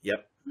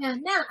 Yep. Yeah,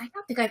 no, I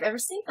don't think I've ever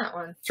seen that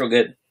one. It's real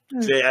good.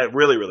 Yeah,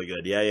 really, really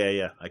good.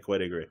 Yeah. I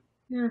quite agree.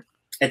 Yeah.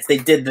 It's they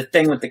did the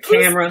thing with the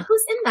camera.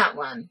 Who's in that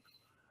one?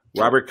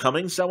 Robert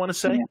Cummings, I want to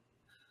say. Yeah.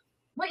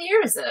 What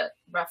year is it,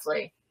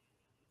 roughly?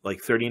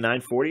 Like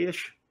 39,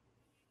 40-ish?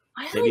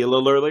 I Maybe a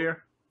little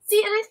earlier? See,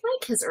 and I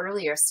like his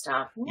earlier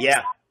stuff.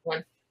 Yeah.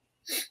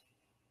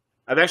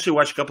 I've actually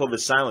watched a couple of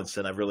his silents,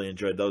 and I've really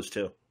enjoyed those,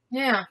 too.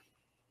 Yeah.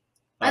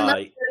 I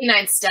love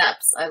 39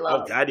 Steps. I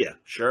love. Oh, God, yeah.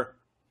 Sure.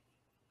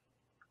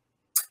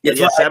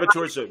 Yeah,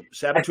 Saboteurs are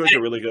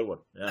a really good one.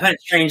 Yeah. Kind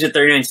of strange that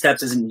 39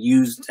 Steps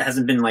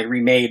hasn't been like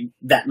remade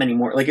that many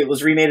more. Like it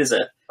was remade as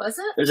Was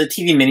it? There's a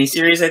TV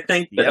miniseries, I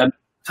think, but I'm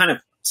kind of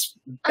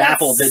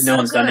baffled that no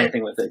one's done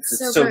anything with it.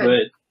 It's so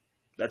good.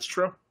 That's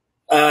true.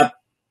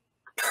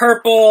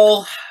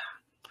 Purple,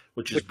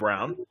 which is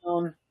brown.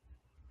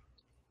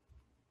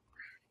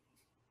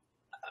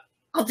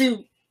 I'll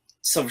do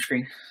Silver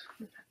Screen.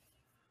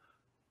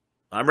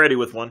 I'm ready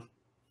with one.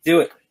 Do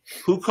it.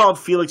 Who called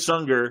Felix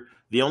Unger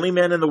the only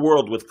man in the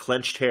world with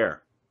clenched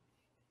hair?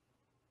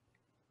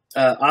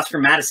 Oscar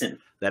Madison.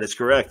 That is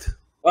correct.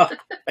 Oh,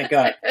 thank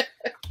God.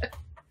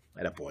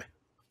 That boy.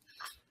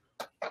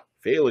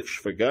 Felix,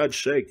 for God's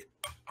sake.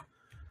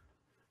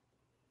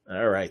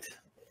 All right.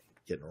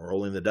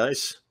 Rolling the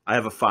dice. I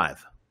have a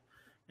 5.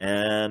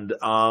 And,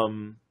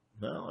 well,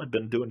 I've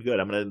been doing good.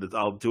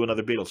 I'll do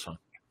another Beatles song.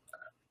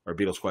 Or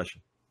Beatles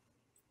question.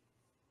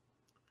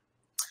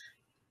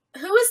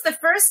 Who is the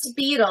first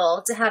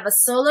Beatle to have a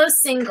solo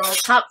single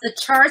top the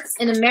charts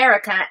in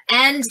America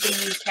and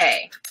the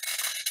UK?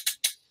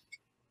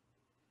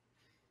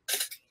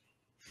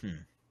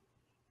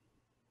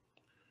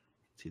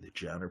 It's either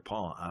John or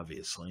Paul,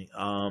 obviously.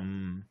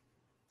 I'm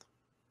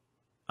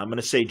going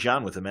to say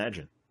John with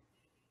Imagine.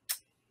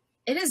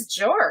 It is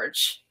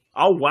George.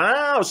 Oh,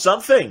 wow.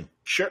 Something.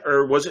 Sure.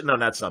 Or was it? No,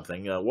 not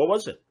something. What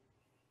was it?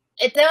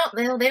 They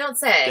don't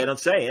say. They don't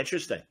say.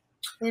 Interesting.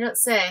 They don't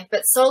say.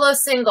 But solo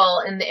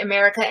single in the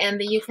America and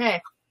the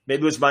UK.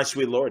 Maybe it was My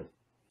Sweet Lord.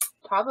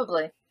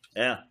 Probably.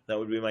 Yeah, that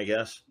would be my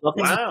guess.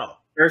 Nothing's Wow.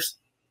 First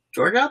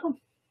George album?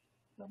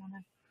 I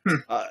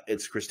don't know.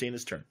 It's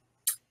Christina's turn.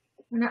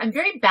 I'm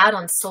very bad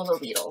on solo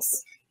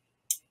Beatles.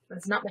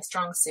 It's not my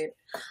strong suit.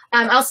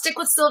 I'll stick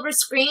with Silver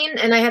Screen,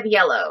 and I have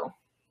yellow.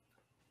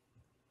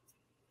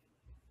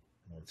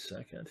 1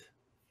 second.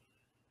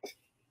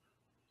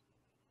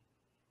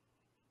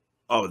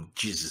 Oh,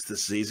 Jesus,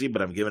 this is easy,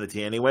 but I'm giving it to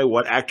you anyway.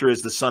 What actor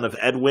is the son of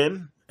Ed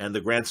Wynn and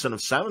the grandson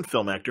of silent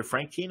film actor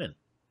Frank Keenan?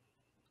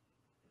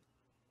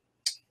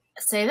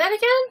 Say that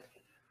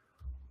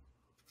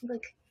again?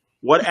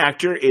 What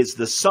actor is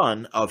the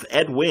son of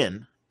Ed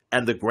Wynn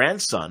and the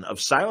grandson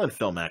of silent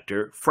film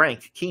actor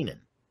Frank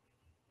Keenan?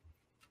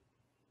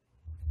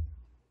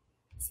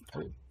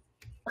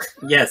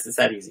 Yes, it's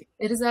that easy.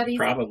 It is that easy?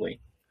 Probably.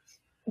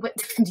 What,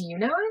 do you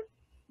know it?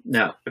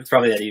 No, it's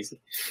probably that easy.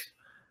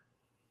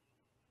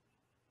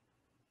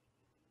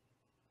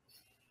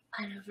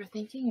 I'm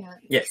overthinking it.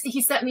 Yes.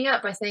 He set me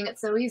up by saying it's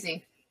so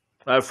easy.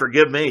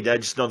 Forgive me. I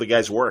just know the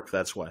guy's work.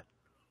 That's why.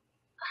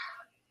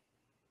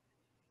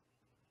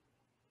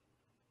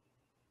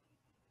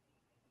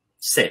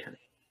 Say it, honey.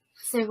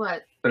 Say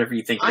what? Whatever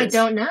you think. I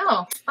don't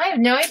know. I have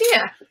no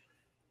idea.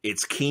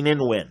 It's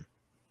Keenan Wynn.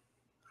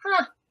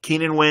 Huh.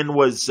 Keenan Wynn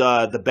was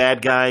the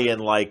bad guy in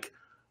like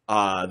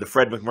the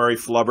Fred MacMurray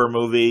Flubber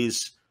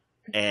movies,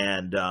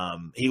 and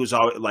he was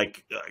always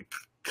like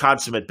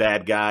consummate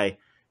bad guy,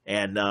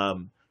 and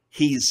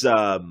he's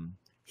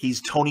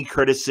Tony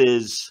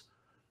Curtis's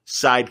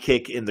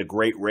sidekick in The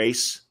Great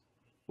Race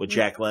with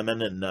Jack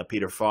Lemmon and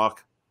Peter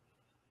Falk.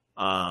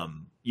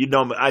 You'd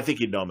know him. I think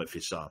you'd know him if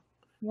you saw him.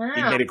 Wow.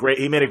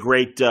 He made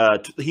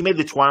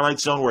the Twilight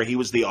Zone where he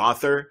was the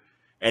author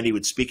and he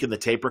would speak in the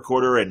tape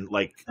recorder and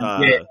like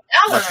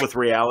mess with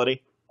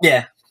reality.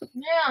 Yeah.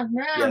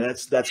 Yeah.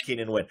 That's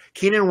Keenan Wynn.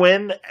 Keenan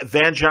Wynn,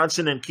 Van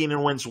Johnson, and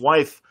Keenan Wynn's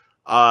wife,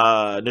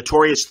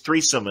 notorious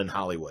threesome in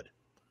Hollywood,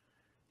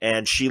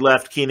 and she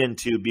left Keenan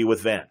to be with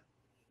Van.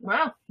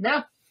 Wow.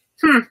 No.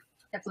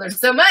 I've learned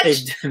so much.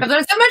 I've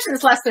learned so much in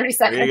this last 30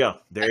 seconds.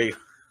 There you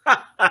go.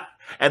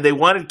 And they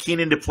wanted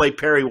Keenan to play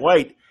Perry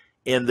White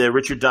in the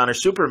Richard Donner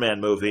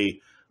Superman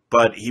movie,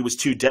 but he was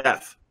too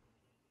deaf.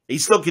 He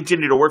still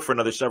continued to work for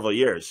another several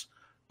years,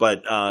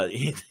 but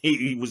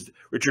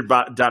Richard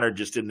Donner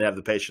just didn't have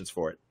the patience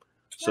for it,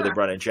 so they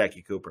brought in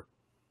Jackie Cooper.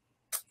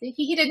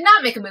 He did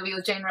not make a movie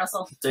with Jane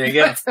Russell. There you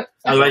go.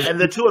 And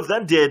the two of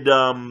them did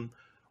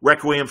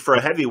Requiem for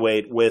a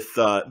Heavyweight with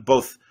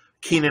both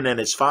Keenan and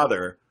his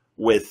father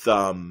with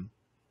I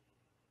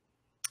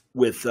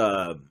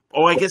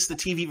guess the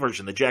TV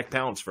version, the Jack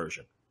Palance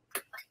version.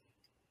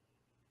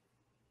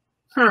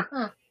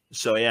 Huh.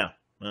 So yeah.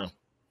 Well,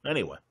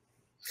 anyway.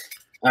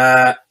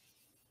 Oh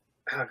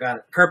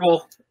god,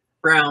 purple,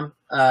 brown.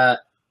 I'll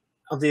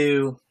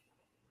do. What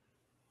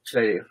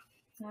should I do?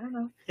 I don't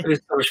know. I'll do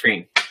silver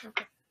screen.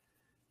 Okay.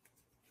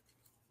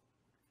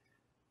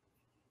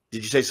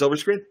 Did you say silver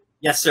screen?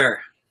 Yes, sir.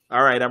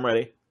 All right, I'm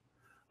ready.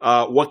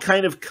 What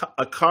kind of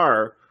a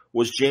car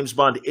was James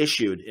Bond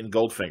issued in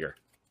Goldfinger?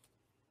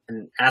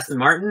 And Aston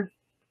Martin?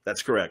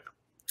 That's correct.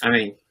 I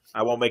mean,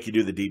 I won't make you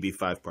do the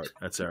DB5 part.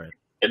 That's all right.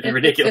 it'd be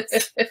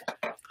ridiculous.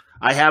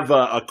 I have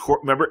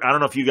remember, I don't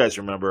know if you guys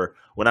remember,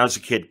 when I was a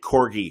kid,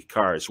 Corgi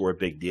cars were a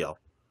big deal.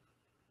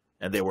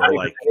 And they were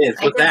like... What's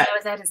I didn't that? know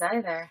what that is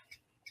either.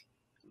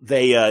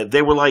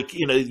 They were like,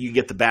 you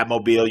get the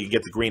Batmobile, you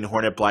get the Green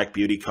Hornet Black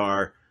Beauty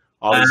car,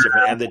 all these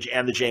different,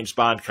 and the James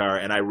Bond car.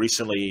 And I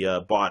recently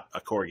bought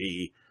a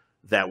Corgi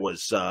that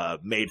was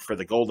made for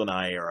the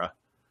GoldenEye era,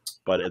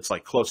 but it's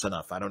like close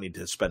enough. I don't need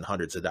to spend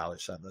hundreds of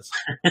dollars on this.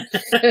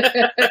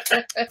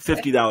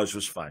 $50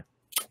 was fine.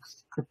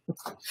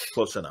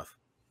 Close enough.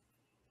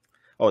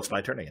 Oh, it's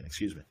my turn again.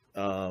 Excuse me.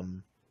 A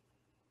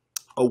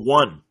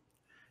 1,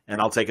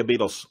 and I'll take a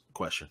Beatles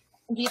question.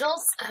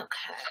 Beatles?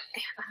 Okay.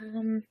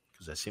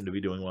 Because I seem to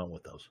be doing well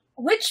with those.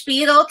 Which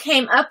Beatle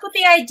came up with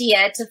the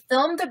idea to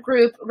film the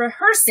group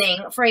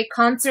rehearsing for a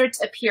concert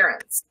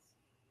appearance?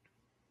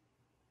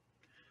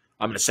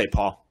 I'm going to say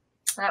Paul.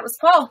 That was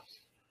Paul.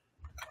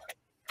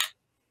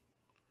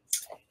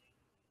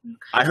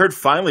 I heard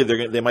finally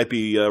they might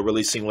be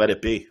releasing Let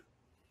It Be.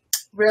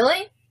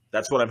 Really?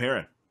 That's what I'm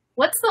hearing.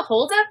 What's the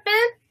holdup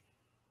been?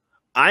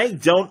 I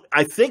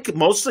think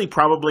mostly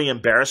probably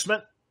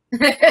embarrassment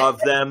of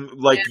them,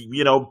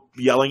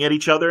 yelling at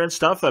each other and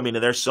stuff. I mean,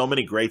 there's so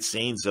many great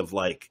scenes of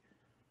like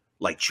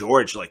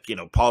George,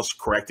 Paul's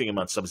correcting him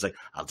on something. He's like,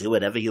 I'll do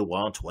whatever you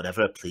want,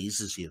 whatever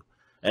pleases you.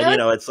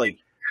 And, it's like,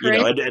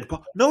 and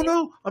Paul,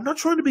 no, I'm not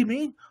trying to be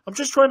mean. I'm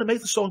just trying to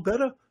make the song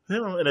better.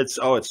 And it's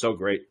so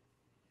great.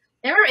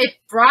 I remember it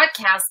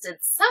broadcasted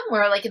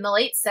somewhere like in the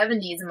late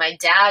 70s, and my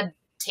dad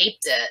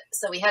taped it,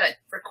 so we had a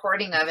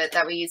recording of it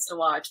that we used to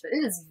watch, but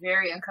it is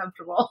very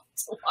uncomfortable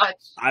to watch.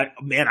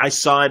 I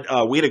saw it.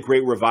 We had a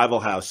great revival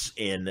house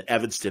in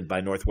Evanston by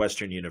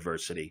Northwestern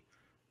University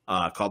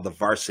called the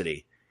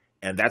Varsity,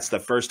 and that's the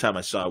first time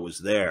I saw it was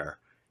there.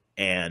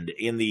 And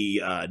in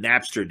the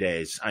Napster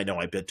days, I know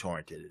I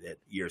BitTorrented it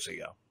years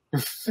ago,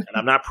 and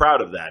I'm not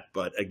proud of that.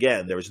 But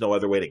again, there was no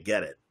other way to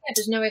get it. Yeah,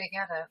 there's no way to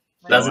get it.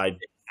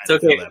 It's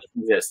okay. It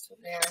exists.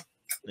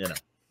 Yeah.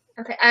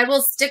 Okay, I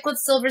will stick with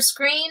silver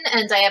screen,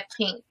 and I have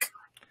pink.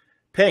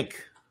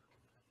 Pink.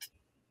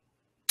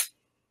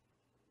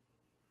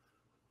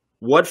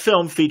 What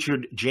film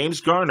featured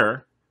James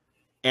Garner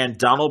and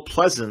Donald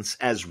Pleasance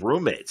as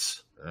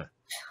roommates?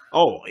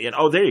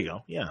 There you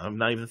go. Yeah, I'm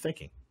not even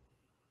thinking.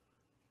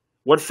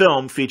 What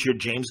film featured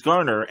James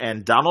Garner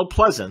and Donald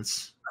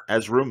Pleasance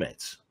as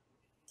roommates?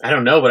 I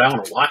don't know, but I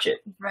want to watch it.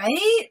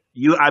 Right?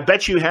 I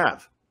bet you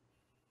have.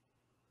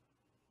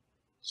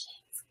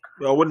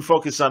 Well, I wouldn't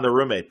focus on the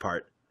roommate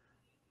part,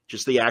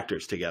 just the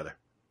actors together,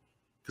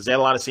 because they had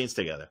a lot of scenes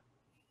together.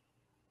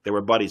 They were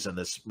buddies in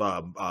this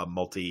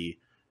multi-cast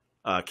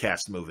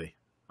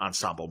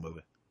ensemble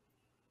movie.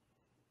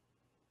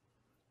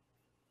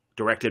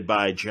 Directed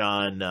by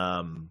John,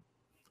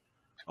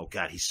 oh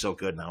God, he's so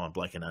good now, I'm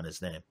blanking on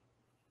his name.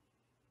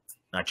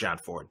 Not John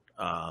Ford.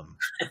 I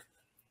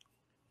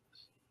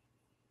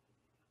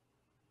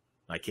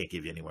can't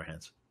give you any more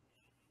hints.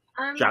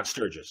 John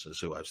Sturges is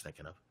who I was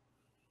thinking of.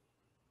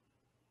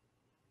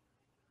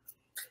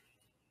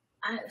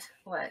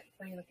 What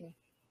are you looking?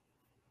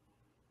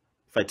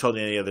 If I told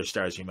you any other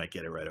stars, you might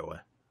get it right away.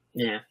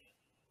 Yeah,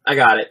 I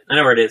got it. I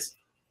know where it is.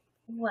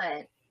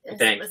 What? Was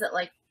it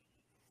like?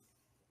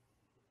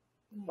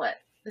 What?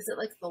 Is it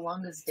like The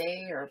Longest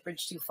Day or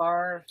Bridge Too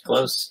Far?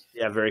 Close.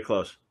 Yeah, very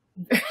close.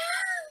 Is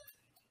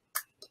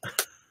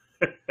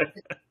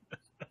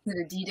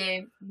it a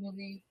D-Day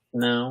movie?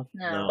 No.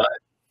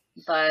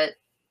 But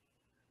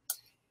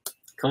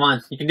come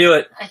on, you can do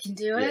it. I can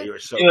do it. Yeah, you were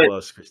so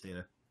close,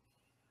 Christina.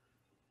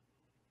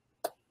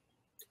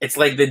 It's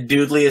like the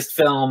doodliest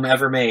film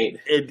ever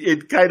made.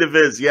 It kind of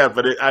is, yeah.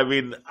 But I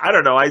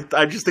don't know.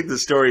 I just think the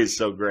story is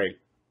so great.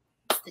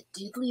 It's the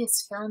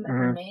doodliest film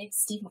ever made.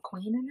 Steve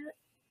McQueen in it.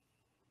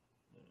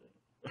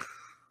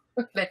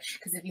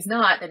 Because if he's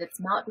not, then it's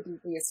not the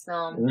doodliest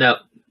film. No,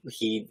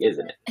 he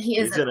isn't it. He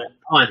isn't. He's in it.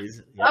 Come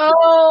on.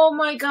 Oh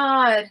my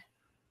God!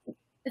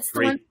 It's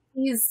the one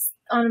he's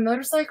on a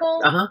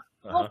motorcycle. Uh-huh.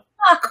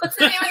 Fuck! What's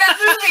the name of that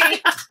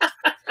movie?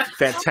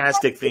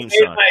 Fantastic theme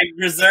song. My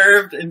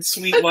reserved and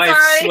sweet wife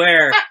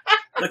swear.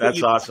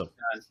 That's awesome.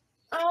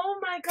 Oh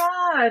my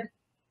God!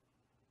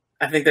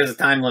 I think there's a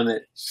time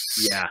limit.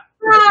 Yeah.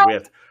 I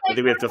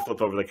think we have to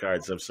flip over the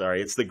cards. I'm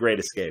sorry. It's The Great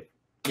Escape.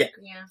 Yeah.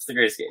 It's The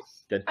Great Escape.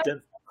 Dun,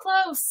 dun.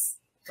 Close.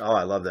 Oh,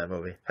 I love that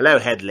movie. Hello,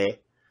 Henley.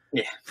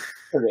 Yeah.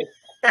 Okay.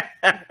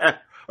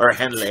 Or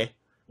Henley.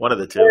 One of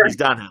the two. He's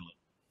Don Henley.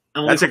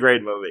 That's a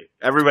great movie.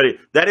 Everybody,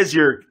 that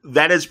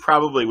is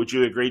probably, would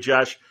you agree,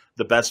 Josh,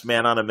 the best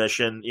man on a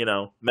mission,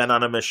 men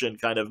on a mission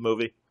kind of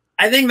movie?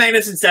 I think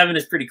Magnificent Seven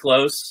is pretty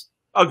close.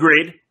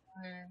 Agreed.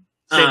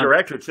 Same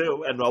director,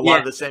 too, and a lot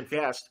of the same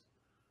cast.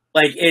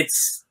 Like,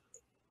 it's...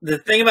 The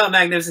thing about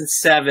Magnificent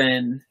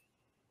Seven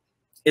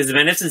is the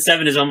Magnificent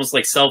Seven is almost,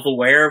 like,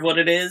 self-aware of what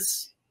it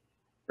is,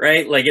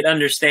 right? Like, it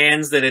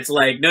understands that it's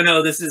like, no,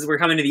 we're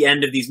coming to the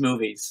end of these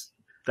movies.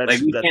 That's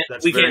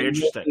very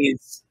interesting.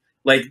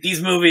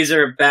 These movies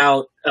are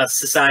about a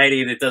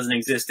society that doesn't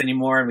exist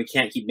anymore, and we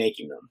can't keep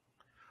making them.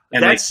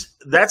 And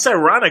that's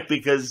ironic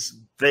because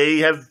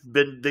they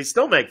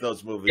still make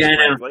those movies,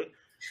 frankly.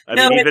 I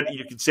mean, even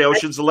you could say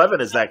Ocean's 11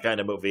 is that kind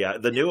of movie.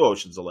 The new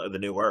Ocean's 11, the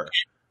newer.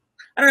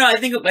 I don't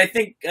know. I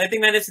think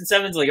Magnificent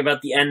Seven's like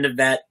about the end of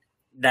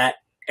that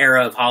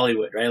era of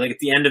Hollywood, right? Like at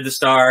the end of the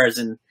stars,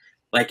 and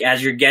like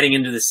as you're getting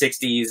into the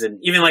 '60s, and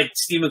even like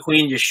Steve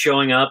McQueen just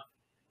showing up,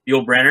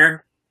 Yul Brynner,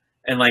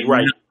 and like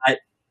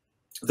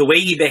the way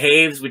he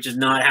behaves, which is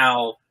not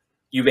how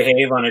you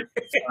behave on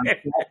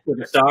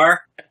with a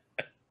star,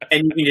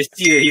 and you can just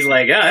see that he's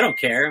like, I don't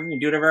care. I'm gonna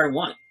do whatever I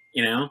want,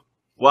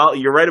 Well,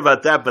 you're right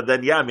about that, but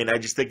then, I mean, I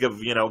just think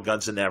of,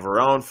 Guns of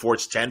Navarone,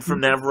 Forts 10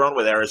 from Navarone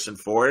with Harrison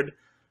Ford.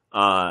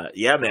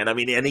 Man, I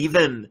mean, and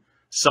even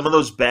some of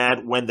those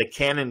when the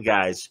Cannon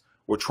guys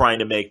were trying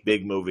to make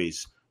big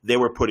movies, they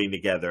were putting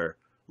together,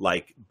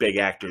 like, big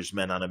actors,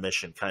 men on a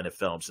mission kind of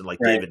films. And, like,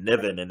 David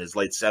Niven in his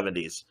late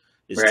 70s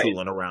is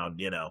tooling around,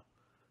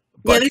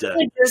 But,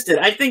 they existed.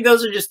 I think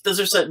those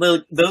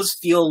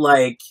feel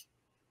like...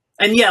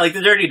 And like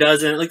The Dirty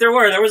Dozen, like there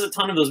was a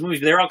ton of those movies,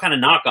 but they were all kind of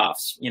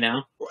knockoffs,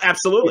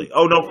 Absolutely.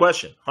 Oh, no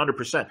question.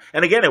 100%.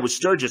 And again, it was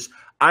Sturgis.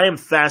 I am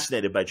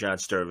fascinated by John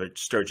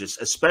Sturgis,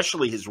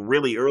 especially his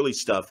really early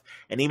stuff.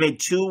 And he made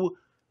 2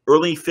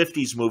 early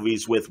 50s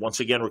movies with, once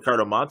again,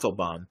 Ricardo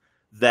Montalban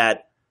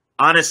that,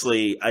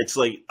 honestly, it's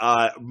like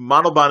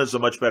Montalban is a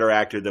much better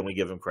actor than we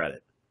give him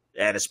credit.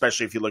 And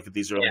especially if you look at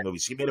these early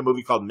movies. He made a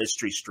movie called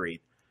Mystery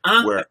Street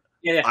where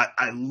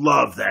I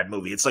love that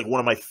movie. It's like one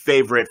of my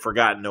favorite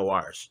forgotten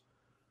noirs.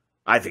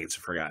 I think it's a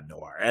forgotten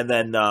noir. And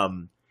then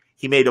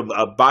he made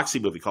a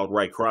boxing movie called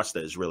Right Cross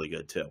that is really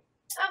good, too.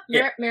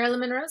 Oh, Marilyn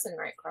Monroe's in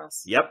Right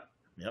Cross. Yep,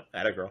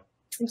 atta girl.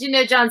 Did you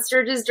know John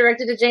Sturgis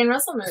directed a Jane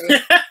Russell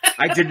movie?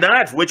 I did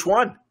not. Which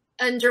one?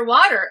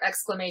 Underwater! !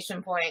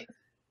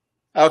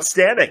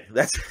 Outstanding.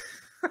 That's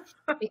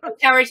because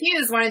Howard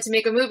Hughes wanted to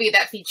make a movie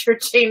that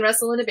featured Jane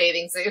Russell in a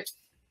bathing suit.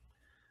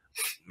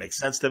 Makes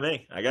sense to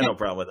me. I got no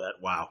problem with that.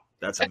 Wow,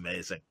 that's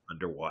amazing.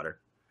 Underwater.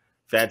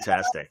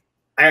 Fantastic.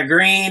 I got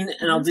green,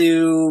 and I'll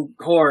do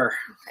horror.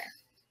 Okay.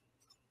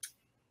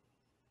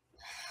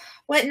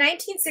 What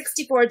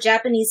 1964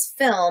 Japanese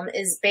film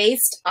is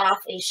based off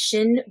a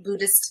Shin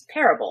Buddhist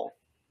parable?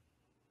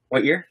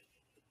 What year?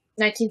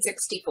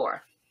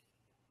 1964.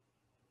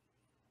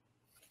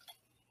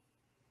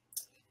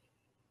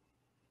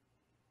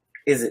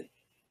 Is it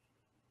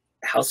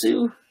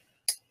Hausu?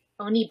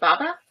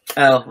 Onibaba?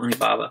 Oh,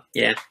 Onibaba.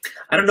 Yeah.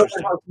 I don't know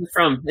what house it's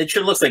from. It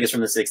sure looks like it's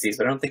from the 60s,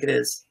 but I don't think it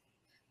is.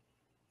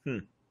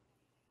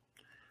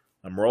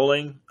 I'm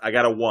rolling. I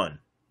got a 1.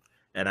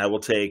 And I will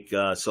take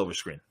Silver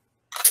Screen.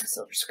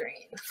 Silver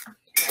Screen.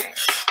 Okay.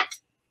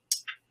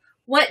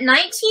 What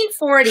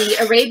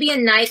 1940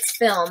 Arabian Nights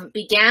film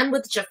began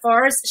with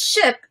Jafar's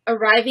ship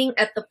arriving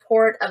at the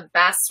port of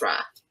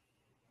Basra?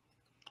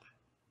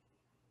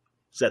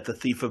 Is that The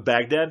Thief of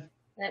Baghdad?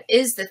 That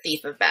is The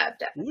Thief of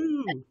Baghdad.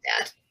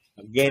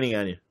 I'm gaining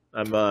on you.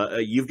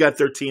 You've got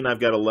 13. I've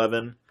got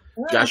 11.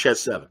 Josh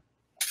has 7.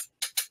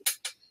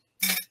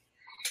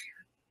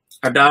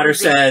 Our daughter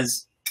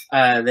says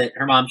that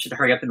her mom should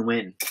hurry up and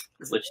win.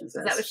 Is what she says.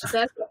 Is that what she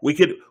says?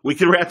 We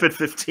could wrap at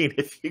 15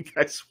 if you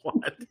guys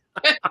want.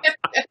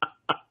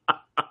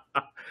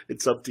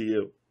 It's up to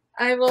you.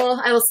 I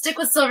will stick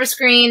with Silver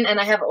Screen, and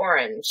I have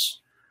orange.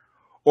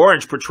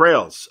 Orange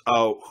portrayals.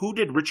 Who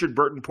did Richard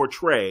Burton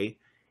portray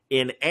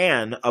in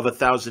Anne of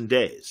 1,000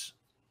 Days?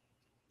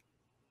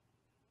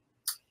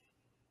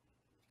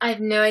 I have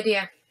no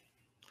idea.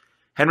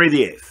 Henry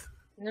VIII.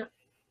 No.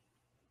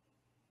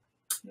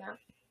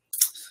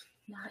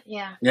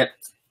 Yeah. Yep.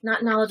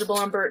 Not knowledgeable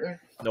on Burton.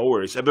 No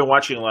worries. I've been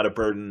watching a lot of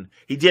Burton.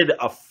 He did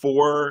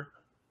four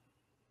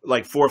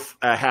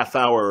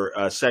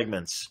half-hour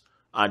segments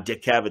on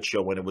Dick Cavett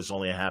show when it was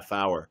only a half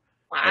hour.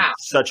 Wow. And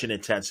such an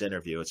intense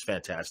interview. It's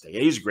fantastic.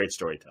 He's a great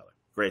storyteller.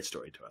 Great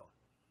storyteller.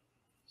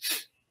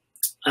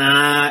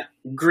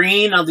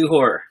 Green, I'll do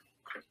horror.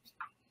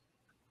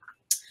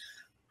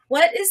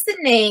 What is the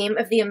name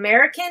of the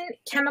American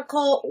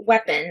chemical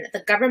weapon the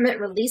government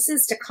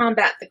releases to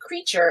combat the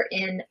creature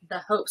in The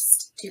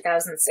Host,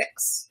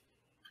 2006?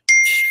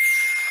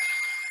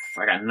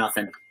 I got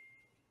nothing.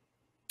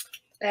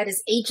 That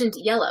is Agent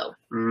Yellow.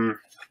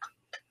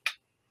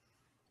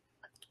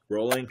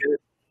 Rolling.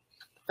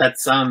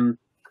 That's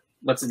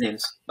what's his name?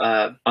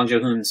 Bong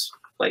Joon-ho's,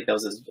 like, that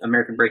was his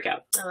American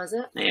Breakout. Oh, was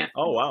it? Yeah.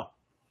 Oh, wow.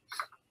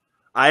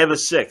 I have a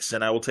 6,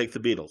 and I will take the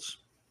Beatles.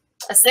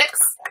 A 6?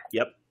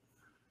 Yep.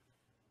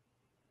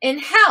 In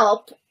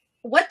Help,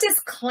 what does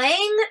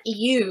Clang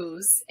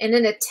use in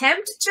an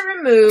attempt to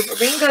remove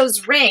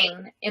Ringo's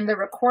ring in the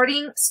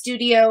recording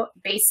studio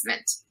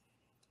basement?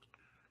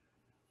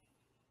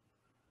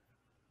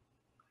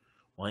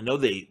 Well, I know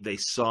they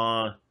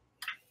saw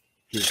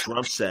his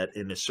drum set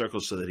in a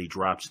circle so that he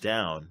drops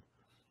down.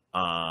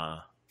 Yeah,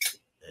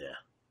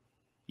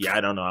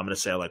 I don't know. I'm going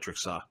to say electric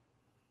saw.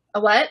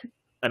 A what?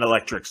 An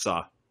electric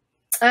saw.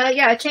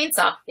 Yeah, a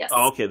chainsaw. Yes.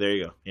 Oh, okay, there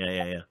you go.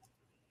 Yeah.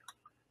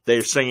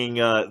 They're singing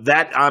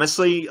that.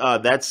 Honestly,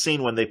 that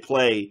scene when they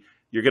play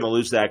 "You're Gonna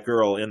Lose That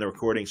Girl" in the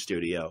recording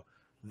studio.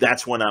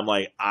 That's when I'm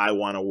like, I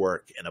want to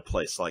work in a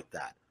place like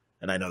that.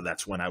 And I know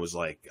that's when I was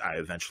like, I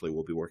eventually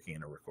will be working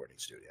in a recording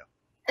studio.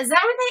 Is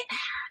that where they?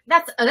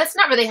 That's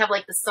not where they have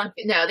like the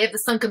sunken. No, they have the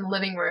sunken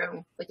living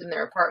room, like in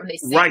their apartment. They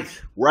sing.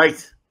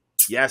 Right.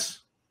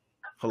 Yes,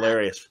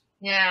 hilarious.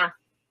 Yeah.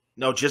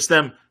 No, just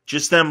them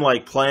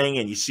like playing,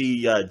 and you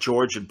see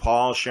George and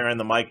Paul sharing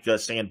the mic,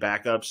 singing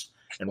backups,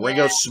 and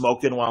Ringo's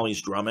smoking while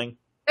he's drumming.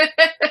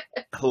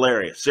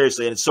 Hilarious,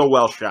 seriously, and it's so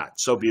well shot,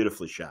 so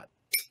beautifully shot.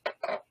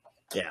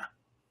 Yeah.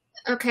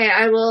 Okay,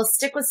 I will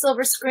stick with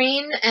Silver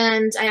Screen,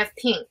 and I have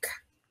Pink.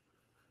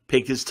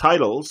 Pink is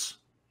titles.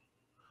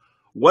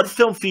 What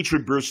film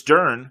featured Bruce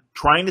Dern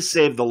trying to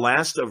save the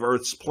last of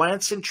Earth's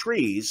plants and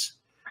trees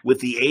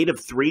with the aid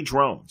of 3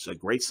 drones? A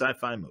great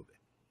sci-fi movie.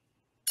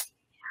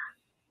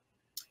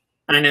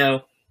 I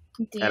know.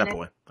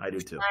 Attaboy. I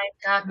do too. My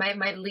God,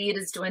 my lead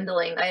is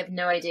dwindling. I have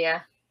no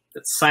idea.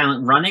 It's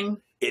Silent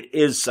Running. It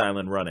is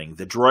Silent Running.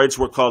 The droids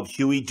were called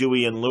Huey,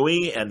 Dewey, and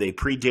Louie, and they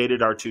predated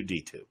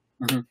R2-D2.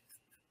 Mm-hmm.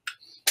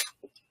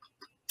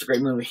 It's a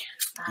great movie.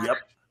 Yep.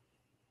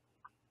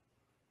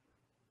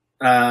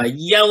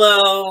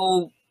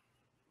 Yellow's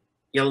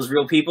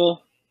Real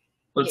People.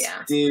 I'll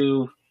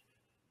do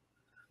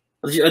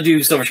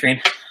Silver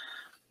Screen.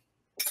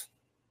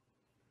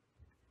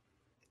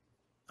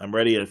 I'm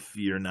ready if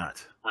you're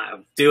not.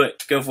 Do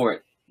it. Go for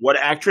it. What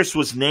actress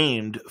was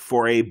named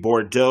for a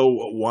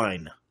Bordeaux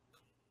wine?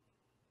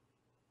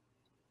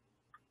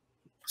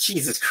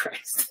 Jesus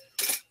Christ.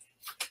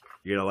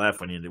 You're going to laugh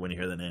when you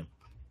hear the name.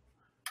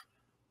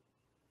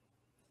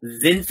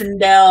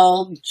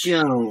 Zinfandel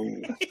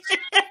Jones.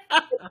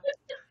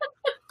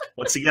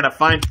 Once again, a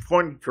fine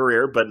porn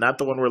career, but not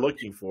the one we're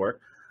looking for.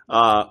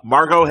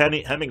 Margot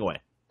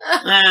Hemingway.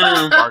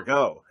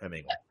 Margot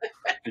Hemingway.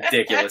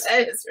 Ridiculous.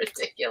 That is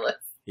ridiculous.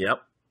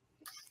 Yep.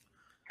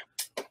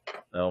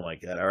 Oh my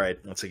God. All right.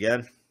 Once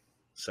again.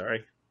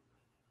 Sorry.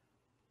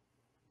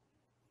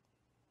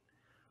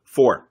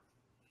 4.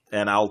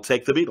 And I'll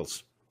take the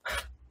Beatles.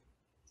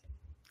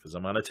 Because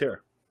I'm on a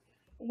tear.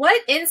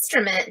 What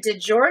instrument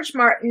did George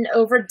Martin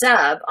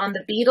overdub on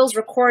the Beatles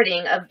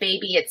recording of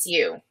Baby It's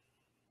You?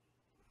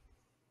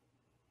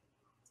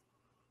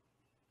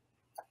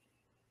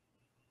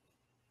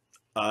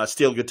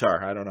 Steel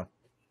guitar. I don't know.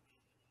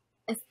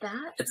 Is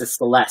that? It's a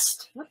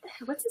Celeste. What the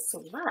hell? What's a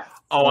Celeste?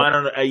 Oh, I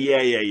don't know.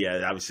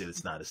 Yeah. Obviously,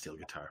 it's not a steel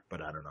guitar,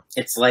 but I don't know.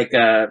 It's like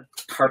a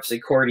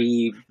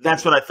harpsichordy.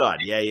 That's what I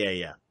thought.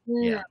 Yeah.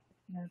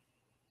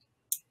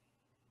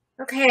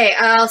 Okay,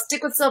 I'll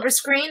stick with Silver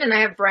Screen, and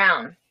I have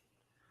Brown.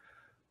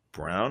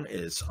 Brown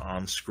is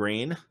on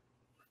screen.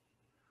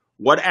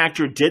 What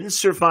actor didn't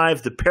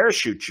survive the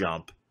parachute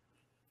jump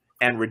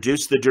and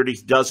reduced the Dirty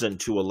Dozen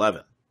to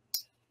 11?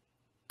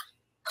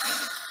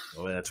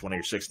 Oh, that's one of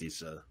your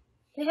 60s.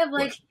 They have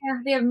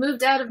they have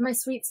moved out of my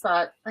sweet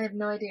spot. I have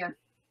no idea.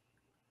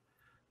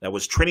 That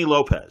was Trini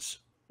Lopez.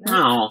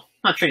 No,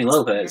 not Trini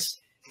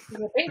Lopez.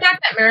 Bring back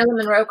that Marilyn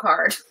Monroe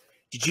card.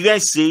 Did you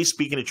guys see,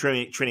 speaking of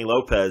Trini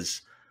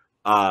Lopez,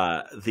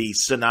 the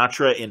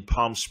Sinatra in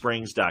Palm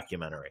Springs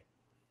documentary?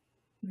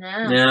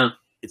 No. Yeah.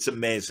 It's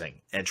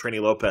amazing. And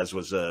Trini Lopez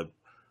was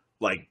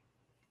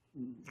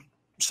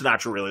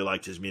Sinatra really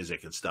liked his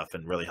music and stuff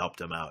and really helped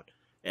him out.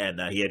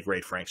 And he had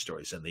great Frank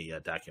stories in the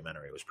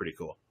documentary. It was pretty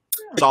cool.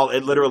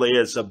 It literally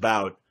is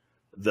about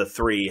the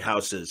 3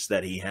 houses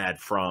that he had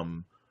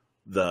from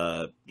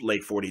the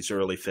late 40s,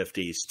 early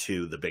 50s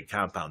to the big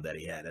compound that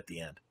he had at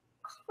the end.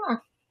 Huh.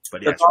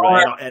 But yeah, it's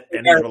really,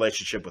 and his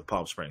relationship with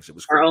Palm Springs, it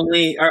was cool. Our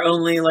only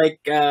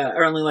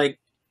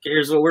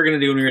here's what we're gonna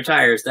do when we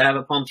retire is to have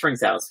a Palm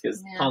Springs house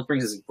because Palm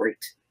Springs is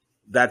great.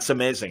 That's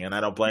amazing, and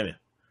I don't blame you.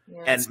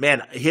 Yeah. And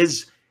man,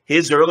 his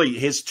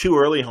 2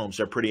 early homes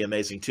are pretty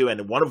amazing too.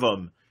 And one of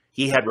them,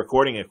 he had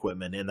recording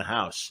equipment in the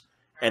house,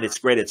 and it's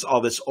great. It's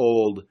all this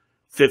old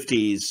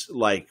 50s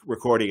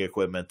recording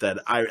equipment that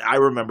I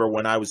remember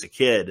when I was a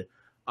kid.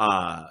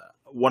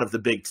 One of the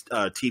big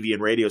TV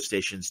and radio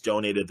stations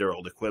donated their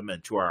old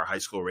equipment to our high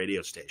school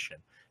radio station,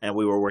 and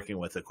we were working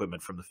with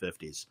equipment from the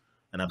 50s.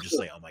 And I'm just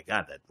like, oh my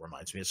God, that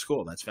reminds me of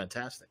school. That's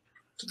fantastic.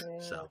 Yeah.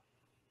 So,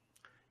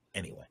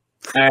 anyway.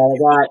 I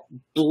got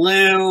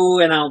blue,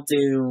 and I'll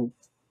do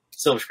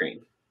Silver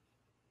Screen.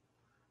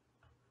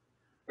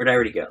 Or did I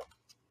already go?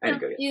 I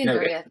didn't go yet. You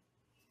didn't go yet.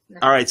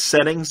 All right,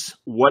 settings.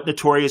 What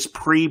notorious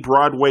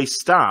pre-Broadway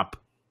stop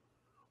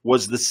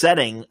was the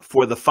setting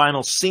for the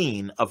final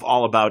scene of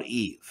All About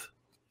Eve?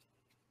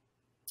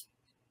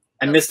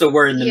 I missed a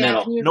word in the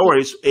middle. No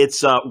worries.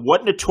 It's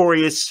what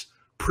notorious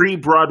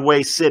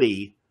pre-Broadway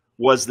city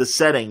was the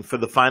setting for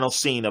the final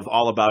scene of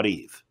All About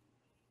Eve?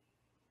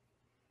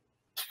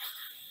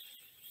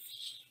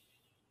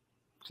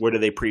 Where do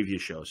they preview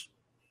shows?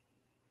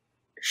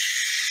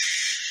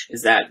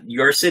 Is that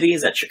your city?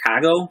 Is that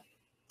Chicago?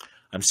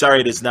 I'm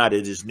sorry, it is not.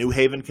 It is New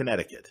Haven,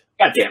 Connecticut.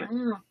 God damn it.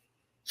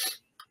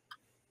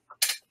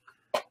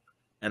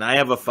 And I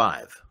have a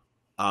 5.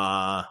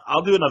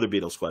 I'll do another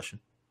Beatles question.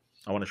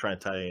 I want to try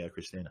and tie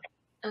Christina.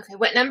 Okay,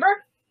 what number?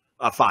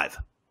 5.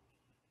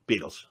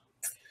 Beatles.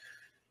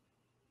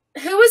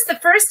 Who was the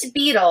first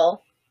Beatle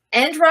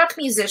and rock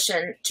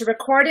musician to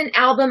record an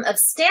album of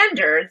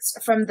standards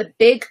from the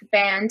big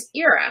band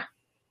era?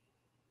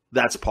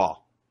 That's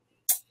Paul.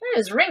 That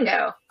was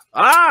Ringo.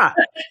 Ah!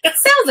 It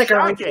sounds like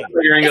a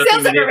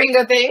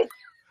Ringo thing.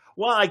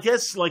 Well, I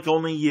guess like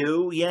Only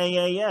You.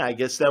 Yeah. I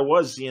guess that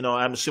was,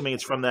 I'm assuming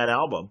it's from that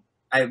album.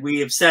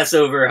 We obsess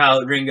over how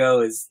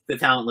Ringo is the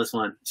talentless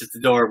one. It's just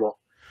adorable.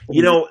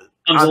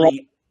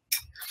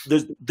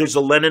 There's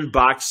a Lennon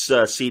box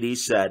CD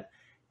set,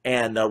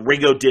 and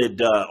Ringo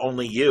did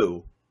Only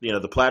You,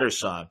 the Platters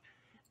song.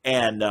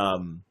 And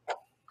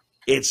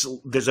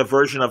there's a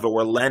version of it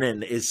where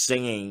Lennon is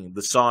singing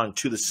the song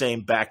to the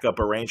same backup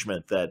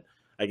arrangement that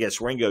I guess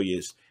Ringo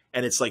used.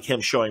 And it's like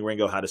him showing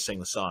Ringo how to sing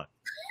the song.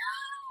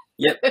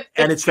 Yep.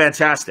 And it's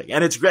fantastic.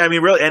 And it's,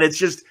 really, and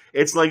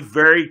it's like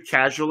very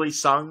casually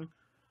sung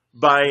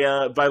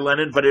by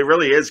Lennon, but it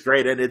really is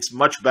great. And it's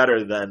much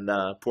better than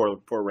poor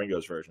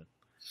Ringo's version.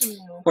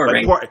 Poor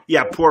Ringo.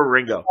 Poor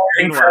Ringo.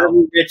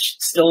 Incredibly rich,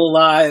 still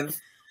alive.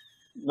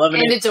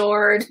 Loving and it.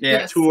 adored. Yeah.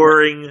 Yes.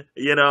 Touring,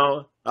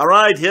 All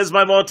right, here's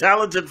my more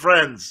talented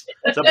friends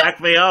to back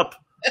me up.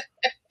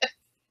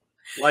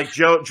 Like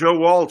Joe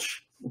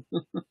Walsh.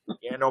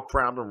 Yeah, no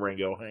problem,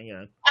 Ringo. Hang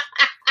on.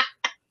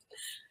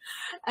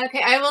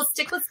 Okay, I will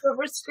stick with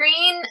silver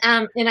screen,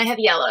 and I have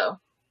yellow.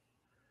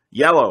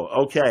 Yellow,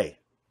 okay.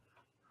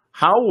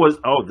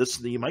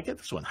 You might get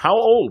this one. How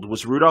old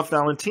was Rudolph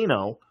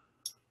Valentino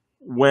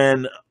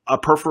when a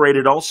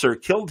perforated ulcer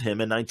killed him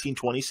in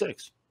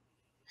 1926?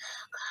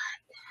 Oh,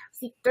 God. Was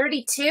he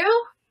 32?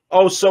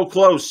 Oh, so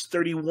close.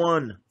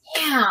 31.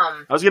 Damn.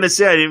 I was going to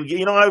say,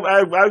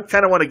 I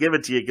kind of want to give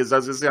it to you because I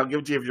was going to say I'll give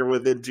it to you if you're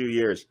within 2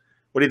 years.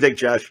 What do you think,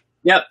 Josh?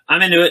 Yep,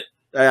 I'm into it.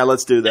 Yeah,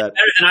 let's do that.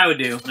 Better than I would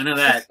do. I know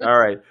that. All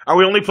right. Are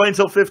we only playing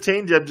till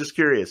 15? I'm just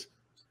curious.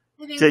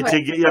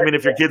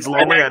 If your kid's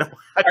lonely,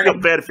 I feel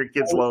bad if your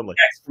kid's lonely.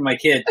 Text from my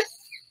kid.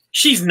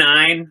 She's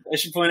 9, I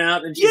should point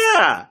out. And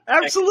yeah,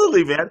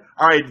 absolutely, man.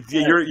 All right,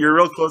 you're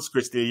real close,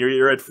 Christina.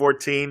 You're at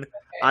 14.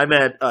 I'm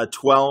at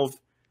 12,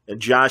 and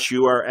Josh,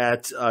 you are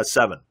at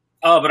 7.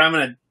 Oh, but I'm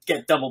gonna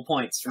get double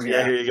points from you.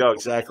 Yeah, here you go.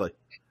 Exactly.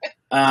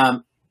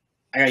 I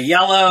got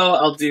yellow.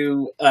 I'll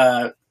do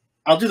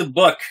the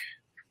book.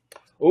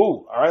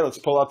 Ooh, all right. Let's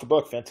pull out the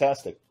book.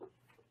 Fantastic.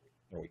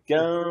 There we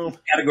go.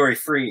 Category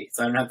free,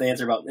 so I don't have to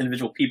answer about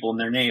individual people and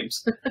their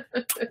names.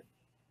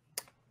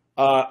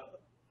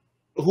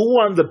 Who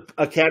won the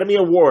Academy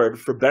Award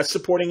for Best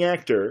Supporting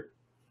Actor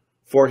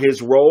for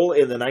his role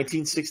in the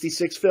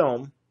 1966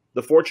 film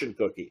The Fortune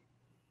Cookie?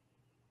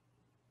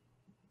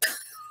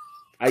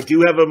 I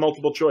do have a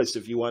multiple choice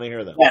if you want to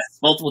hear them. Yes,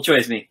 multiple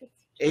choice me.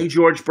 A.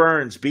 George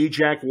Burns, B.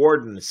 Jack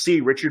Warden,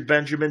 C. Richard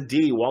Benjamin,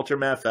 D. Walter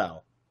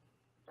Matthau.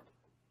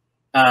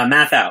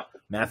 Matthau.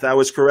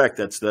 Matthau is correct.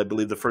 That's, I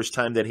believe, the first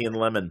time that he and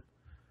Lemon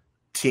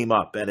team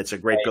up, and it's a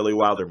great Billy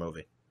Wilder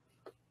movie.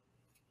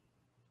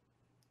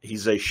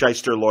 He's a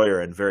shyster lawyer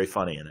and very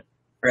funny in it.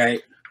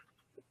 Right.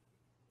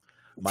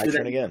 My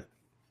turn again.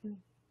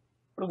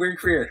 What a weird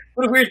career.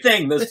 What a weird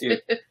thing, those two.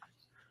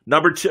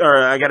 Number 2,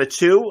 I got a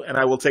 2, and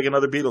I will take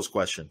another Beatles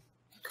question.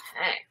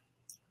 Okay.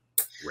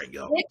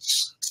 Ringo.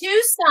 Which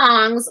 2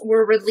 songs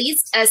were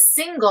released as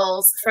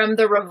singles from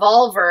the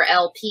Revolver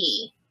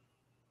LP?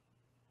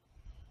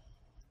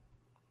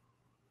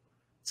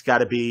 It's got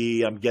to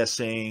be, I'm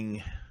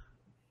guessing,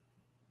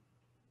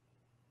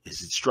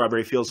 is it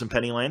Strawberry Fields and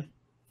Penny Lane?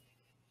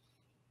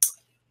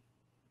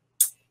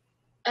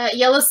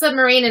 Yellow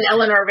Submarine and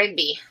Eleanor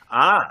Rigby.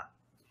 Ah.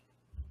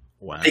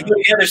 Wow. They go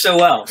together so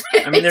well.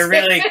 I mean, they're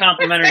really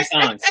complimentary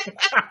songs.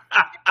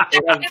 They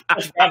have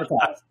such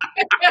gravitas.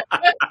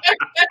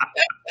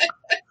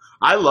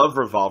 I love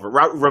Revolver.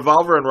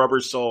 Revolver and Rubber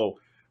Soul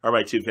are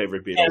my 2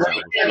 favorite Beatles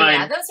albums.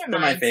 Yeah, those are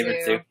my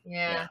favorite too.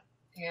 Yeah.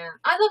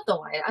 I love the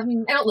White. I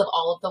mean, I don't love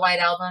all of the White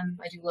Album.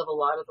 I do love a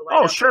lot of the White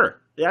Album. Oh,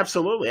 sure. Yeah,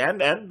 absolutely.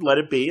 And Let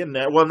It Be. And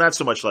not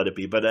so much Let It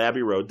Be, but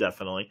Abbey Road,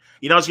 definitely.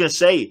 I was going to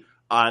say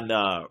on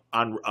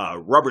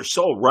Rubber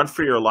Soul, Run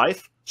for Your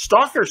Life,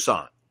 Stalker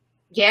song.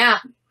 Yeah.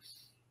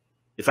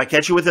 If I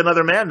catch you with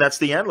another man, that's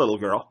the end, little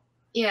girl.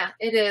 Yeah,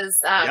 it is.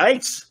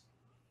 Yikes.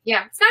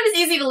 Yeah, it's not as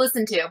easy to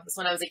listen to as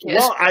when I was a kid.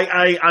 Well,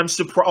 I'm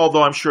surprised,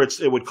 although I'm sure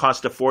it would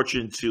cost a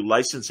fortune to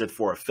license it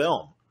for a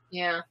film.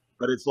 Yeah.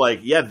 But it's like,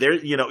 yeah, there,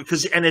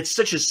 and it's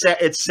such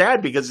it's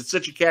sad because it's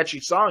such a catchy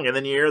song, and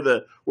then you hear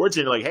the words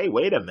and you're like, hey,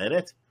 wait a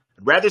minute,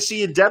 I'd rather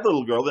see you dead,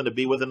 little girl, than to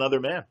be with another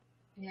man.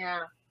 Yeah.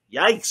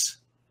 Yikes,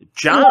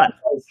 John,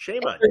 shame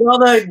on you. All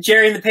the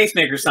Jerry and the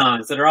Pacemaker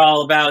songs that are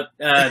all about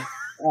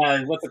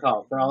what's it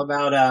called? They're all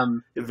about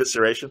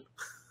evisceration.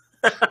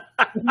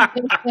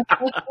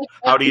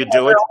 How do you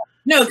do it?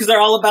 No, because they're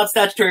all about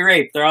statutory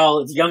rape. They're all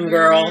it's young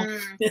girl.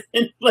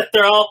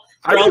 they're all.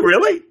 Are you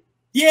really?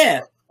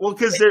 Yeah. Well,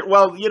 because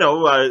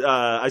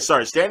I saw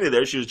her standing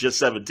there. She was just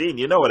 17.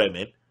 You know what I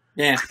mean?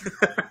 Yeah.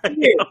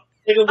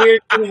 It's a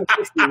weird thing in the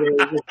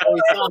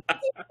 60s.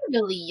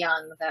 Really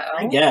young, though.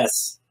 I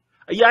guess.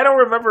 Yeah, I don't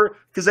remember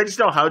because I just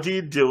know How Do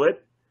You Do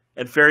It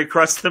and Ferry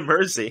Cross the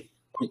Mersey.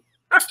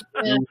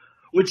 Yeah.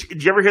 Which,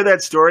 did you ever hear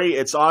that story?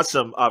 It's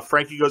awesome.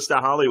 Frankie Goes to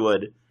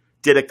Hollywood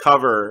did a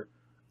cover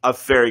of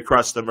Ferry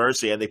Cross the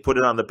Mersey, and they put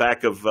it on the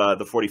back of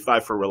the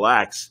 45 for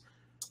Relax,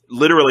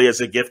 literally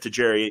as a gift to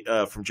Jerry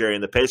from Jerry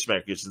and the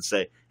Pacemakers, and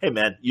say, hey,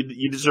 man,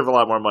 you deserve a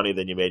lot more money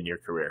than you made in your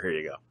career. Here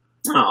you go.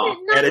 Oh,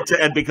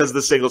 and because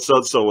the single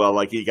sold so well,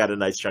 like, you got a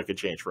nice chunk of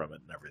change from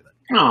it and everything.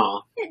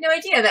 Oh, I had no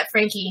idea that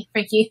Frankie's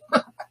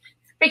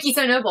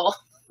so noble.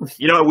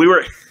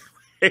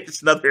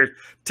 It's another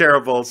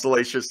terrible,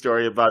 salacious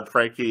story about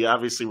Frankie,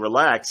 obviously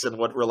Relax, and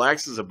what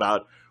Relax is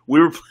about. We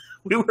were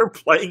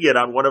playing it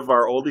on one of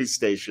our oldies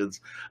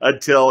stations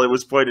until it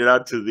was pointed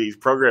out to the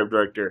program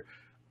director,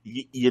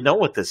 you know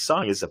what this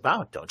song is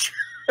about, don't you?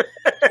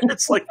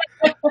 It's like,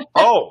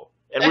 oh,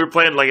 and we were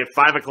playing like at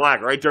 5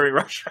 o'clock, right during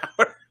rush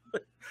hour.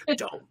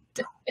 Don't.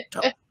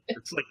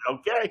 It's like,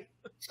 okay.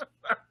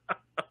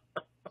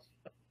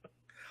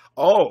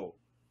 Oh,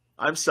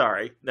 I'm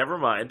sorry. Never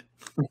mind.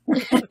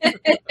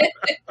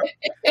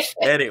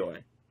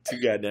 Anyway,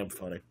 too goddamn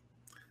funny.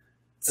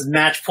 This is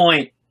match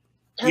point.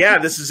 Yeah,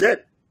 this is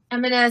it.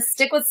 I'm going to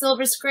stick with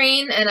Silver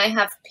Screen, and I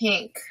have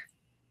Pink.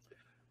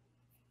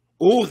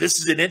 Ooh, this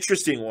is an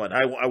interesting one.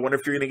 I wonder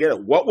if you're going to get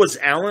it. What was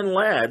Alan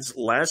Ladd's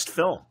last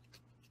film?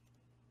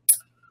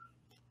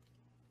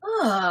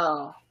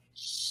 Oh.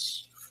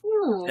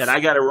 Ooh. And I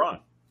got it wrong.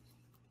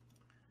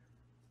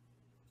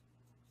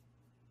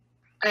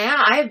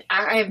 Yeah,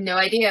 I have no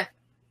idea.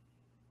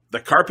 The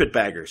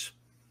Carpetbaggers.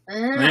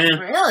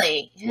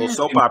 Really? Yeah. Little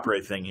soap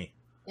opera thingy.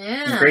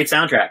 Yeah. Great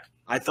soundtrack.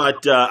 I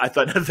thought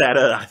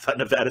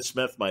Nevada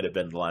Smith might have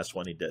been the last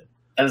one he did.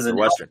 That was an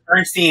Western.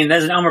 Bernstein.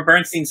 That's an Elmer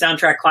Bernstein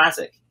soundtrack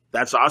classic.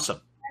 That's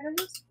awesome. I'm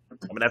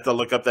gonna have to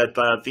look up that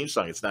theme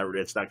song. It's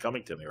not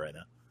coming to me right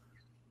now.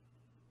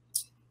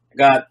 I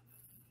got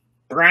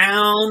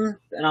Brown,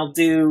 and I'll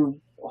do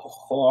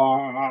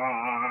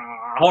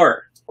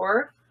horror.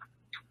 Horror.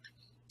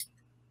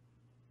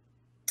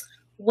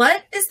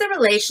 What is the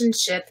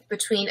relationship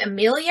between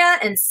Amelia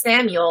and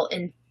Samuel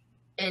in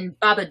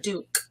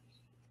Babadook,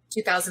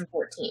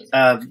 2014?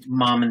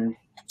 Mom and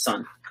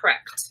son.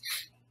 Correct.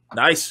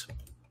 Nice.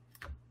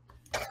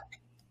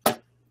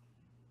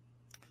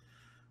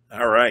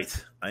 All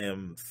right. I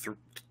am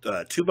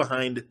 2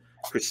 behind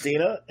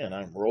Christina, and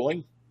I'm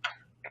rolling.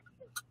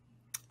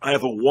 I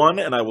have a 1,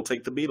 and I will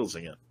take the Beatles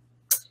again.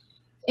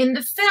 In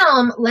the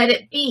film Let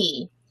It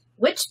Be,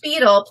 which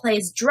Beatle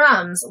plays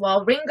drums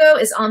while Ringo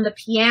is on the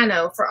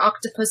piano for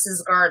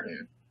Octopus's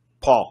Garden?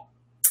 Paul.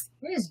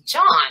 It is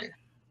John.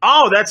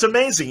 Oh, that's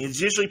amazing. It's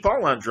usually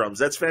Paul on drums.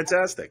 That's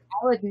fantastic.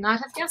 I would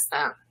not have guessed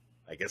that.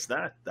 I guess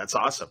not. That's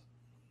awesome.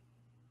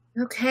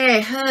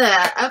 Okay.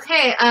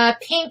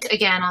 Pink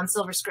again on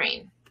Silver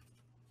Screen.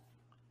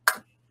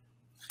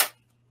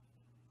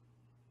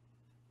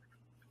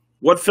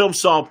 What film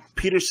saw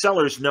Peter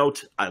Sellers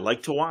note, I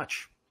like to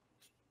watch?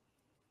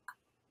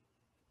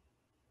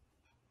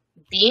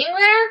 Being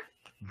There?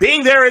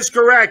 Being There is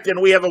correct, and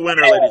we have a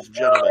winner, ladies and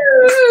gentlemen.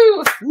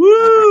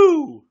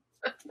 Woo!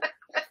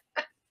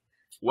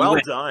 Well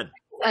done.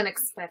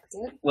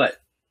 Unexpected. What?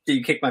 Did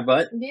you kick my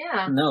butt?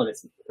 Yeah. No,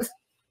 it's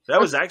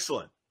That was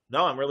excellent.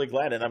 No, I'm really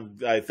glad,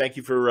 and I thank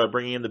you for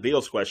bringing in the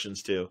Beatles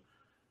questions to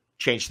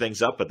change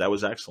things up. But that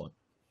was excellent.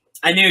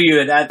 I knew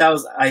you. That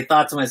was. I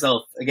thought to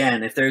myself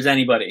again, if there's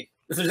anybody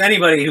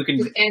who can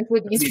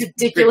answer these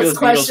ridiculous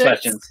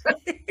questions.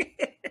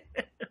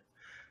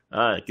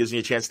 It gives me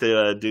a chance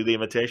to do the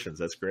imitations.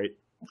 That's great.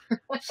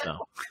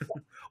 So,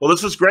 well,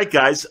 this was great,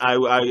 guys.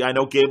 I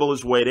know Gable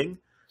is waiting,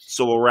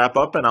 so we'll wrap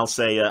up, and I'll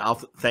say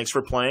thanks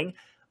for playing.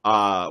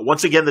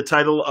 Once again, the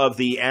title of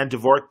the Anne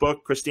Dvorak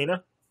book,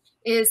 Christina,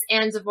 is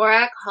Anne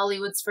Dvorak,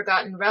 Hollywood's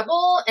Forgotten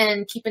Rebel,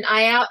 and keep an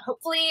eye out.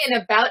 Hopefully in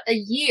about a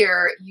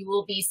year, you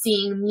will be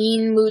seeing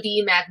mean,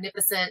 moody,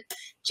 magnificent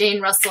Jane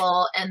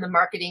Russell and the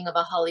marketing of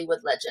a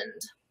Hollywood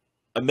legend.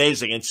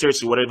 Amazing. And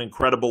seriously, what an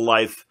incredible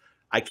life.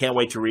 I can't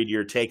wait to read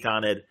your take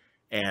on it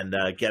and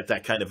get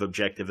that kind of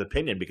objective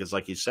opinion because,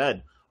 like you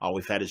said, all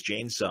we've had is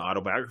Jane's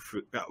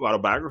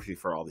autobiography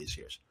for all these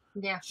years.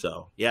 Yeah.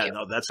 So,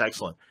 no, that's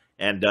excellent.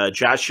 And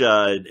Josh,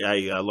 I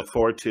look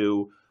forward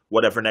to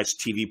whatever next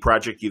TV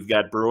project you've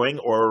got brewing,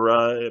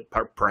 or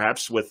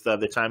perhaps with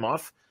the time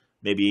off,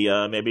 maybe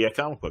a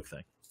comic book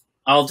thing.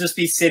 I'll just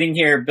be sitting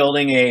here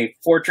building a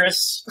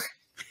fortress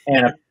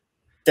and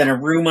then a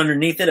room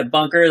underneath it, a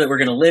bunker that we're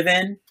going to live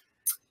in.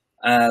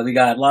 We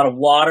got a lot of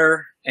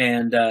water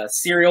and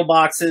cereal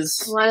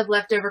boxes. A lot of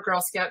leftover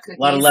Girl Scout cookies.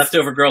 A lot of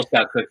leftover Girl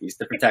Scout cookies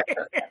to protect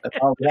us. That's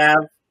all we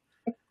have.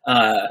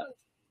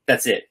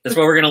 That's it. That's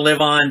what we're going to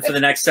live on for the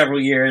next several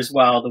years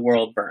while the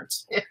world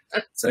burns.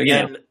 So,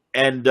 yeah.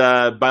 And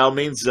by all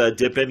means,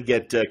 dip in,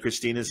 get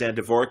Christina's and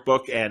Dvorak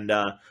book. And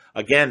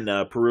again,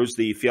 peruse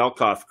the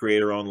Fialkov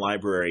Creator-Owned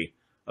Library,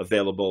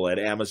 available at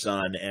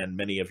Amazon and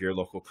many of your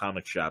local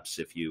comic shops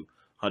if you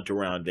hunt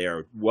around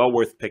there. Well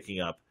worth picking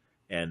up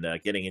and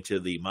getting into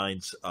the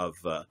minds of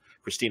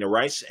Christina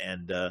Rice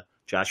and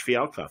Josh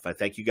Fialkov. I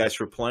thank you guys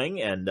for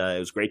playing, and it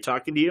was great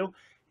talking to you.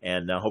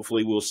 And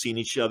hopefully we'll see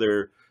each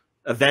other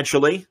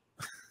eventually,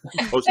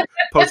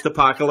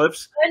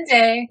 post-apocalypse. One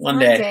day. One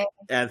day.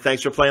 And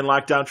thanks for playing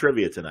Lockdown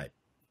Trivia tonight.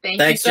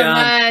 Thanks you so John.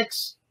 much.